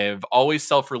 So they've always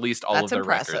self-released all That's of their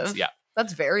impressive. records. Yeah.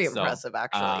 That's very So, impressive,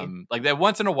 actually. Like that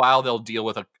once in a while they'll deal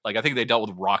with I think they dealt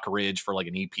with Rock Ridge for like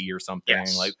an EP or something,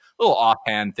 Yes. like little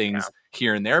offhand things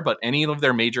here and there. But any of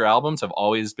their major albums have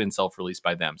always been self-released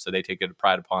by them, so they take a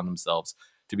pride upon themselves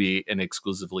to be an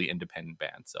exclusively independent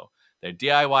band. So their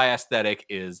DIY aesthetic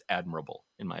is admirable,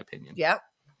 in my opinion. Yeah.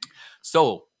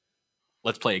 So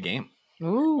let's play a game.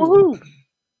 Ooh.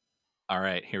 All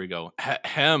right, here we go.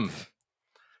 Ahem.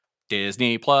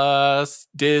 Disney Plus.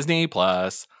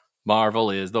 Marvel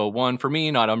is the one for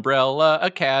me, not Umbrella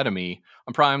Academy.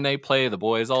 On Prime, they play The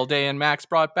Boys all day, and Max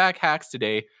brought back Hacks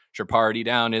today. Sure, Party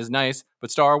Down is nice, but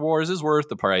Star Wars is worth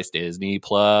the price. Disney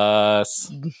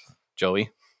Plus. Joey?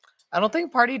 I don't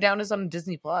think Party Down is on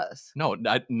Disney Plus. No,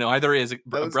 neither is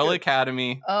Umbrella good.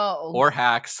 Academy Oh. or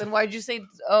Hacks. Then why'd you say,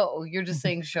 oh, you're just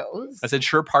saying shows? I said,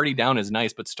 sure, Party Down is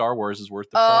nice, but Star Wars is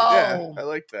worth the price. Oh. Yeah, I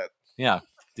like that. Yeah,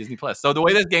 Disney Plus. So the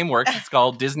way this game works, it's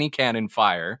called Disney Cannon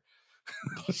Fire.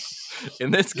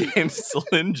 In this game,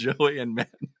 Slyn, Joey, and Matt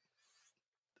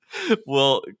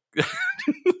will...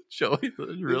 Joey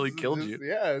really killed you.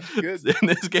 Yeah, it's good. In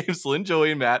this game, Slyn,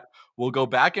 Joey, and Matt will go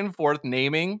back and forth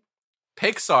naming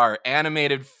Pixar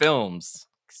animated films.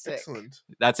 Sick. Excellent.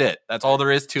 That's it. That's all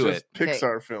there is to Just it.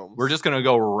 Pixar films. We're just going to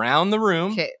go around the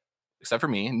room, Okay. except for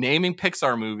me, naming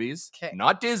Pixar movies, 'Kay.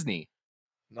 not Disney,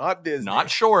 not Disney, not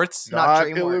shorts, Not not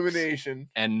DreamWorks. Illumination.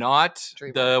 and not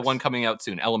the DreamWorks. one coming out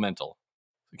soon, Elemental.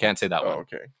 We can't say that Oh, one.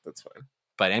 okay, that's fine.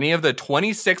 But any of the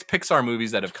 26 Pixar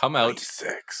movies that have come out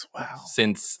 26. Wow.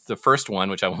 since the first one,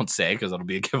 which I won't say because it'll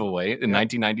be a giveaway, in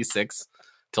 1996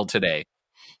 till today.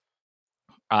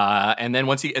 And then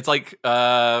once it's like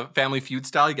Family Feud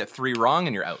style, you get 3 wrong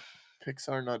and you're out.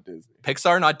 Pixar, not Disney.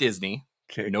 Pixar, not Disney.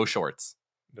 Okay. No shorts.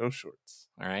 No shorts.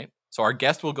 All right. So our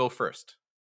guest will go first.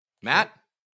 Matt,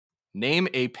 name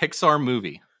a Pixar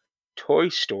movie. Toy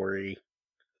Story.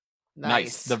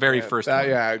 Nice. The very first that-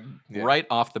 one. yeah. Right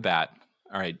off the bat.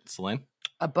 All right, Celine.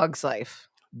 A Bug's Life.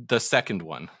 The second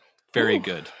one. Very Ooh.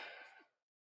 good.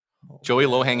 Oh, Joey,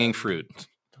 man. low-hanging fruit.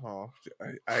 Oh,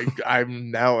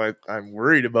 I'm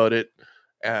worried about it.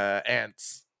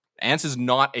 Ants. Ants is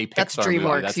not a Pixar That's movie.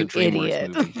 DreamWorks, That's a you DreamWorks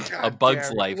idiot. movie. God A Bug's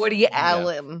damn it. Life. Woody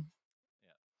Allen.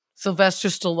 Sylvester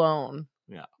Stallone.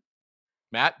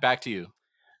 Matt, back to you.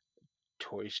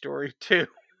 Toy Story 2.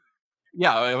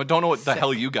 Yeah, I don't know what the Sick.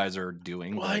 hell you guys are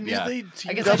doing. Well, but I knew yeah. they I guess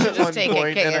teamed I up should at just one take it,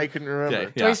 point, and okay. I couldn't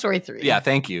remember. Yeah. Toy Story 3. Yeah,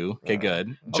 thank you. Okay, good.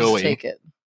 I'll just Joey. take it.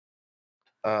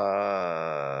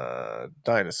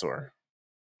 Dinosaur.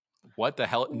 What the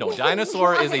hell? No,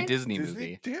 Dinosaur is a Disney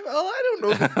movie. Damn, I don't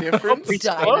know the difference. It's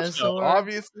close, though. Dinosaur.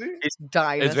 Obviously.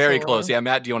 Dinosaur. It's very close. Yeah,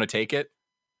 Matt, do you want to take it?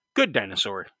 Good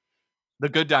Dinosaur. The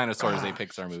Good Dinosaur is a Ah,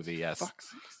 Pixar movie, yes. Fuck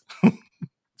sakes.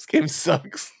 This game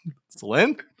sucks.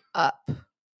 Celine? Up.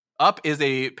 Up is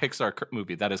a Pixar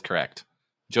movie. That is correct.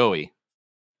 Joey.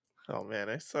 Oh man,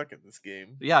 I suck at this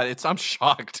game. Yeah, I'm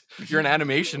shocked. You're an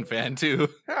animation fan too.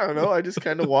 I don't know. I just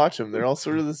kind of watch them. They're all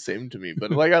sort of the same to me,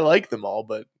 but like I like them all.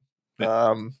 But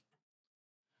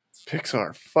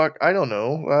Pixar, fuck, I don't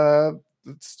know.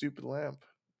 That stupid lamp.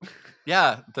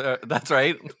 Yeah, that's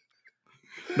right.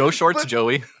 No shorts, But-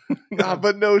 Joey.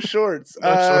 But no shorts.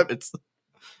 No shorts.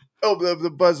 Oh, the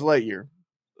Buzz Lightyear.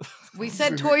 We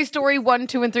said Toy Story 1,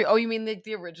 2, and 3. Oh, you mean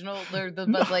the original, the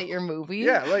Buzz Lightyear movie?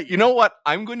 Yeah, Lightyear. You know what?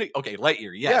 I'm going to. Okay,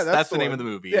 Lightyear. Yes, Yeah, that's the the name one. of the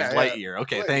movie. Yeah, is yeah. Lightyear.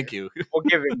 Okay, Lightyear. thank you. We'll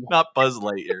give him Not Buzz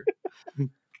Lightyear.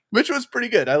 Which was pretty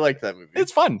good. I like that movie.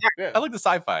 It's fun. Yeah. I like the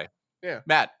sci-fi. Yeah.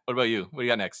 Matt, what about you? What do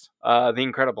you got next? The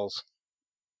Incredibles.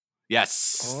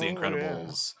 Yes, The Oh,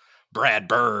 Incredibles. Brad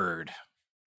Bird.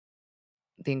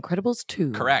 The Incredibles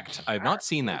 2. Correct. I have not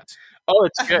seen that. Oh,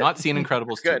 it's I have good. not seen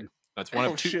Incredibles It's good. 2. That's one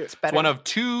Oh, of two. shit. It's It's better. one of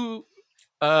two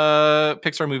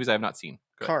Pixar movies I have not seen.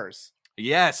 Good. Cars.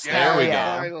 Yes, Yeah, there we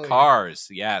yeah. go. Finally. Cars.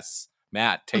 Yes.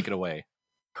 Matt, take it away.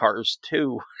 Cars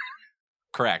 2.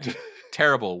 Correct.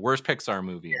 Terrible. Worst Pixar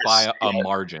movie by a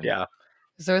margin. Yeah.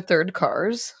 Is there a third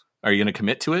Cars? Are you going to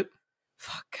commit to it?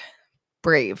 Fuck.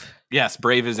 Brave. Yes,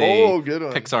 Brave is a good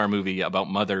one. Pixar movie about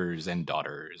mothers and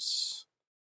daughters.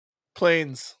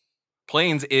 Planes.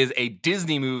 Planes is a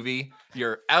Disney movie.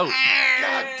 You're out.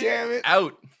 God damn it.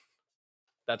 Out.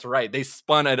 That's right. They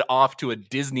spun it off to a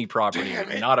Disney property,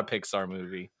 Damn it. not a Pixar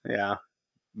movie. Yeah.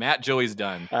 Matt, Joey's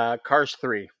done. Cars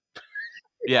 3.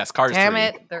 Yes, Cars Damn 3.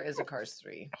 it. There is a Cars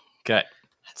 3. Okay.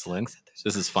 Lynn,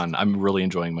 this is fun. I'm really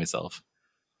enjoying myself.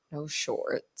 No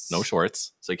shorts. No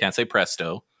shorts. So you can't say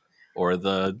Presto or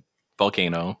the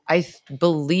volcano. I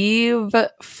believe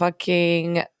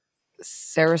fucking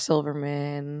Sarah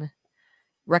Silverman.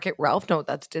 Wreck-It Ralph? No,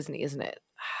 that's Disney, isn't it?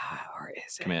 Or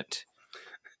is it? Commit.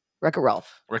 Wreck-It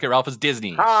Ralph. Wreck-It Ralph is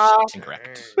Disney. Ah.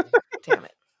 Incorrect. Damn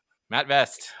it. Matt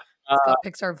Vest. It's got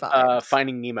Pixar vibes.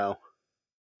 Finding Nemo.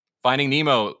 Finding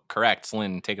Nemo. Correct.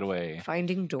 Lynn, take it away.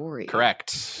 Finding Dory.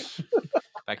 Correct.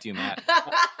 Back to you, Matt.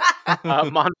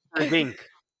 Monsters Inc.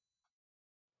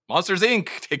 Monsters Inc.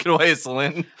 Take it away,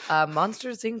 Celine.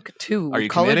 Monsters Inc. 2. Are you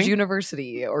College committing?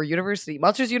 University or University.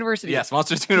 Monsters University. Yes,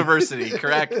 Monsters University.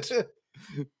 Correct.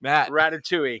 Matt.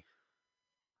 Ratatouille.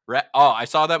 I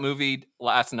saw that movie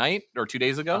last night or 2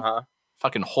 days ago. Uh-huh.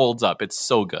 Fucking holds up. It's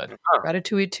so good.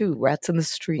 Ratatouille 2. Rats in the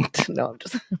Street. No, I'm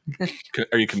just.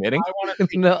 Are you committing?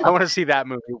 No. I want to see that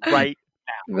movie right.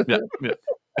 Yeah.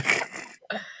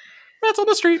 Rats on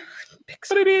the street.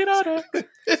 Pixar.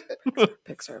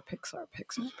 Pixar.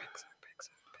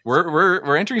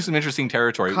 We're entering some interesting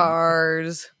territory.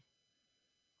 Cars.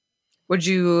 What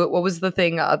was the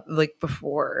thing like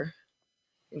before?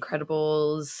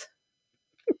 Incredibles.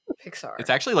 Pixar. It's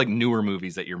actually like newer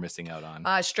movies that you're missing out on.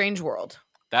 Strange World.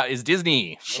 That is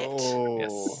Disney. Shit. Oh.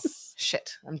 Yes.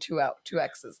 Shit. I'm 2 out. 2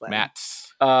 X's then. Matt.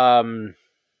 Gosh,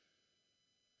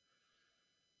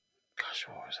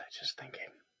 what was I just thinking?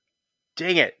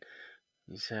 Dang it!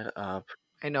 You said up.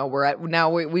 I know we're at now.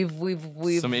 We've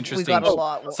Some we interesting. got a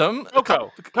lot. Some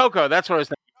Coco. That's what I was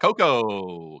thinking. Coco.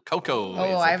 Oh,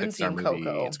 is a I haven't Pixar seen movie.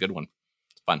 Coco. It's a good one.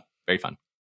 It's fun. Very fun.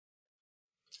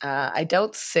 I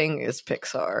doubt Sing is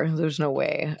Pixar. There's no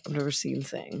way. I've never seen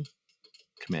Sing.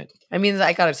 Commit. I mean,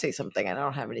 I gotta say something. I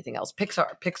don't have anything else.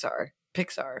 Pixar.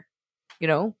 You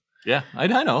know, Yeah, I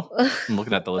know. I'm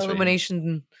looking at the list.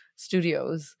 Illumination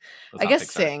Studios. Right I here. guess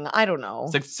That's not Pixar. Sing. I don't know.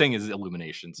 Sing is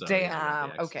Illumination. So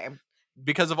Damn. Okay.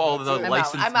 Because of all of the I'm out,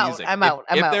 licensed I'm out, music. I'm out,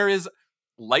 I'm if out. there is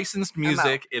licensed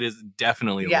music, it is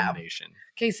definitely Yeah. Illumination.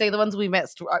 Okay, say the ones we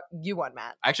missed. You won,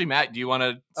 Matt. Actually, Matt, do you want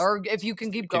to? Or if you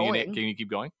can keep going. Can you keep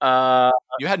going?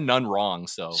 You had none wrong.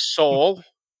 So Soul.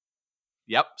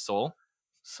 Yep, Soul.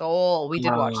 Soul. We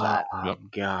did watch that. Oh Yep.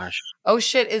 gosh. Oh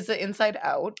shit! Is it Inside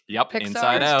Out? Yep, Pixar?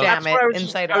 Inside Out. Damn That's what it!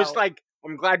 Inside I was Out. like,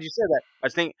 I'm glad you said that. I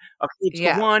was thinking, okay, it's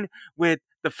Yeah. the one with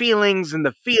the feelings and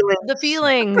the feelings. The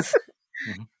feelings.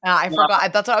 Mhm. I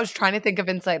forgot. That's what I was trying to think of.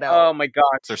 Inside Out. Oh my gosh.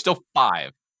 So there's still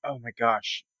 5. Oh my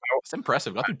gosh. It's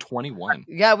impressive. Got through 21.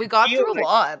 Yeah, we got through a Feelings.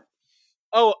 lot.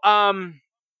 Oh,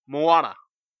 Moana.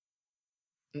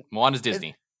 Moana's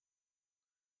Disney.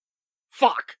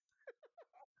 Fuck.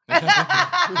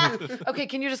 Okay,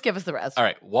 can you just give us the rest? All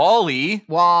right, Wall-E.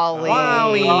 Wally.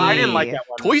 Oh, I didn't like that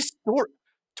one.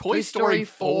 Toy Story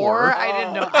 4. I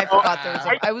didn't know. I forgot there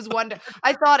was. I was wondering.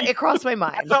 I thought it crossed my I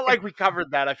mind. felt like we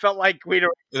covered that. I felt like we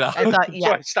don't. Yeah. I thought, So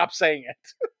yeah. I stopped saying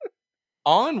it.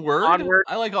 Onward. Onward.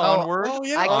 I like Onward. Oh,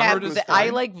 yeah. I Onward can't. is I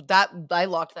fun. like that. I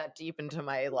locked that deep into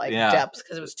my Yeah. depths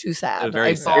because it was too sad. Very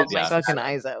I sad, bawled my yeah. fucking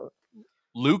eyes out.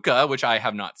 Luca, which I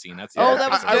have not seen. That's the Oh, other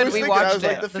that was episode. good. was We thinking, I watched was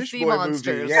like, it. the The Fish Sea Boy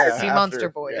Monsters. movie. Yeah, Sea after. Monster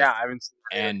Boys. Yeah, I haven't seen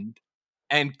it.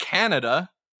 and Canada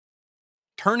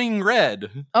Turning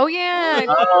Red. Oh yeah.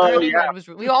 Oh, Turning yeah. Red was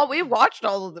we watched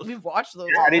all of them. We've watched those.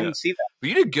 Yeah, all. I didn't see that.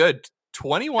 You did good.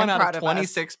 21 I'm out proud of of us.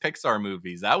 26 Pixar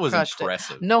movies. That was Crushed it.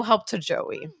 impressive. No help to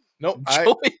Joey. Nope.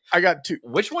 Joey, I got 2.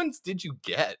 which ones did you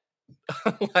get?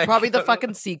 Like, Probably the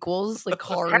fucking sequels, like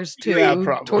Cars 2, Yeah,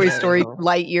 probably. Toy Story, Yeah.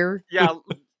 Lightyear, Yeah,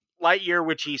 Lightyear,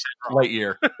 which he said wrong.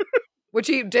 Lightyear. which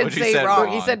he did Which he say said wrong.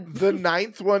 He wrong. said, The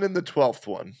 9th one and the 12th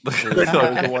one. Those are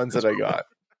the ones that I got.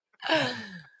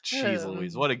 Jeez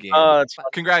Louise, what a game. It's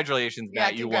Congratulations, "Yeah,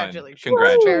 Matt. You won. congratulations,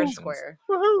 Congratulations. fair and square."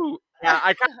 Woohoo!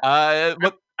 Yeah,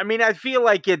 What I mean, I feel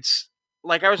like it's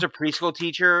like I was a preschool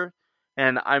teacher,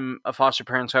 and I'm a foster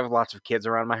parent, so I have lots of kids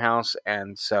around my house,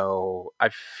 and so I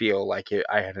feel like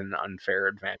I had an unfair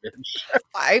advantage.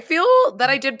 I feel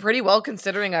that I did pretty well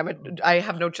considering I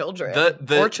have no children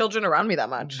or children around me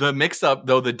that much. The mix up,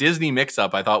 though, the Disney mix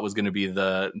up, I thought was going to be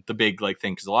the big like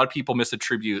thing because a lot of people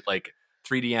misattribute like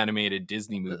 3D animated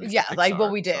Disney movies. Yeah, to like Pixar,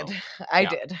 well, we did. so, I yeah.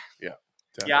 did. Yeah.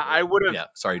 Yeah, I would have. Yeah,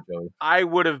 sorry, Joey. I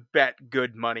would have bet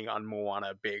good money on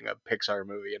Moana being a Pixar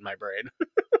movie in my brain.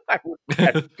 I would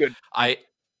bet good.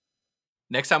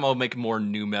 Next time I'll make more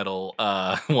new metal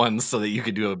ones so that you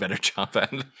could do a better job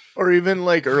at it. Or even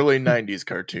like early 90s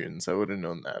cartoons. I would have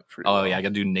known that pretty well. Oh yeah, I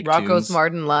gotta do Nicktoons. Rocco's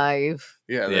Martin Live.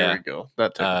 Yeah, there we go.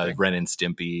 That type of thing. Ren and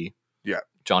Stimpy. Yeah.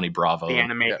 Johnny Bravo. The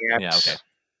Animaniacs. Yeah, okay.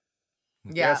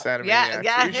 Yeah. Yes, Animaniacs.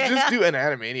 Yeah. We should just do an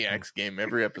Animaniacs game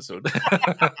every episode.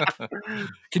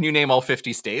 Can you name all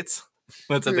 50 states?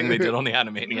 That's the thing they did on the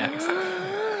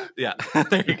Animaniacs. Yeah,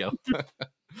 there you go.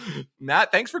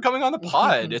 Matt, thanks for coming on the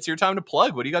pod. It's your time to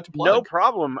plug. What do you got to plug? No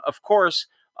problem. Of course,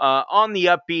 On the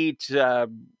Upbeat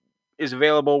is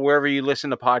available wherever you listen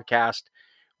to podcasts.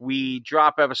 We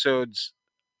drop episodes.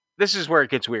 This is where it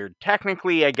gets weird.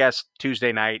 Technically, I guess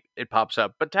Tuesday night it pops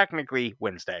up, but technically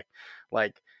Wednesday.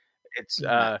 Like it's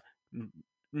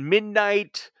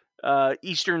midnight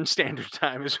Eastern Standard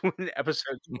Time is when the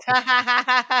episodes.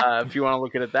 If you want to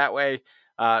look at it that way.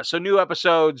 So new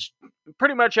episodes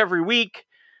pretty much every week.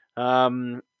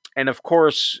 And of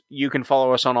course, you can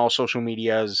follow us on all social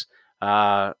medias,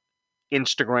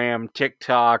 Instagram,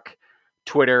 TikTok,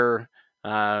 Twitter,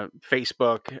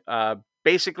 Facebook,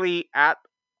 basically at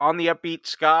On the Upbeat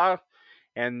Ska.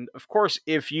 And of course,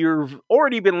 if you've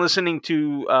already been listening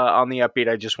to On the Upbeat,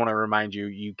 I just want to remind you,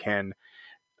 you can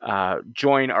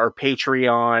join our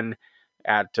Patreon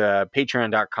at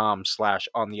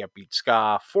patreon.com/On the Upbeat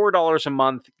Ska. $4 a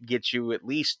month gets you at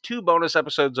least 2 bonus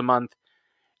episodes a month.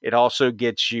 It also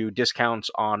gets you discounts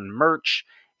on merch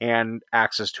and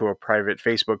access to a private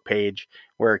Facebook page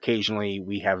where occasionally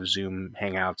we have Zoom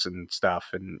hangouts and stuff,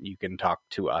 and you can talk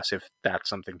to us if that's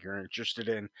something you're interested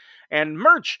in. And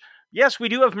merch. Yes, we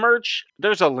do have merch.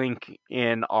 There's a link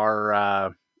in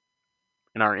our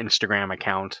Instagram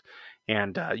account,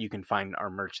 and you can find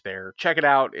our merch there. Check it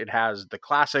out. It has the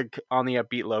classic On the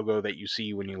Upbeat logo that you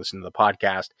see when you listen to the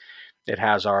podcast. It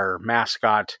has our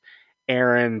mascot,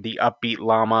 Aaron, the Upbeat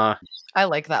llama. I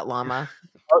like that llama.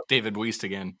 David Weist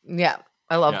again. Yeah,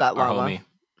 I love that our llama. homie.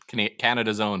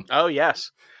 Canada's own. Oh,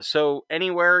 yes. So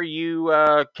anywhere you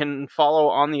can follow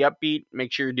On the Upbeat,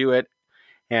 make sure you do it.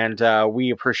 And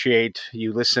we appreciate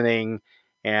you listening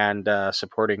and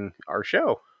supporting our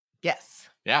show. Yes.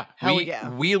 Yeah. Hell yeah.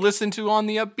 We listen to On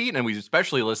the Upbeat, and we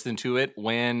especially listen to it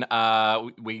when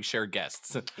we share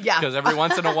guests. Yeah. Because every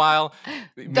once in a while,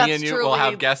 me That's and you will truly-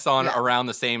 have guests on yeah. around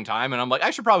the same time. And I'm like, I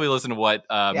should probably listen to what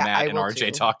Matt I and will RJ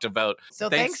too. talked about. So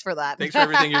thanks for that. Thanks for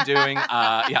everything you're doing.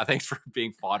 Thanks for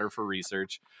being fodder for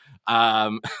research.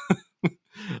 But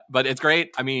it's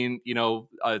great. I mean,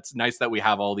 it's nice that we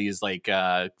have all these like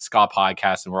ska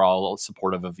podcasts and we're all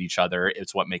supportive of each other.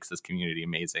 It's what makes this community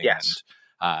amazing. Yes.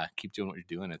 And keep doing what you're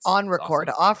doing. It's On record,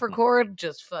 awesome. off record,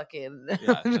 just fucking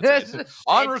Yeah, that's right.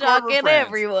 On record, we're talking friends.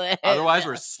 everyone. Otherwise,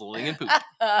 we're slinging poop.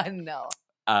 No.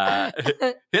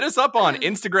 Hit us up on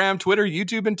Instagram, Twitter,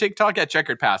 YouTube, and TikTok at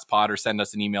Checkered Pass Pod, or send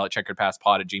us an email at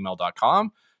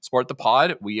checkeredpasspod@gmail.com. Support the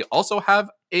pod. We also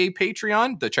have a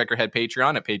Patreon, the Checkerhead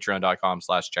Patreon at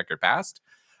patreon.com/checkeredpast.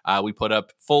 We put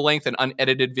up full-length and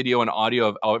unedited video and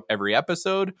audio of every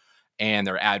episode, and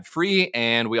they're ad-free.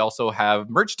 And we also have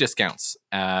merch discounts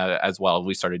as well.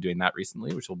 We started doing that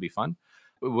recently, which will be fun.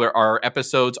 Where our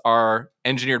episodes are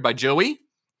engineered by Joey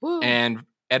Woo. and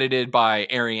edited by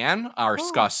Ariane. Our Woo.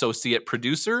 ska associate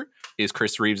producer is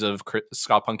Chris Reeves of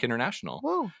Ska Punk International.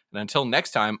 Woo. And until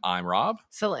next time, I'm Rob.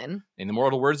 Celine. In the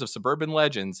mortal words of Suburban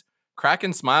legends,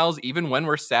 cracking smiles even when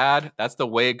we're sad. That's the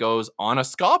way it goes on a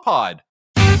ska pod.